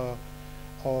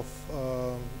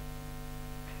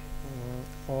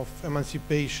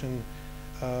emancipation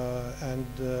and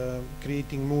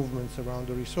creating movements around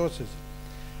the resources.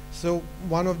 So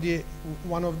one of the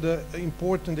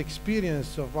important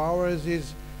experience of ours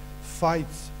is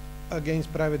fights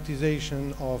against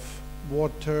privatization of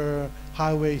water,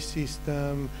 highway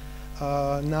system.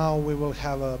 Now we will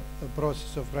have a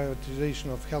process of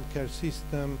privatization of healthcare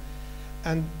system,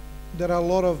 and there are a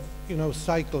lot of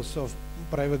cycles of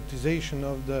privatization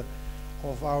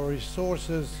of our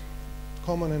resources,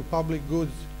 common and public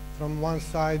goods from one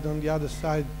side. On the other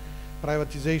side,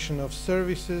 privatization of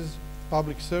services,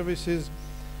 public services.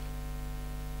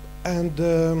 And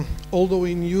although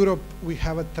in Europe we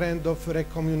have a trend of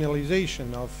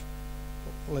recommunalization of,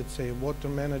 let's say, water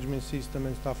management system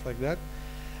and stuff like that,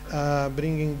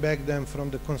 bringing back them from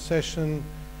the concession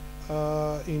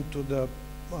into the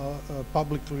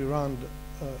publicly run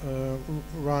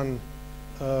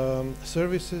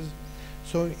services.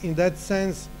 So in that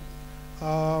sense,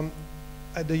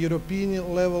 at the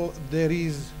European level, there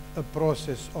is a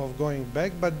process of going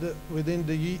back, but within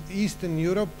the Eastern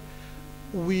Europe,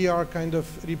 we are kind of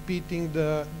repeating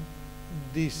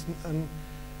this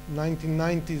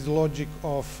 1990s logic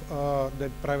of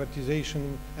that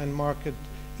privatization and market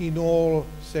in all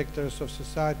sectors of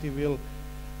society will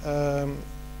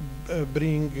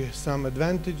bring some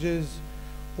advantages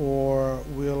or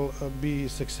will be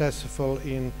successful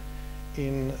in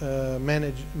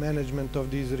management of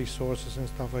these resources and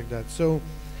stuff like that. So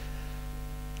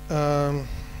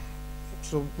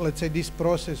so let's say this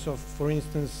process of, for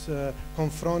instance,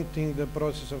 confronting the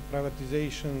process of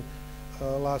privatization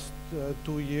last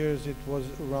 2 years, it was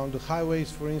around the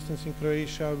highways. For instance, in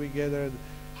Croatia, we gathered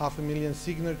 500,000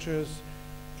 signatures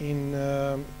in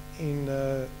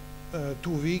 2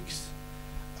 weeks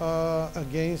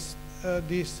against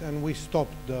this, and we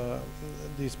stopped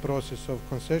this process of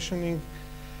concessioning.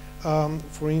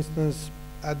 For instance,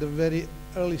 at the very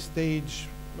early stage,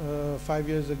 5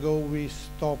 years ago, we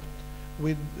stopped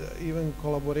with even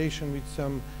collaboration with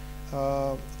some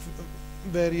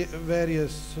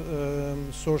various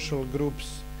social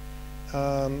groups,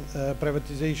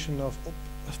 privatization of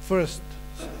first,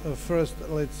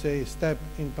 let's say, step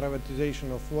in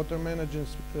privatization of water management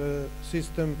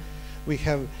system. We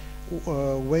have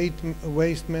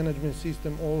waste management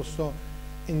system also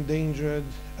endangered,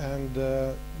 and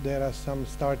there are some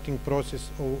starting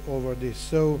process over this.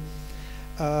 So,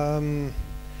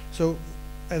 so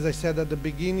as I said at the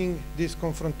beginning, this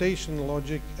confrontation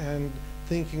logic and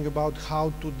thinking about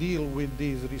how to deal with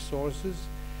these resources,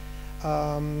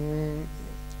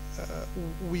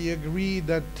 we agree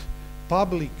that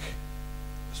public,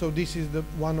 so this is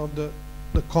one of the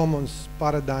common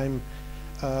paradigm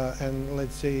and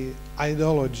let's say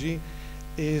ideology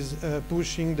is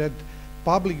pushing that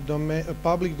public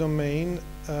domain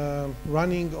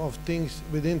running of things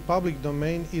within public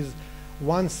domain is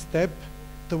one step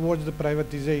towards the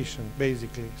privatization,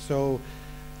 basically. So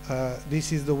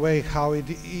this is the way how it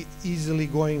easily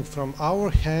going from our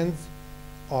hands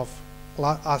of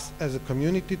us as a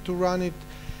community to run it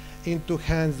into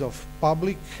hands of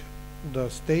public, the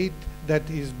state, that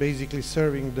is basically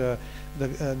serving the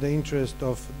interest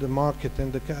of the market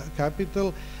and the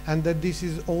capital, and that this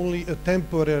is only a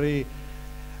temporary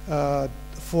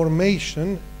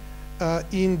formation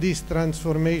in this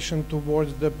transformation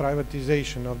towards the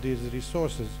privatization of these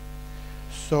resources.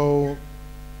 So,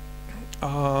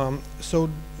 so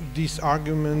this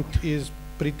argument is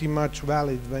pretty much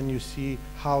valid when you see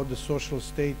how the social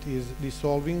state is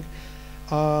dissolving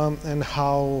and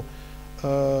how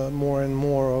more and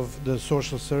more of the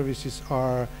social services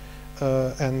are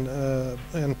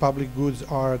and public goods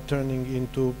are turning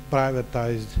into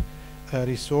privatized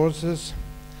resources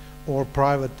or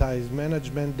privatized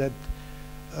management that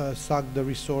suck the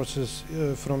resources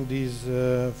from these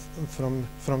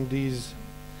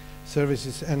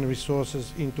services and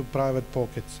resources into private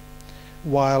pockets,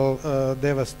 while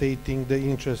devastating the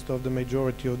interest of the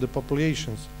majority of the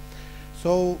populations.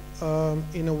 So,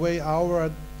 in a way, our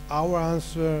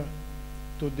answer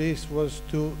to this was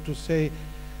to say,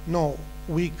 no,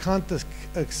 we can't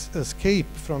escape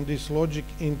from this logic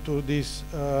into this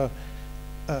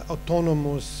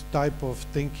autonomous type of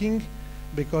thinking,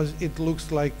 because it looks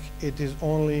like it is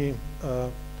only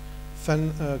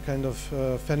kind of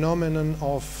phenomenon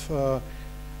of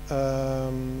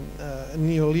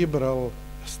neoliberal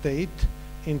state,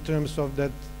 in terms of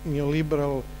that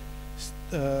neoliberal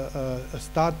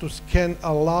status can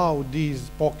allow these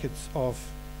pockets of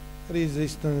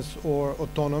resistance or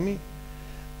autonomy,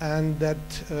 and that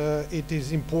it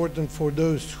is important for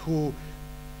those who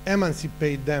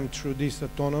emancipate them through this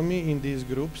autonomy in these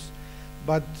groups,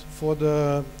 but for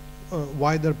the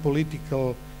wider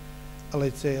political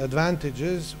let's say,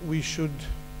 advantages, we should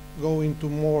go into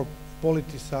more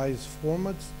politicized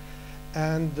formats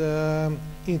and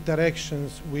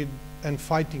interactions with and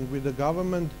fighting with the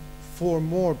government for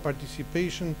more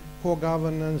participation,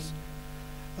 co-governance,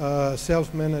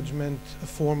 self-management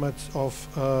formats of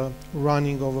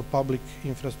running of a public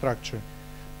infrastructure.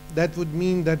 That would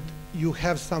mean that you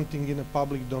have something in a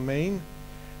public domain,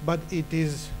 but it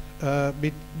is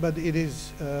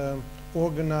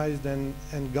organized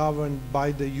and governed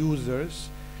by the users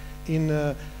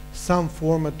in some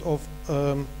format of,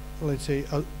 let's say,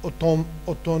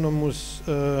 autonomous.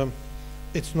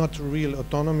 It's not real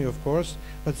autonomy, of course,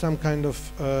 but some kind of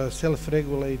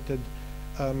self-regulated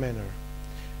manner.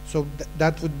 So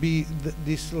that would be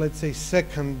this, let's say,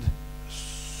 second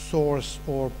source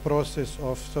or process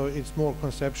of, so it's more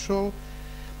conceptual.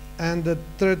 And the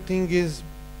third thing is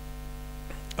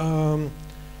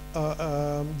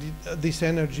this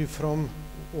energy from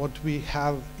what we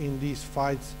have in these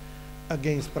fights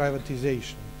against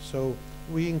privatization. So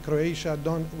we in Croatia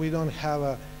we don't have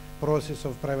a process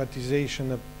of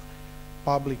privatization of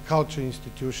public culture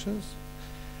institutions,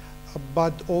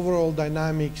 but overall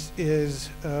dynamics is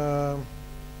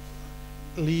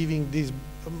leaving these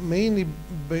mainly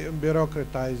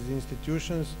bureaucratized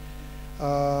institutions,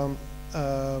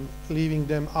 leaving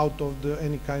them out of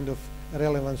any kind of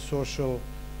relevant social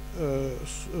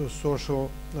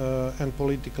and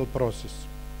political process.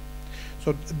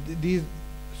 So these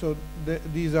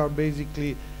are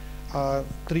basically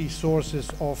three sources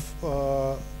of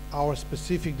our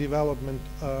specific development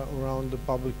around the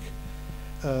public,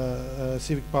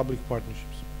 civic public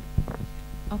partnerships.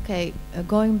 Okay,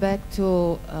 going back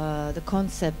to the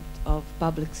concept of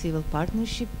public-civil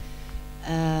partnership,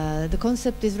 the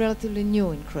concept is relatively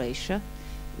new in Croatia.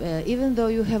 Even though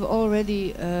you have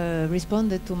already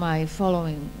responded to my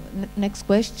following next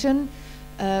question,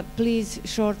 please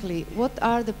shortly, what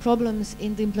are the problems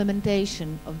in the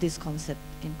implementation of this concept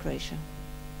in Croatia?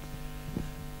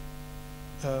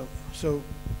 So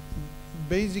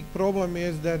basic problem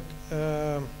is that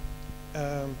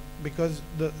because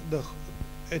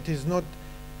it is not,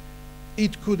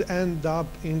 it could end up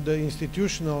in the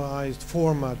institutionalized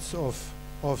formats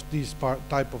of this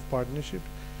type of partnership.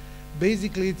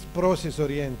 Basically, it's process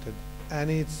oriented,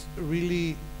 and it's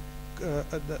really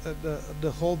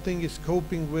the whole thing is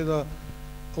coping with a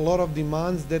lot of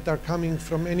demands that are coming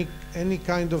from any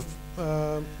kind of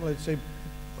let's say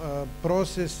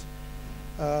process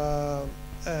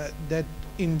that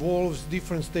involves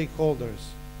different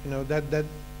stakeholders. You know, that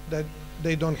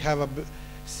they don't have a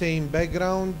same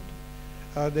background,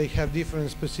 they have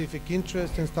different specific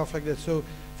interests and stuff like that. So,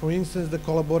 for instance, the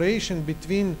collaboration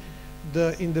between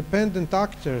the independent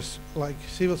actors, like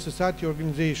civil society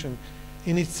organization,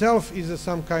 in itself is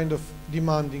some kind of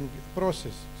demanding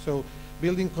process. So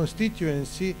building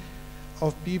constituency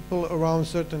of people around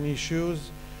certain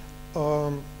issues,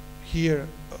 here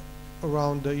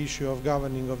around the issue of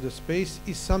governing of the space,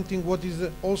 is something what is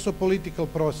also political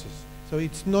process. So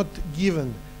it's not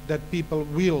given that people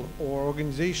will or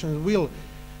organizations will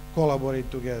collaborate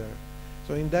together.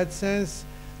 So in that sense,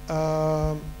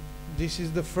 this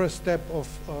is the first step of,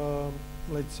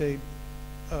 let's say,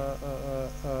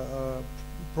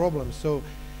 problem. So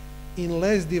in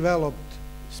less developed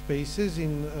spaces,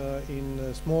 in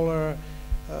smaller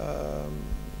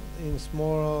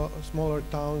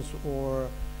towns or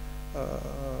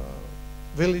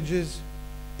villages,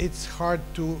 it's hard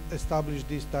to establish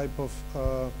this type of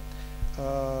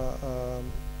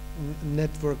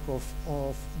network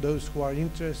of those who are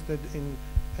interested in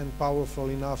and powerful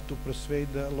enough to persuade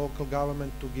the local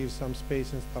government to give some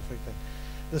space and stuff like that.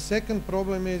 The second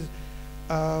problem is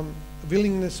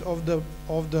willingness of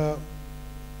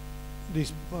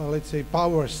this let's say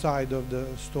power side of the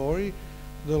story,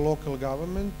 the local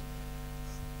government,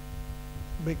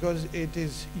 because it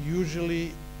is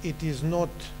usually not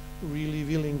really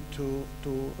willing to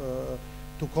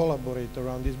collaborate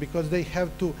around this, because they have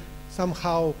to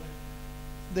somehow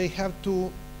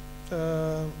to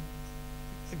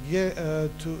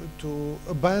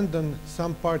abandon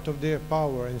some part of their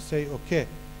power and say, okay,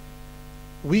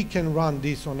 we can run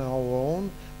this on our own,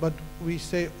 but we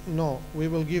say, no, we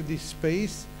will give this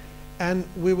space and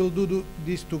we will do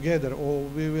this together, or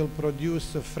we will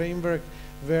produce a framework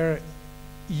where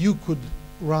you could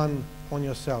run on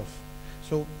yourself.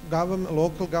 So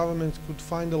local governments could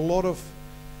find a lot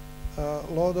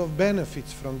of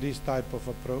benefits from this type of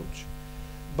approach,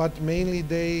 but mainly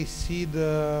they see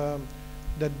that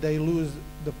they lose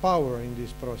the power in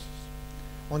this process.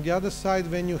 On the other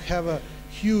side, when you have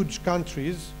huge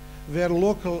countries where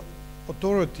local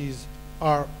authorities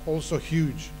are also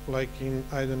huge, like in,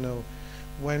 I don't know,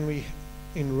 when we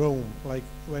in Rome, like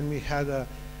when we had a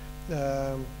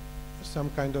some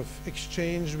kind of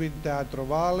exchange with Teatro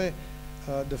Valle,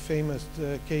 the famous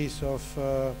case of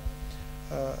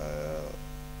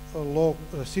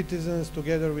citizens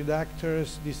together with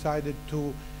actors decided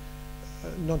to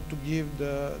not to give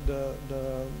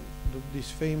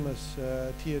this famous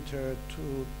theater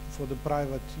for the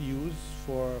private use,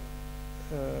 for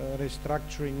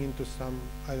restructuring into some,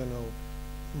 I don't know,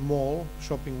 mall,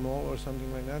 shopping mall or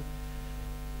something like that.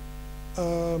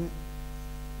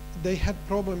 They had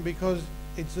problem because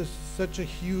it's such a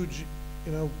huge,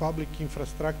 public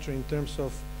infrastructure in terms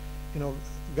of,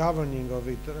 governing of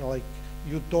it. Like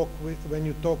when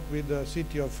you talk with the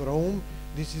city of Rome,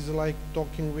 this is like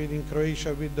talking in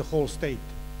Croatia with the whole state.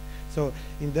 So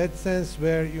in that sense,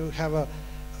 where you have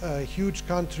huge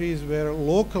countries where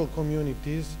local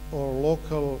communities or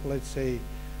local, let's say,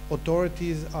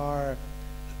 authorities are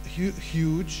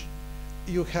huge,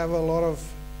 you have a lot of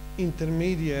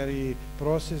intermediary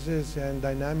processes and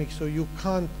dynamics, so you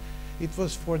can't, it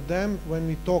was for them, when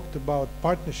we talked about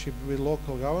partnership with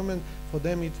local government, for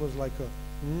them it was like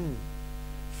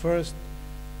first,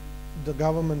 the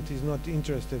government is not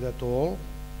interested at all,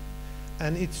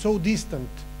 and it's so distant.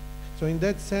 So in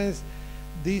that sense,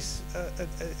 this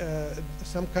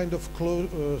some kind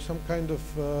of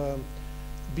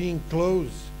being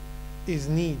close is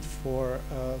need for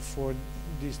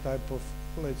this type of,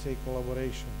 let's say,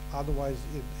 collaboration. Otherwise,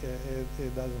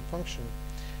 it doesn't function.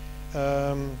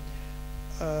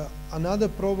 Another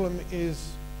problem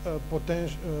is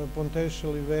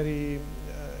potentially very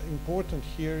important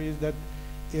here is that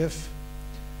if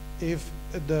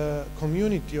the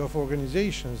community of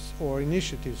organizations or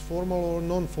initiatives, formal or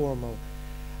non-formal,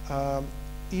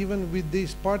 even with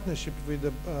this partnership with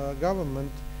the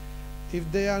government, if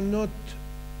they are not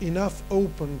enough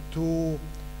open to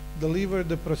deliver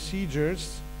the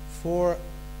procedures for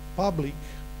public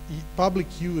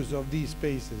use of these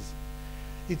spaces,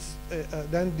 it's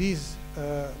then this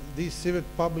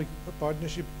civic-public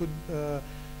partnership could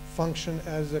function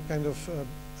as a kind of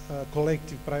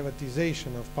collective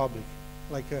privatization of public,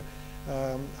 like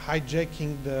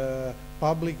hijacking the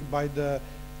public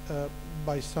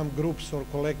by some groups or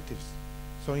collectives.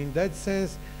 So in that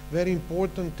sense, very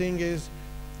important thing is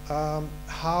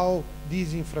how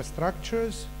these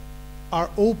infrastructures are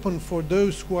open for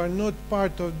those who are not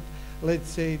part of, let's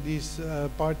say, this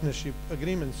partnership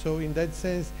agreement. So in that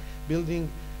sense, building,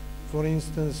 for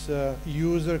instance,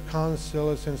 user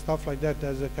councils and stuff like that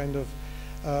as a kind of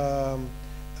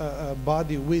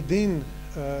body within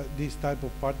this type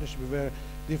of partnership where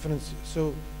different,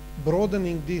 so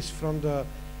broadening this from the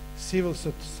civil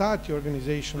society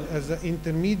organization as an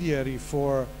intermediary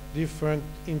for different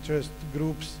interest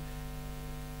groups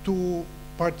to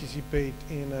participate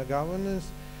in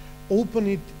governance, open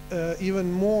it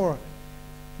even more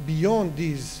beyond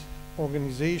these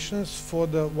organizations for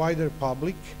the wider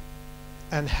public,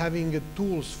 and having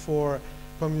tools for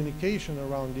communication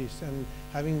around this, and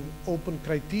having open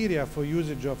criteria for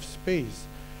usage of space.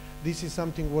 This is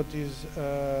something what is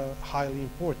highly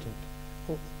important.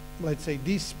 Let's say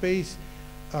this space,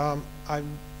 5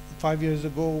 years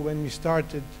ago when we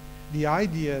started, the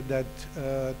idea that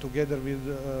together with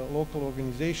local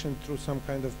organization through some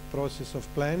kind of process of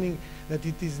planning, that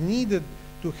it is needed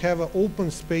to have open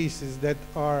spaces that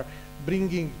are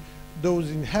bringing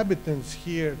those inhabitants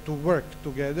here to work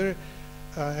together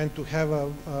and to have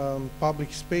a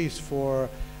public space for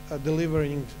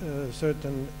delivering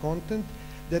certain content,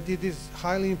 that it is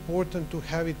highly important to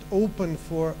have it open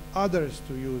for others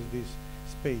to use this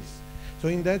space. So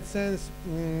in that sense,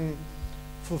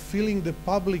 fulfilling the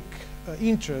public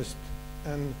interest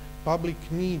and public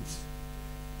needs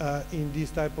in this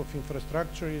type of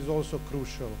infrastructure is also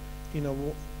crucial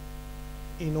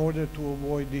in order to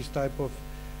avoid this type of,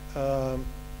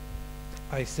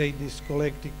 I say, this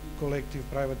collective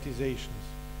privatizations.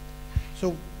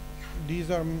 So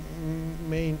these are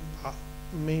main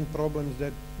problems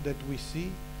that we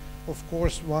see. Of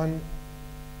course, one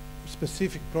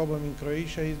specific problem in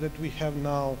Croatia is that we have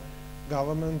now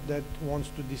government that wants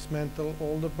to dismantle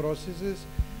all the processes.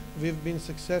 We've been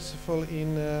successful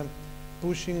in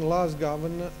pushing last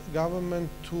government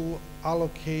to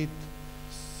allocate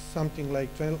something like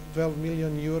 12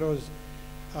 million euros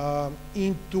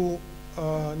into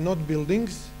not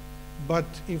buildings, but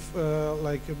if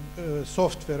like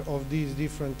software of these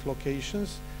different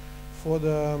locations for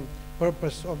the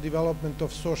purpose of development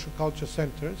of social culture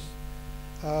centers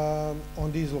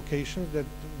on these locations that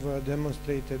were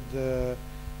demonstrated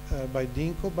by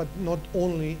Dinko, but not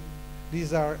only.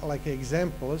 These are like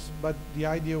examples, but the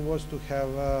idea was to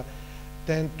have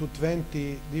 10 to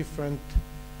 20 different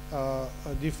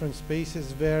different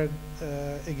spaces where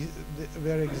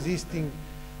where existing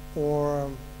or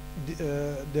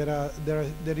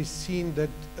there is seen that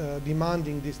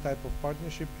demanding this type of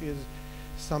partnership is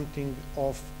something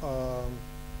of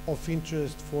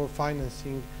interest for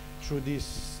financing through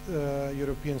this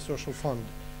European Social Fund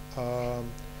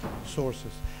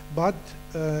sources. But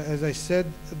as I said,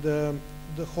 the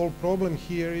whole problem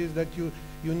here is that you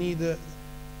need a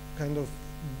kind of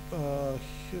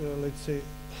let's say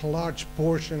large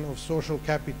portion of social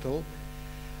capital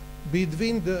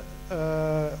between the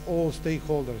all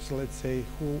stakeholders, let's say,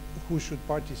 who should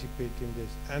participate in this.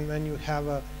 And when you have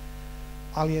a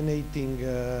alienating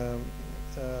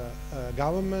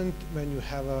government, when you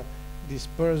have a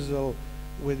dispersal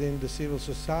within the civil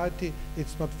society,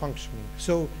 it's not functioning.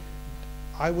 So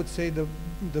I would say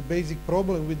the basic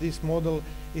problem with this model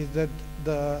is that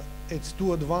it's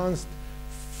too advanced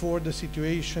for the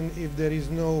situation if there is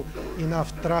no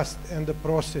enough trust and the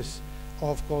process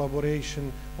of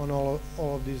collaboration on all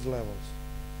of these levels.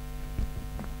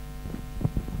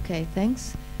 Okay,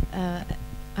 thanks.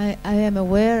 I am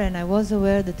aware, and I was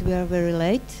aware, that we are very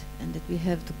late and that we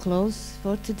have to close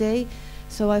for today.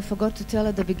 So I forgot to tell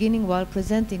at the beginning while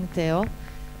presenting Theo,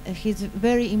 his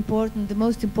very important, the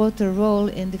most important role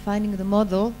in defining the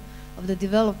model of the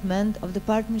development of the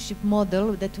partnership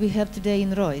model that we have today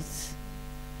in Royce.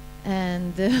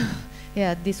 And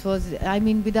yeah, this was, I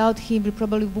mean, without him, we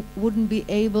probably wouldn't be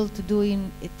able to do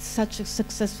it such a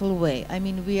successful way. I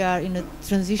mean, we are in a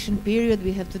transition period,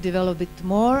 we have to develop it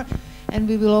more, and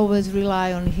we will always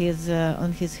rely on his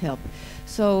help.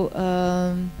 So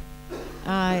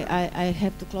I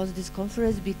have to close this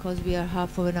conference because we are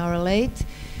half of an hour late.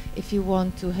 If you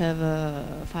want to have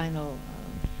a final...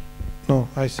 No,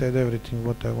 I said everything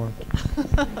what I want.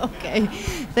 Okay,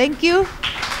 thank you.